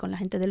mezcle con la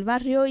gente del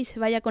barrio y se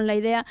vaya con la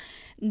idea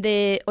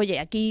de, oye,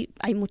 aquí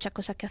hay muchas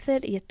cosas que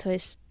hacer y esto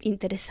es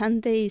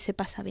interesante y se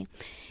pasa bien.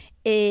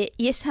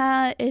 Y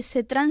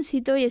ese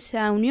tránsito y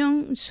esa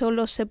unión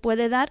solo se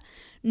puede dar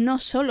no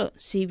solo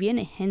si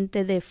viene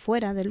gente de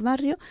fuera del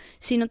barrio,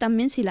 sino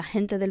también si la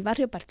gente del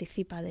barrio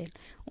participa de él.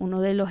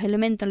 Uno de los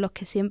elementos en los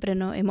que siempre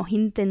hemos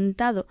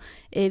intentado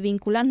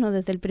vincularnos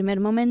desde el primer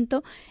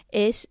momento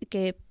es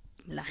que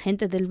la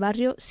gente del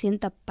barrio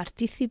sienta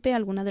partícipe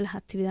algunas de las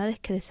actividades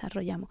que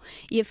desarrollamos.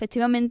 Y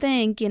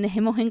efectivamente en quienes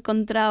hemos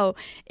encontrado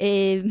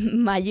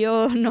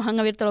mayor, nos han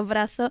abierto los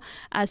brazos,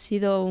 ha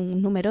sido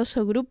un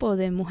numeroso grupo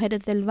de mujeres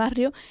del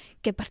barrio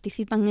que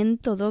participan en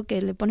todo,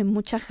 que le ponen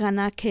muchas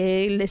ganas,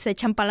 que les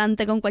echan para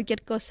adelante con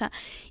cualquier cosa,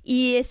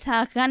 y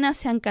esas ganas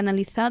se han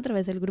canalizado a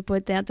través del grupo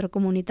de teatro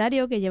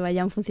comunitario, que lleva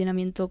ya en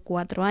funcionamiento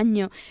 4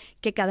 años,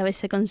 que cada vez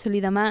se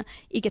consolida más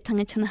y que están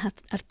hechas unas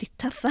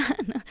artistazas,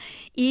 ¿no?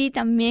 Y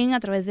también a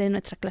través de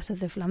nuestras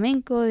clases de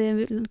flamenco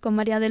con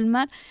María del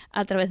Mar,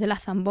 a través de la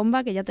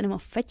zambomba, que ya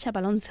tenemos fecha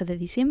para el 11 de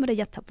diciembre,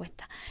 ya está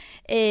puesta.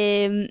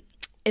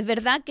 Es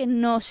verdad que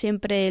no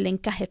siempre el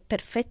encaje es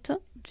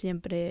perfecto,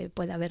 siempre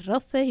puede haber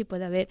roces y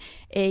puede haber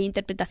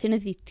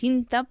interpretaciones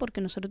distintas,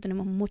 porque nosotros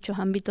tenemos muchos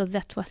ámbitos de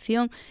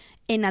actuación.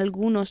 En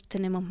algunos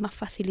tenemos más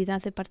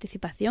facilidad de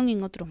participación y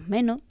en otros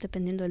menos,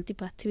 dependiendo del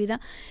tipo de actividad,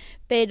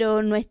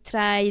 pero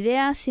nuestra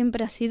idea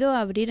siempre ha sido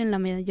abrir en la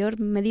mayor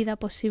medida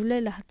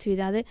posible las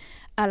actividades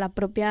a la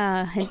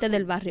propia gente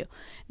del barrio.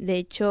 De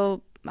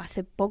hecho,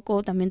 hace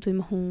poco también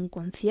tuvimos un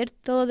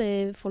concierto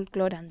de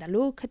folclore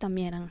andaluz, que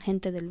también eran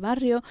gente del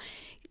barrio.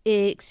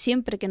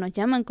 Siempre que nos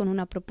llaman con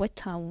una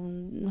propuesta,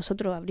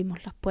 nosotros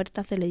abrimos las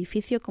puertas del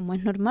edificio, como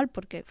es normal,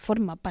 porque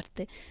forma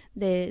parte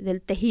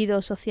del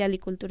tejido social y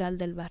cultural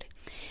del barrio.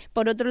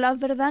 Por otro lado,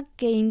 es verdad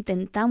que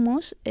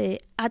intentamos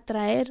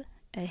atraer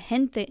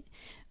gente.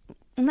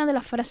 Una de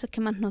las frases que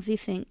más nos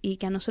dicen y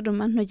que a nosotros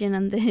más nos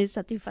llenan de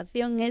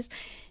satisfacción es: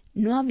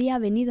 no había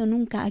venido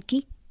nunca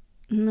aquí.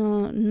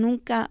 No,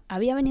 nunca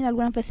había venido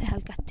algunas veces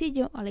al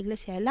Castillo, a la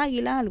Iglesia del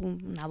Águila,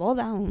 alguna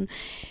boda,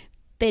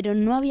 pero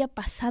no había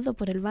pasado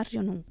por el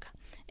barrio nunca.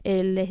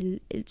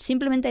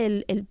 Simplemente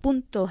el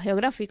punto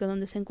geográfico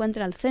donde se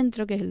encuentra el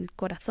centro, que es el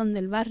corazón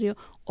del barrio,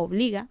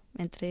 obliga,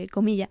 entre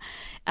comillas,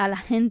 a la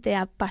gente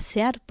a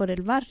pasear por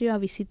el barrio, a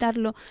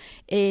visitarlo.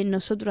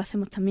 Nosotros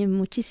hacemos también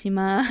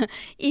muchísima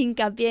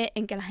hincapié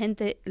en que la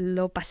gente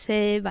lo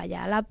pasee,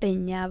 vaya a la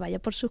peña, vaya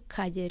por sus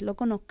calles, lo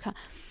conozca.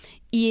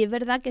 Y es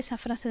verdad que esa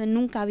frase de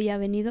nunca había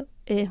venido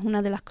es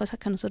una de las cosas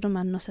que a nosotros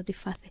más nos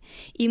satisface.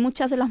 Y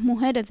muchas de las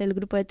mujeres del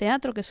grupo de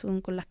teatro, que son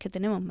con las que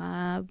tenemos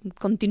más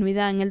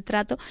continuidad en el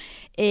trato,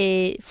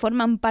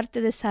 forman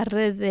parte de esa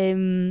red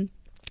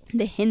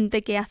de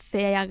gente que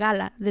hace a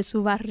gala de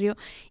su barrio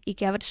y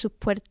que abre sus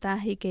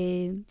puertas y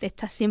que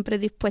está siempre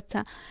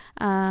dispuesta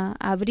a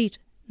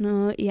abrir,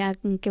 ¿no? Y a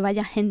que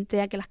vaya gente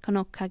a que las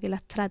conozca, a que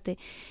las trate.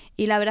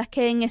 Y la verdad es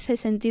que en ese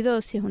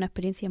sentido sí es una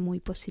experiencia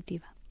muy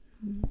positiva.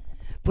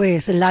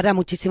 Pues Lara,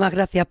 muchísimas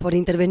gracias por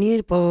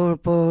intervenir,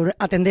 por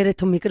atender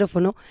estos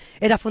micrófonos.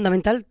 Era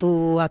fundamental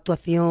tu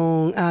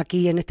actuación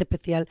aquí en este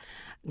especial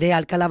de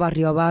Alcalá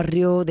barrio a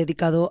barrio,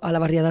 dedicado a la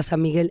Barriada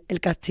San Miguel,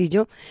 el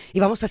Castillo. Y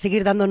vamos a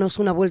seguir dándonos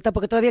una vuelta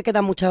porque todavía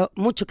queda mucho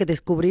que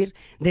descubrir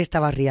de esta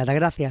barriada.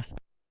 Gracias.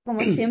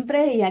 Como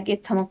siempre, y aquí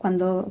estamos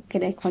cuando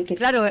queréis cualquier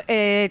cosa. Claro,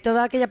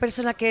 toda aquella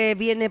persona que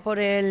viene por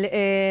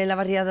la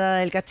Barriada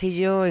del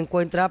Castillo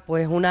encuentra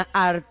pues una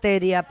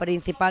arteria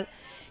principal,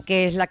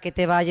 que es la que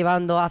te va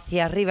llevando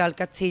hacia arriba al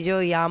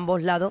Castillo, y a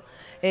ambos lados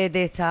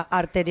de esta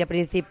arteria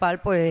principal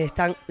pues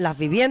están las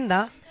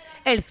viviendas,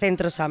 el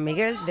Centro San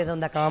Miguel, de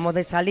donde acabamos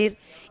de salir,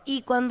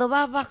 y cuando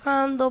vas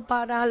bajando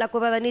para la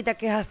Cueva de Anita,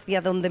 que es hacia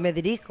donde me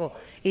dirijo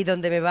y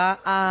donde me va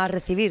a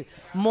recibir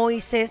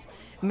Moisés,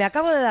 me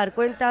acabo de dar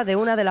cuenta de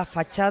una de las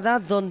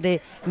fachadas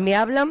donde me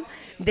hablan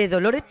de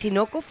Dolores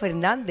Tinoco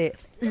Fernández,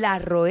 la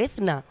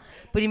Roezna,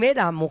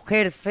 primera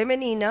mujer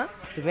femenina,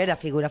 primera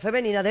figura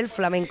femenina del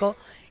flamenco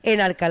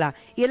en Alcalá.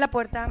 Y en la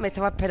puerta me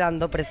estaba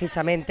esperando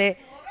precisamente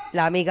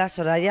la amiga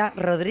Soraya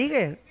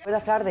Rodríguez.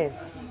 Buenas tardes.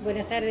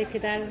 Buenas tardes, ¿qué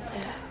tal?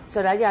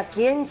 Soraya,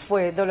 ¿quién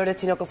fue Dolores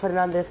Tinoco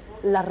Fernández,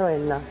 la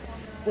Roezna?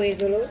 Pues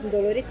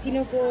Dolores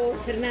Tinoco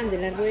Fernández,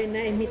 la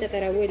Roezna, es mi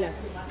tatarabuela,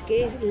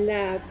 que es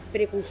la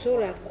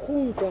precursora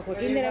junto a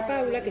Joaquín de la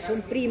Paula, que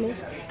son primos,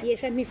 y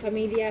esa es mi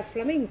familia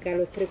flamenca,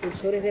 los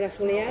precursores de la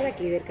soleada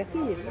aquí del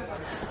Castillo.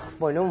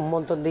 Bueno, un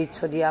montón de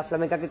historias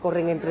flamencas que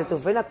corren entre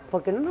tus venas.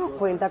 ¿Por qué no nos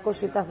cuentas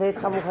cositas de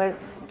esta mujer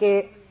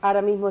que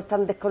ahora mismo es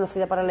tan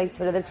desconocida para la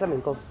historia del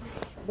flamenco?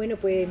 Bueno,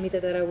 pues mi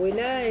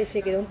tatarabuela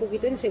se quedó un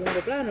poquito en segundo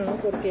plano, ¿no?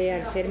 Porque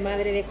al ser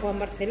madre de Juan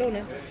Barcelona,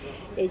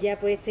 ella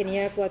pues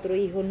tenía 4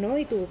 hijos, ¿no?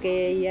 Y tuvo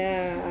que ir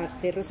al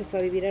cerro, se fue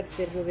a vivir al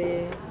cerro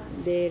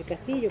del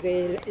Castillo,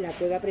 que es la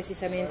cueva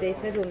precisamente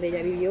esta, es donde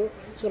ella vivió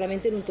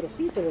solamente en un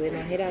trocito, lo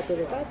demás era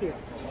todo patio.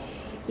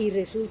 Y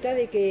resulta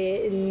de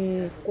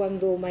que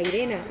cuando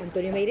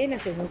Antonio Mairena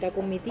se junta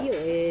con mi tío,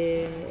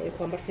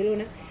 Juan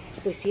Barcelona,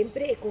 pues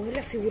siempre cogen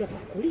las figuras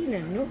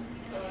masculinas, ¿no?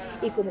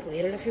 Y como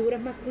cogieron las figuras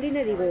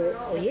masculinas, digo,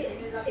 oye,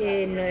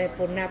 no es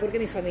por nada, porque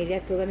mi familia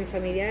es toda mi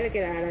familia, la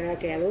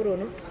que adoro,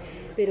 ¿no?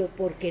 Pero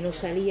 ¿por qué no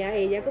salía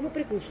ella como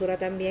precursora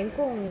también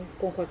con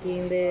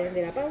Joaquín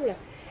de la Paula?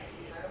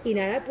 Y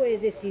nada,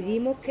 pues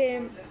decidimos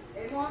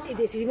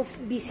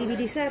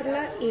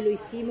visibilizarla y lo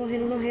hicimos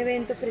en unos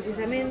eventos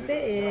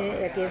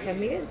precisamente aquí en San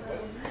Miguel.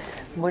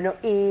 Bueno,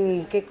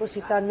 ¿y qué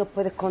cositas nos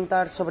puedes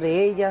contar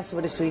sobre ella,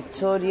 sobre su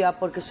historia?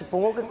 Porque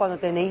supongo que cuando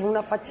tenéis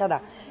una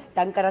fachada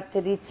tan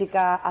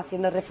característica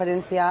haciendo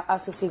referencia a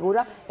su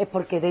figura es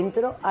porque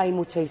dentro hay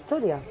mucha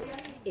historia.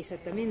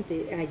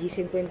 Exactamente, allí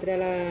se encuentra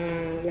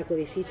la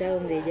cuevecita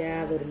donde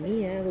ella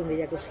dormía, donde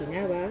ella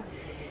cocinaba,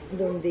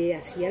 donde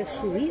hacía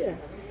su vida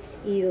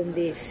y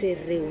donde se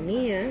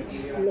reunían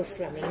los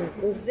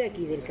flamencos de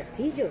aquí del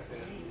castillo.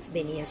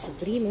 Venía su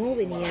primo,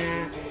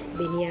 venían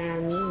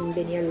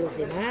los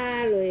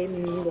demás,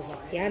 los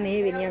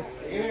bastianes,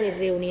 se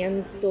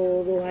reunían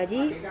todos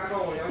allí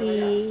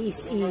y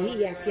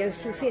hacían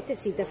su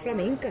fiestecita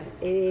flamenca.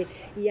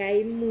 Y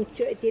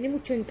tiene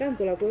mucho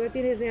encanto. La cueva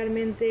tiene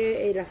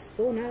realmente la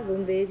zona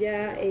donde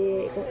ella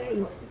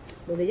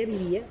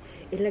vivía,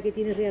 es la que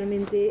tiene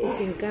realmente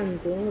ese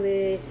encanto, ¿no?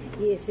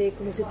 Y ese,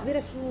 como si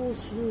tuviera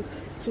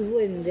su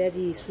duende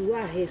allí, su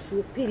aje, su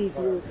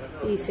espíritu,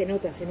 y se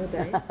nota,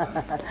 ¿eh?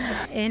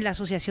 En la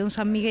Asociación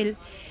San Miguel,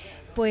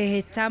 pues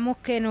estamos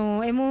que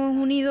nos hemos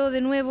unido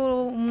de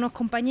nuevo unos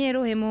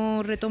compañeros,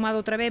 hemos retomado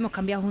otra vez, hemos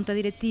cambiado junta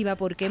directiva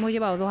porque hemos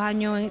llevado 2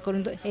 años,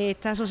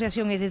 esta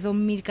asociación es de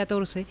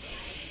 2014,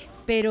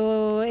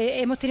 pero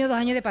hemos tenido 2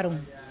 años de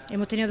parón.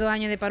 Hemos tenido 2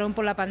 años de parón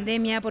por la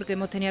pandemia, porque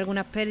hemos tenido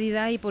algunas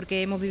pérdidas y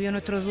porque hemos vivido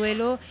nuestros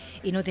duelos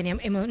y no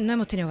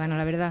hemos tenido ganas,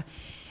 la verdad.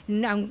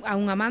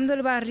 Aún amando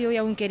el barrio y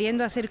aún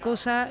queriendo hacer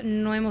cosas,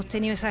 no hemos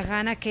tenido esas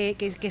ganas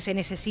que se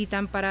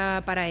necesitan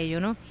para ello,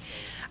 ¿no?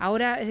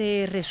 Ahora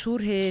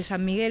resurge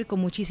San Miguel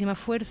con muchísima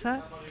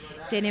fuerza,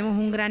 tenemos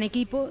un gran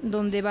equipo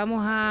donde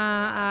vamos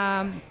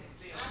a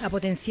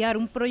potenciar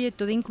un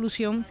proyecto de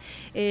inclusión,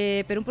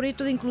 pero un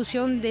proyecto de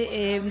inclusión,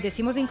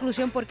 decimos de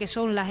inclusión porque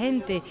son la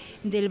gente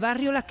del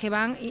barrio las que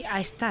van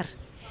a estar.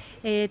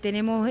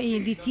 Tenemos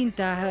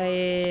distintas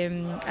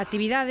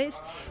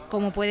actividades,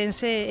 como pueden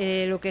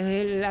ser lo que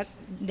es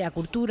la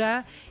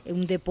cultura,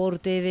 un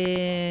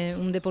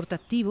deporte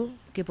activo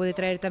que puede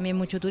traer también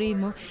mucho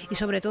turismo, y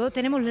sobre todo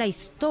tenemos la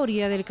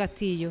historia del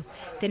castillo.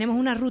 Tenemos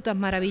unas rutas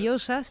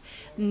maravillosas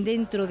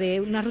dentro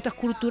de unas rutas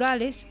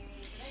culturales,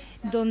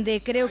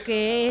 donde creo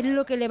que es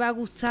lo que le va a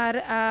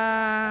gustar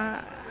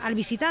al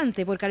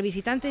visitante, porque al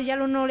visitante ya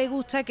no le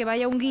gusta que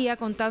vaya un guía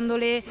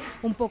contándole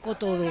un poco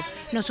todo.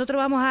 Nosotros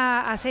vamos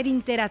a hacer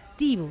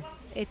interactivo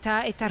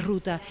estas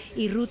rutas,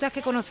 y rutas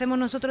que conocemos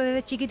nosotros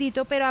desde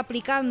chiquititos, pero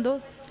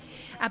aplicando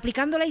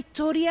la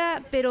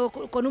historia, pero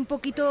con un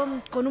poquito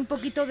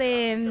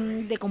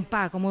de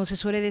compás, como se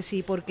suele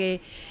decir,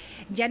 porque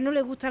ya no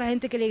le gusta a la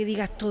gente que le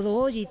digas todo,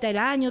 oye, tal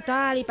año,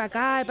 tal, y para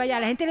acá, y para allá.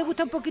 A la gente le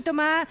gusta un poquito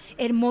más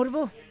el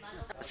morbo.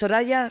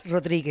 Soraya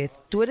Rodríguez,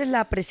 tú eres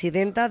la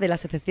presidenta de la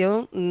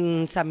Asociación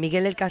San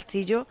Miguel del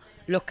Castillo,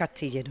 Los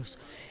Castilleros.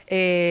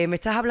 Me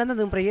estás hablando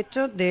de un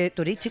proyecto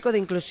turístico de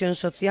inclusión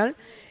social,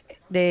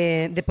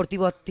 de deporte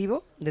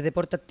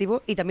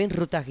activo y también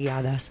rutas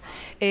guiadas.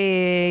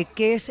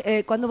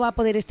 ¿Cuándo va a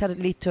poder estar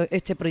listo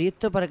este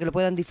proyecto para que lo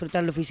puedan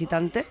disfrutar los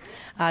visitantes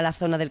a la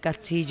zona del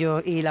Castillo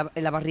y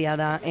la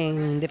barriada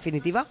en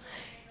definitiva?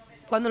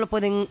 ¿Cuándo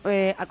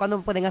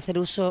pueden hacer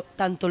uso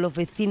tanto los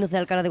vecinos de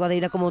Alcalá de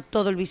Guadaíra como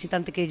todo el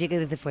visitante que llegue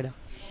desde fuera?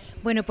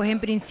 Bueno, pues en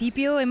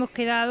principio hemos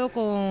quedado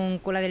con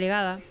la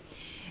delegada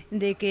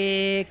de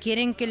que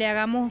quieren que le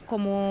hagamos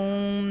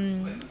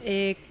como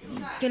qué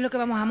es lo que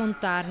vamos a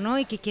montar, ¿no?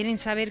 Y que quieren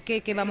saber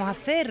qué vamos a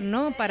hacer,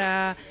 ¿no?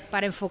 Para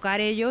enfocar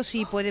ellos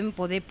si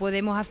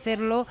podemos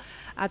hacerlo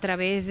a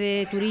través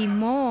de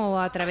turismo o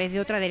a través de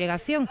otra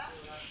delegación.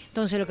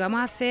 Entonces lo que vamos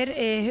a hacer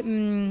es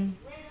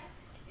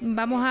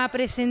vamos a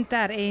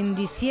presentar en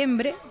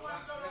diciembre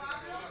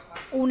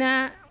un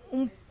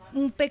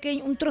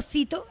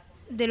trocito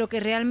de lo que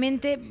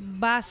realmente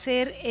va a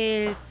ser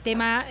el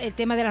tema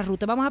de la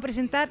ruta. Vamos a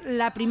presentar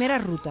la primera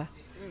ruta.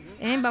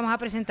 Vamos a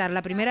presentar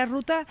la primera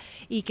ruta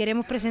y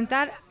queremos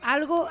presentar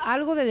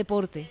algo de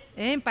deporte,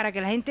 para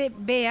que la gente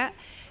vea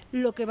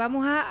lo que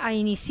vamos a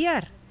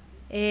iniciar.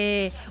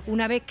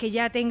 Una vez que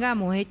ya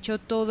tengamos hecho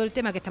todo el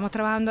tema que estamos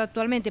trabajando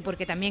actualmente,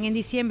 porque también en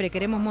diciembre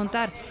queremos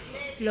montar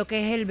lo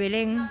que es el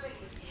Belén,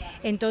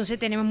 entonces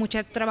tenemos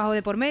mucho trabajo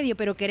de por medio,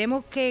 pero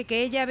queremos que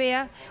ella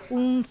vea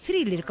un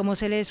thriller, como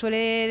se le suele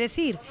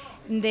decir,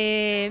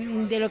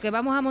 de lo que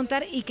vamos a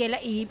montar, y que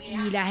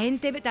la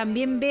gente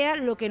también vea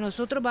lo que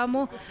nosotros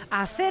vamos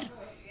a hacer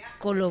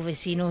con los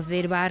vecinos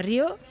del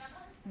barrio,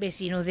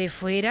 vecinos de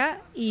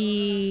fuera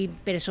y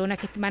personas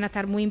que van a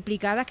estar muy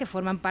implicadas, que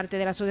forman parte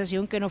de la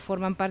asociación, que no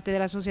forman parte de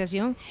la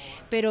asociación,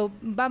 pero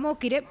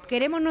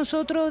queremos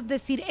nosotros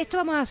decir, esto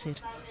vamos a hacer,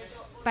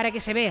 para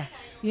que se vea,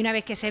 y una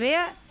vez que se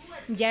vea,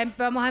 ya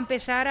vamos a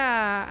empezar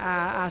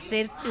a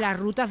hacer las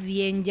rutas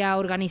bien ya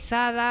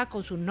organizadas,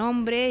 con sus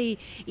nombres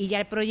y ya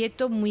el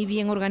proyecto muy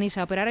bien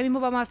organizado, pero ahora mismo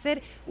vamos a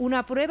hacer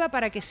una prueba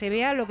para que se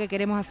vea lo que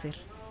queremos hacer.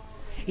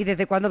 ¿Y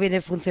desde cuándo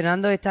viene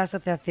funcionando esta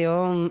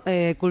Asociación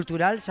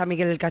Cultural San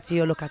Miguel del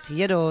Castillo, los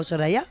Castilleros,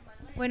 Soraya?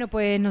 Bueno,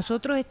 pues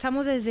nosotros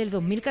estamos desde el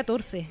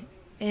 2014,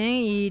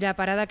 y la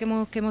parada que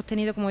hemos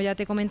tenido, como ya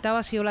te comentaba,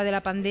 ha sido la de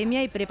la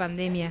pandemia y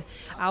prepandemia.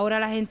 Ahora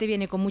la gente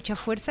viene con mucha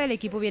fuerza, el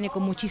equipo viene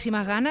con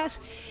muchísimas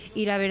ganas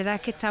y la verdad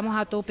es que estamos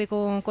a tope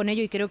con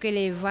ello y creo que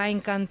les va a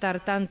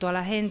encantar tanto a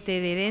la gente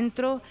de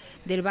dentro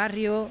del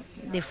barrio,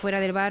 de fuera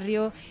del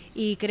barrio,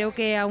 y creo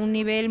que a un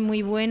nivel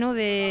muy bueno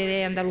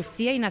de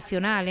Andalucía y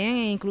nacional,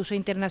 incluso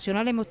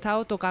internacional hemos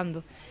estado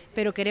tocando.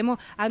 Pero queremos,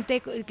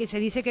 antes que se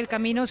dice que el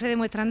camino se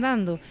demuestra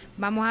andando,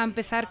 vamos a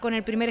empezar con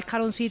el primer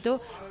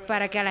escaloncito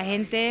para que a la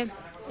gente,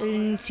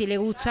 si le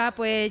gusta,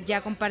 pues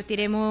ya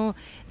compartiremos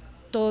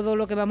todo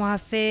lo que vamos a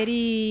hacer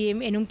y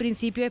en un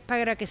principio es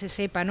para que se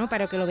sepa, ¿no?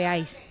 Para que lo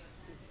veáis.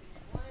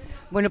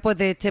 Bueno, pues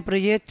de este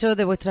proyecto,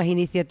 de vuestras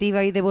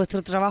iniciativas y de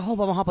vuestro trabajo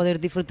vamos a poder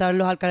disfrutar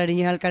los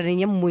alcalareños y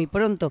alcalareñas muy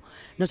pronto.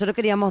 Nosotros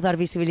queríamos dar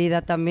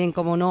visibilidad también,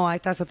 como no, a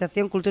esta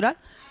asociación cultural,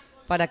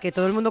 para que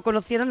todo el mundo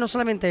conociera no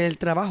solamente el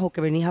trabajo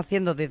que venís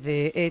haciendo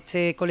desde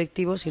este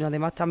colectivo, sino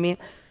además también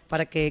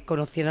para que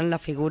conocieran la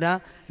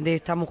figura de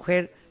esta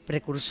mujer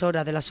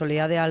precursora de la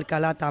soledad de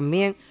Alcalá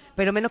también,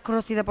 pero menos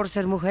conocida por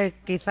ser mujer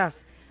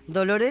quizás,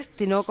 Dolores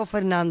Tinoco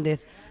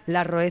Fernández,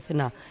 la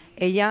Roezna.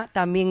 Ella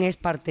también es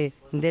parte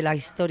de la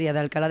historia de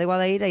Alcalá de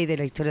Guadaíra y de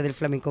la historia del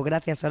flamenco.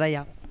 Gracias,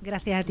 Soraya.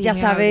 Gracias a ti. Ya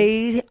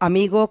sabéis,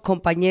 amigos,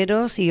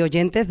 compañeros y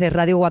oyentes de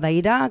Radio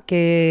Guadaíra,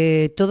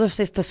 que todos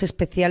estos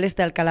especiales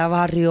de Alcalá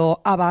Barrio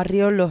a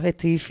Barrio los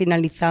estoy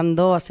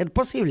finalizando a ser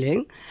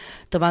posible,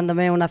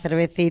 tomándome una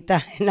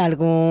cervecita en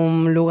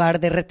algún lugar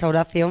de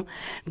restauración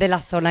de la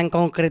zona en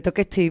concreto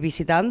que estoy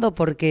visitando,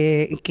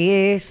 porque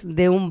 ¿qué es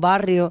de un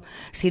barrio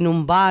sin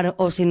un bar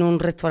o sin un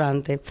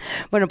restaurante?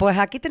 Bueno, pues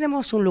aquí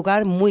tenemos un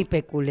lugar muy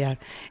peculiar.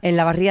 En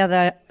la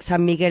Barriada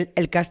San Miguel,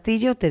 el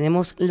Castillo,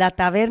 tenemos la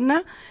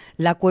taberna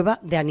La Cueva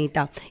de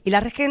Anita. Y la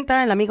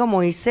regenta, el amigo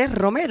Moisés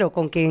Romero,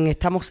 con quien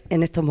estamos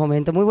en estos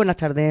momentos. Muy buenas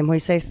tardes,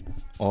 Moisés.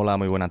 Hola,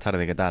 muy buenas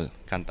tardes, ¿qué tal?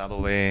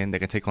 Encantado de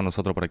que estéis con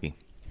nosotros por aquí.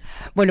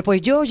 Bueno,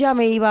 pues yo ya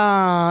me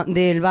iba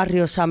del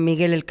barrio San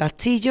Miguel el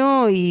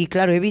Castillo y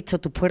claro, he visto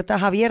tus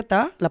puertas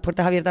abiertas, las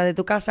puertas abiertas de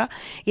tu casa,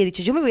 y he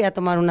dicho, yo me voy a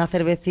tomar una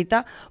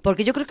cervecita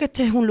porque yo creo que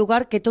este es un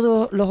lugar que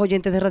todos los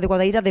oyentes de Radio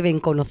Guadaíra deben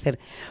conocer.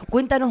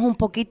 Cuéntanos un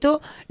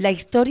poquito la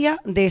historia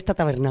de esta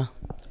taberna.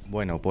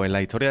 Bueno, pues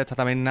la historia de esta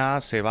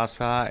taberna se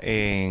basa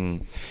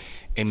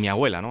en mi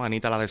abuela, ¿no?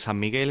 Anita, la de San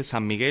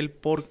Miguel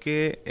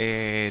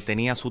porque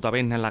tenía su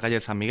taberna en la calle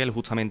San Miguel,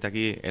 justamente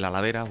aquí en la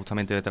ladera,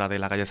 justamente detrás de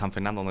la calle San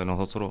Fernando, donde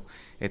nosotros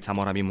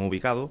estamos ahora mismo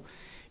ubicados.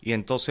 Y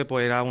entonces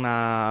pues era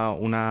una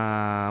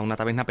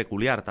taberna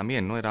peculiar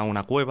también, ¿no? Era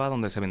una cueva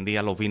donde se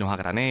vendían los vinos a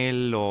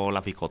granel, o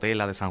las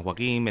biscotelas de San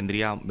Joaquín,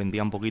 vendía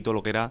un poquito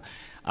lo que era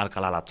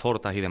Alcalá, las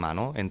tortas y demás,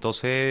 ¿no?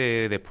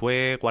 Entonces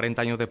después,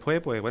 40 años después,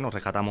 pues bueno,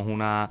 rescatamos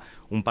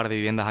un par de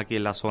viviendas aquí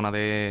en la zona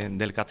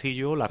del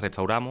Castillo, las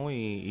restauramos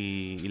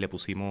y le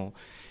pusimos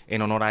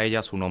en honor a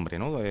ella su nombre,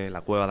 ¿no?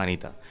 La Cueva de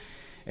Anita.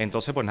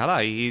 Entonces, pues nada,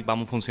 ahí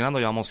vamos funcionando,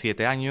 llevamos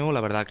 7 años,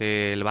 la verdad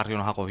que el barrio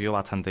nos acogió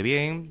bastante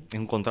bien, es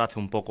un contraste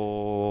un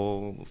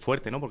poco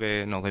fuerte, ¿no?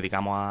 Porque nos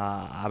dedicamos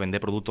a vender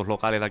productos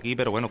locales de aquí,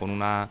 pero bueno, con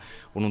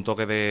un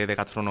toque de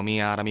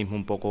gastronomía ahora mismo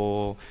un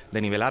poco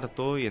de nivel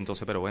alto, y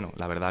entonces, pero bueno,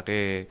 la verdad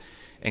que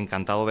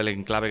encantado del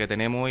enclave que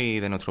tenemos y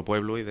de nuestro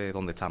pueblo y de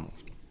donde estamos.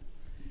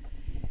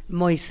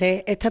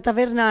 Moisés, esta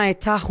taberna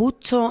está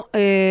justo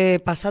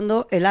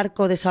pasando el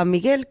Arco de San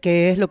Miguel,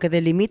 que es lo que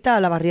delimita a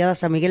la barriada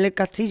San Miguel el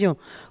Castillo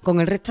con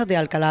el resto de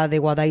Alcalá de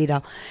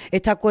Guadaíra.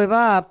 Esta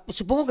cueva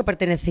supongo que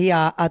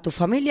pertenecía a tu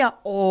familia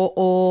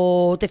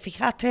o te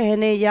fijaste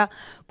en ella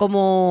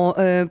como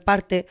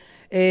parte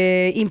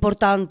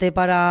importante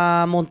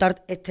para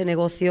montar este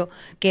negocio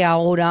que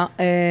ahora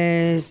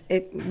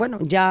bueno,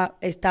 ya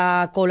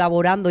está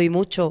colaborando y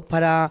mucho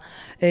para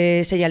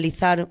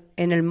señalizar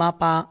en el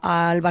mapa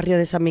al barrio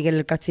de San Miguel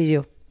el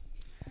Castillo.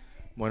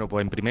 Bueno,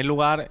 pues en primer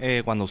lugar,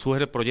 cuando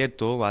surge el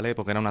proyecto, ¿vale?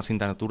 Porque era una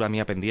asignatura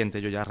mía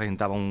pendiente, yo ya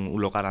regentaba un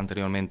local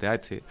anteriormente a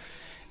este.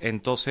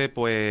 Entonces,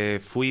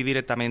 pues fui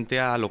directamente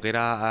a lo que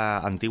era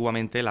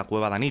antiguamente la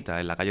Cueva de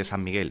Anita, en la calle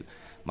San Miguel.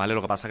 ¿Vale?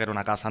 Lo que pasa es que era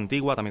una casa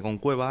antigua, también con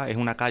cueva, es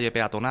una calle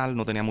peatonal,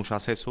 no tenía mucho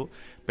acceso,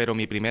 pero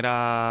mi primer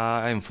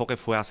enfoque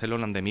fue hacerlo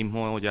en donde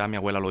mismo ya mi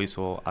abuela lo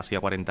hizo hacía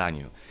 40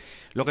 años.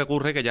 Lo que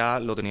ocurre es que ya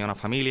lo tenía una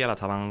familia, la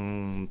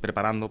estaban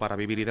preparando para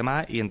vivir y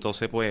demás, y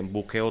entonces pues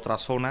busqué otras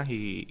zonas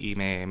y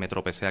me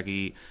tropecé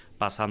aquí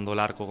pasando el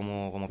arco,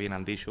 como bien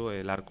han dicho,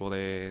 el arco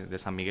de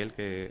San Miguel,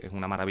 que es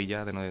una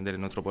maravilla de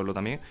nuestro pueblo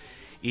también.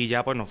 Y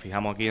ya pues nos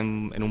fijamos aquí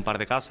en un par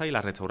de casas y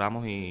las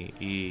restauramos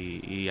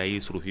y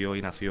ahí surgió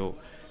y nació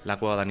la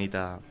Cueva de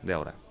Anita de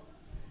ahora.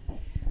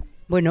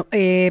 Bueno,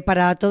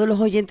 para todos los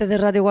oyentes de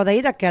Radio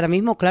Guadaíra, que ahora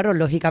mismo, claro,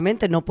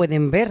 lógicamente no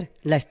pueden ver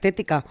la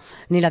estética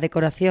ni la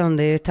decoración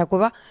de esta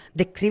cueva,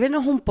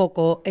 descríbenos un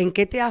poco en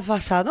qué te has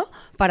basado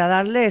para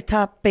darle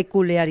esta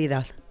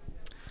peculiaridad.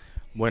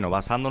 Bueno,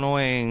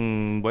 basándonos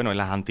en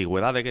las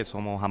antigüedades, que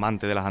somos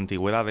amantes de las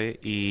antigüedades,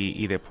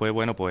 y después,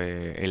 bueno,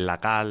 pues en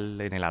la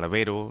cal, en el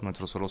arbero,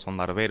 nuestros suelos son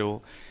de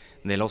arbero,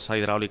 losa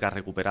hidráulica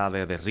recuperada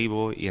de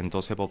derribo, y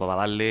entonces pues para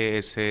darle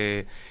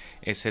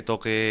ese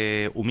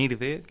toque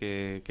humilde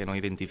que nos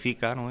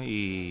identifica, ¿no?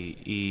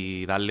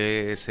 y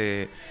darle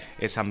ese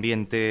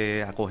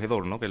ambiente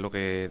acogedor, ¿no? Que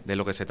es de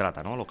lo que se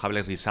trata, ¿no? Los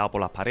cables rizados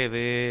por las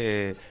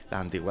paredes,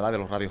 las antigüedades,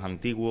 los radios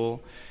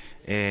antiguos,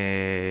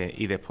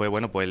 y después,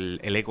 bueno, pues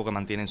el eco que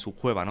mantiene en sus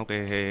cuevas, ¿no?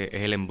 Que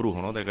es el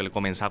embrujo, ¿no? De que el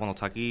comensal cuando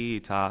está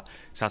aquí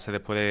se hace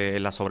después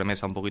en la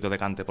sobremesa un poquito de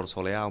cante por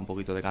soleá, un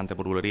poquito de cante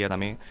por bulería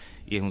también,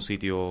 y es un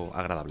sitio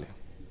agradable.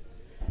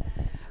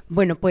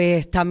 Bueno,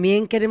 pues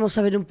también queremos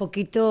saber un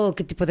poquito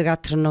qué tipo de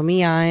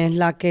gastronomía es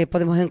la que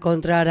podemos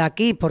encontrar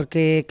aquí,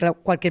 porque claro,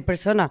 cualquier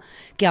persona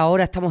que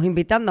ahora estamos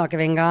invitando a que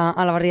venga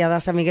a la Barriada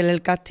San Miguel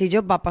el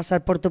Castillo va a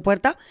pasar por tu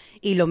puerta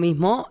y lo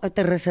mismo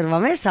te reserva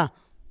mesa.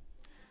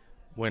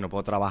 Bueno,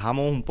 pues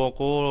trabajamos un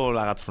poco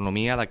la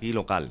gastronomía de aquí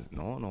local,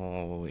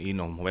 ¿no? Y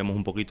nos movemos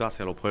un poquito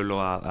hacia los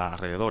pueblos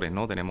alrededores,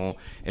 ¿no? Tenemos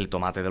el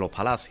tomate de los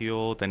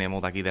palacios,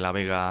 tenemos de aquí de La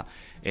Vega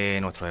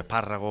nuestros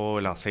espárragos,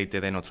 el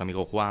aceite de nuestro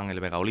amigo Juan, el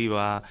Vega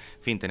Oliva,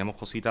 en fin, tenemos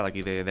cositas de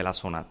aquí de la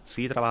zona.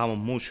 Sí trabajamos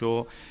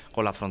mucho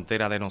con la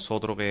frontera de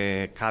nosotros,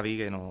 que es Cádiz,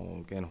 que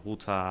nos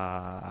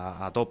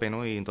gusta a tope,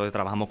 ¿no? Y entonces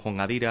trabajamos con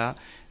Gadira,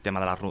 tema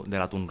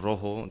del atún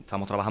rojo.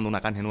 Estamos trabajando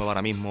una carne nueva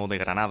ahora mismo de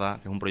Granada,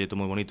 que es un proyecto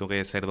muy bonito,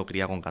 que es cerdo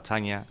criado con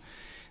castaña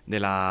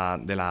de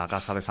la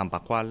casa de San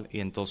Pascual,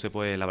 y entonces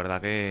pues la verdad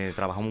que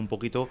trabajamos un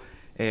poquito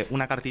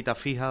una cartita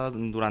fija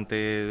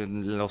durante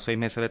los 6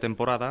 meses de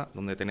temporada,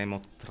 donde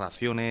tenemos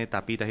raciones,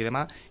 tapitas y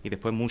demás, y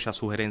después muchas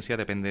sugerencias,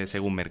 depende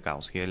según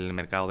mercado. Si es el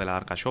mercado de la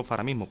alcachofa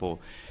ahora mismo, pues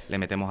le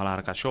metemos a las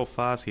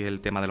alcachofas. Si es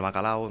el tema del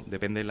bacalao,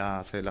 depende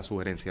la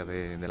sugerencia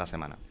de la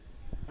semana.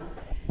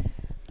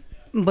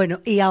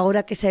 Bueno, y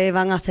ahora que se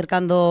van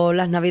acercando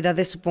las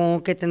Navidades,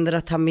 supongo que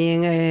tendrás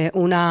también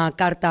una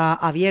carta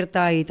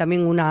abierta y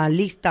también una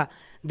lista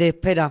de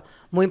espera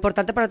muy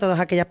importante para todas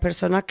aquellas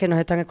personas que nos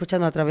están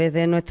escuchando a través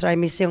de nuestra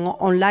emisión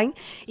online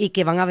y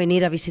que van a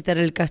venir a visitar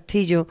el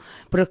castillo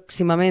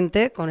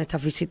próximamente con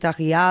estas visitas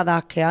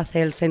guiadas que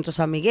hace el Centro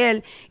San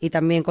Miguel y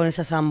también con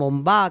esa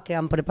zambomba que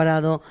han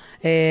preparado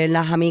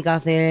las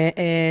amigas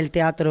del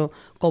teatro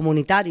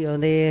comunitario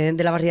de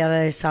la Barriada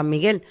de San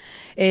Miguel.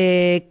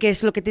 ¿Qué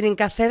es lo que tienen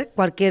que hacer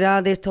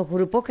cualquiera de estos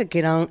grupos que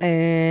quieran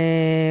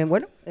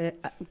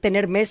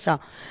tener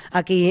mesa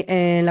aquí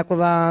en la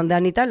Cueva de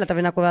Anita, en la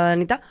taberna Cueva de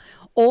Anita,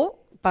 o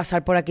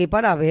pasar por aquí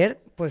para ver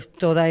pues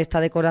toda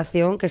esta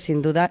decoración que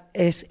sin duda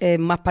es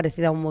más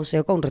parecida a un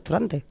museo que a un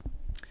restaurante?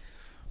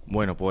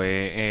 Bueno,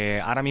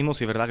 pues ahora mismo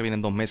sí es verdad que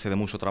vienen 2 meses de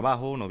mucho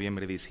trabajo,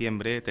 noviembre y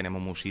diciembre,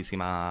 tenemos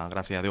muchísimas,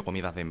 gracias a Dios,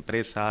 comidas de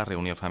empresa,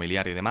 reuniones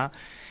familiares y demás.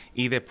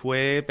 Y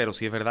después, pero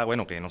sí es verdad,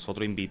 bueno, que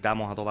nosotros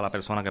invitamos a toda la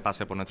persona que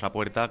pase por nuestra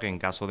puerta, que en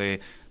caso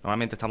de,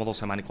 normalmente estamos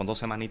con 2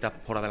 semanitas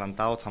por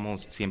adelantado,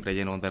 estamos siempre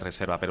llenos de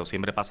reserva, pero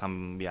siempre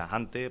pasan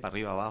viajantes, para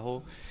arriba,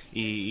 abajo,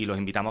 y los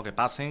invitamos a que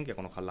pasen, que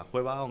conozcan la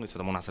cueva, aunque se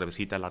tomen una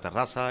cervecita en la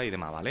terraza y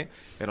demás, ¿vale?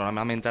 Pero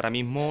normalmente ahora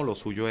mismo lo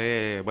suyo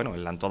es, bueno,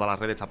 en todas las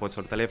redes está puesto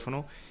el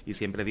teléfono, y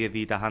siempre 10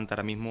 días antes,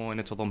 ahora mismo, en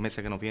estos 2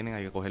 meses que nos vienen,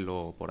 hay que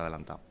cogerlo por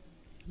adelantado,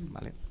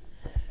 ¿vale?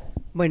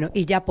 Bueno,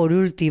 y ya por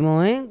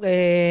último,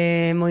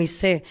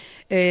 Moisés,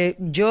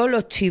 yo lo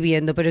estoy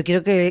viendo, pero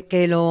quiero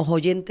que los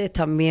oyentes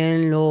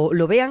también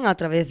lo vean a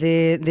través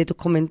de tus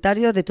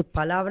comentarios, de tus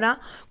palabras.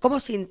 ¿Cómo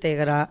se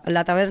integra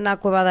la taberna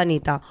Cueva de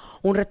Anita,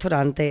 un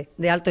restaurante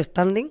de alto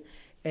standing,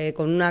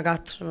 con una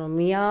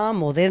gastronomía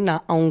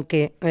moderna,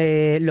 aunque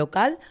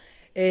local,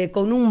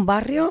 con un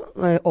barrio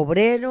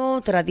obrero,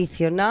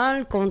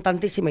 tradicional, con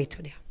tantísima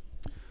historia?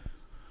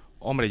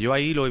 Hombre, yo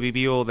ahí lo he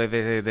vivido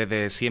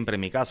desde siempre en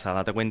mi casa.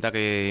 Date cuenta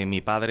que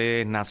mi padre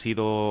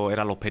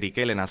eran los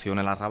Periqueles, nació en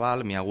el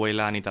Arrabal, mi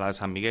abuela Anita de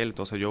San Miguel,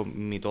 entonces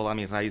todas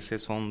mis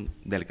raíces son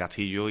del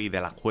castillo y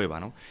de las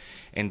cuevas, ¿no?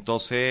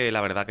 Entonces,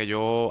 la verdad que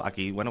yo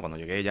aquí, bueno, cuando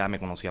llegué ya me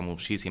conocía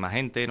muchísima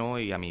gente, ¿no?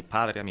 Y a mis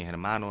padres, a mis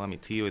hermanos, a mis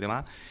tíos y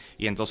demás.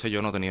 Y entonces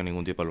yo no he tenido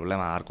ningún tipo de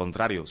problema. Al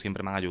contrario,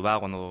 siempre me han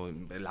ayudado. Cuando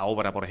en la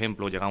obra, por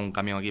ejemplo, llegaba un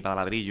camión aquí para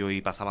ladrillo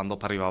y pasaban 2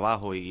 para arriba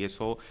abajo, y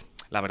eso,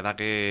 la verdad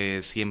que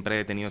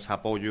siempre he tenido ese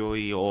apoyo,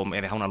 o me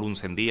he dejado una luz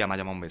encendida, me ha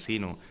llamado un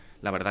vecino.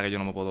 La verdad que yo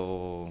no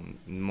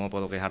me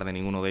puedo quejar de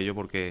ninguno de ellos,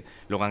 porque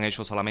lo que han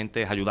hecho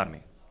solamente es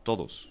ayudarme,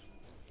 todos,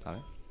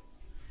 ¿sabes?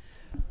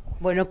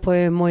 Bueno,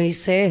 pues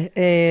Moisés,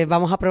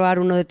 vamos a probar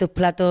uno de tus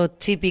platos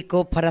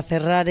típicos para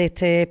cerrar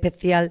este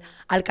especial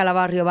Alcalá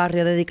Barrio,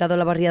 dedicado a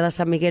la Barriada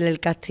San Miguel el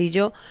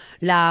Castillo,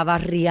 la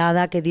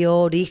barriada que dio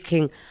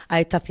origen a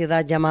esta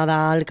ciudad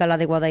llamada Alcalá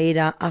de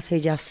Guadaíra hace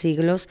ya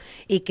siglos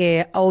y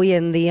que hoy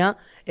en día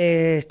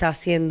está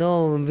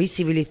siendo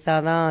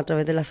visibilizada a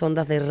través de las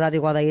ondas de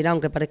Radio Guadaíra,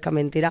 aunque parezca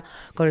mentira,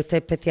 con este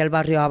especial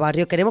Barrio a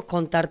Barrio. Queremos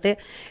contarte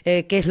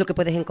qué es lo que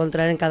puedes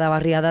encontrar en cada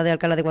barriada de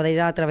Alcalá de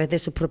Guadaíra a través de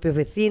sus propios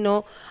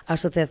vecinos,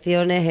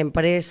 asociaciones,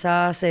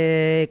 empresas,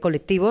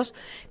 colectivos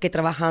que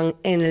trabajan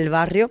en el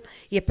barrio,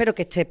 y espero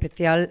que este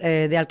especial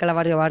de Alcalá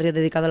Barrio a Barrio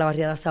dedicado a la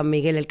Barriada San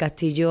Miguel el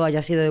Castillo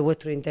haya sido de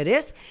vuestro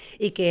interés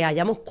y que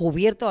hayamos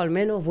cubierto al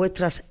menos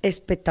vuestras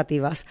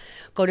expectativas.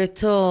 Con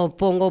esto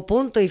pongo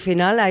punto y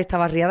final a esta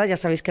barriada barriadas. Ya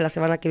sabéis que la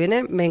semana que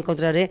viene me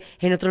encontraré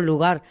en otro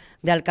lugar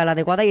de Alcalá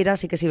de Guadaíra,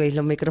 así que si veis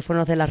los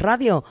micrófonos de la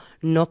radio,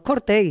 no os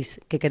cortéis,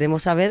 que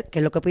queremos saber qué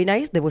es lo que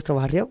opináis de vuestro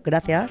barrio.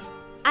 Gracias.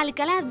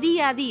 Alcalá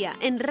día a día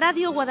en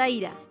Radio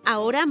Guadaíra.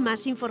 Ahora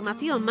más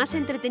información, más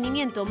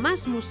entretenimiento,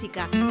 más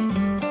música.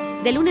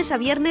 De lunes a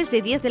viernes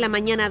de 10 de la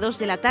mañana a 2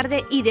 de la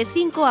tarde y de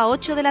 5 a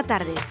 8 de la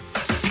tarde.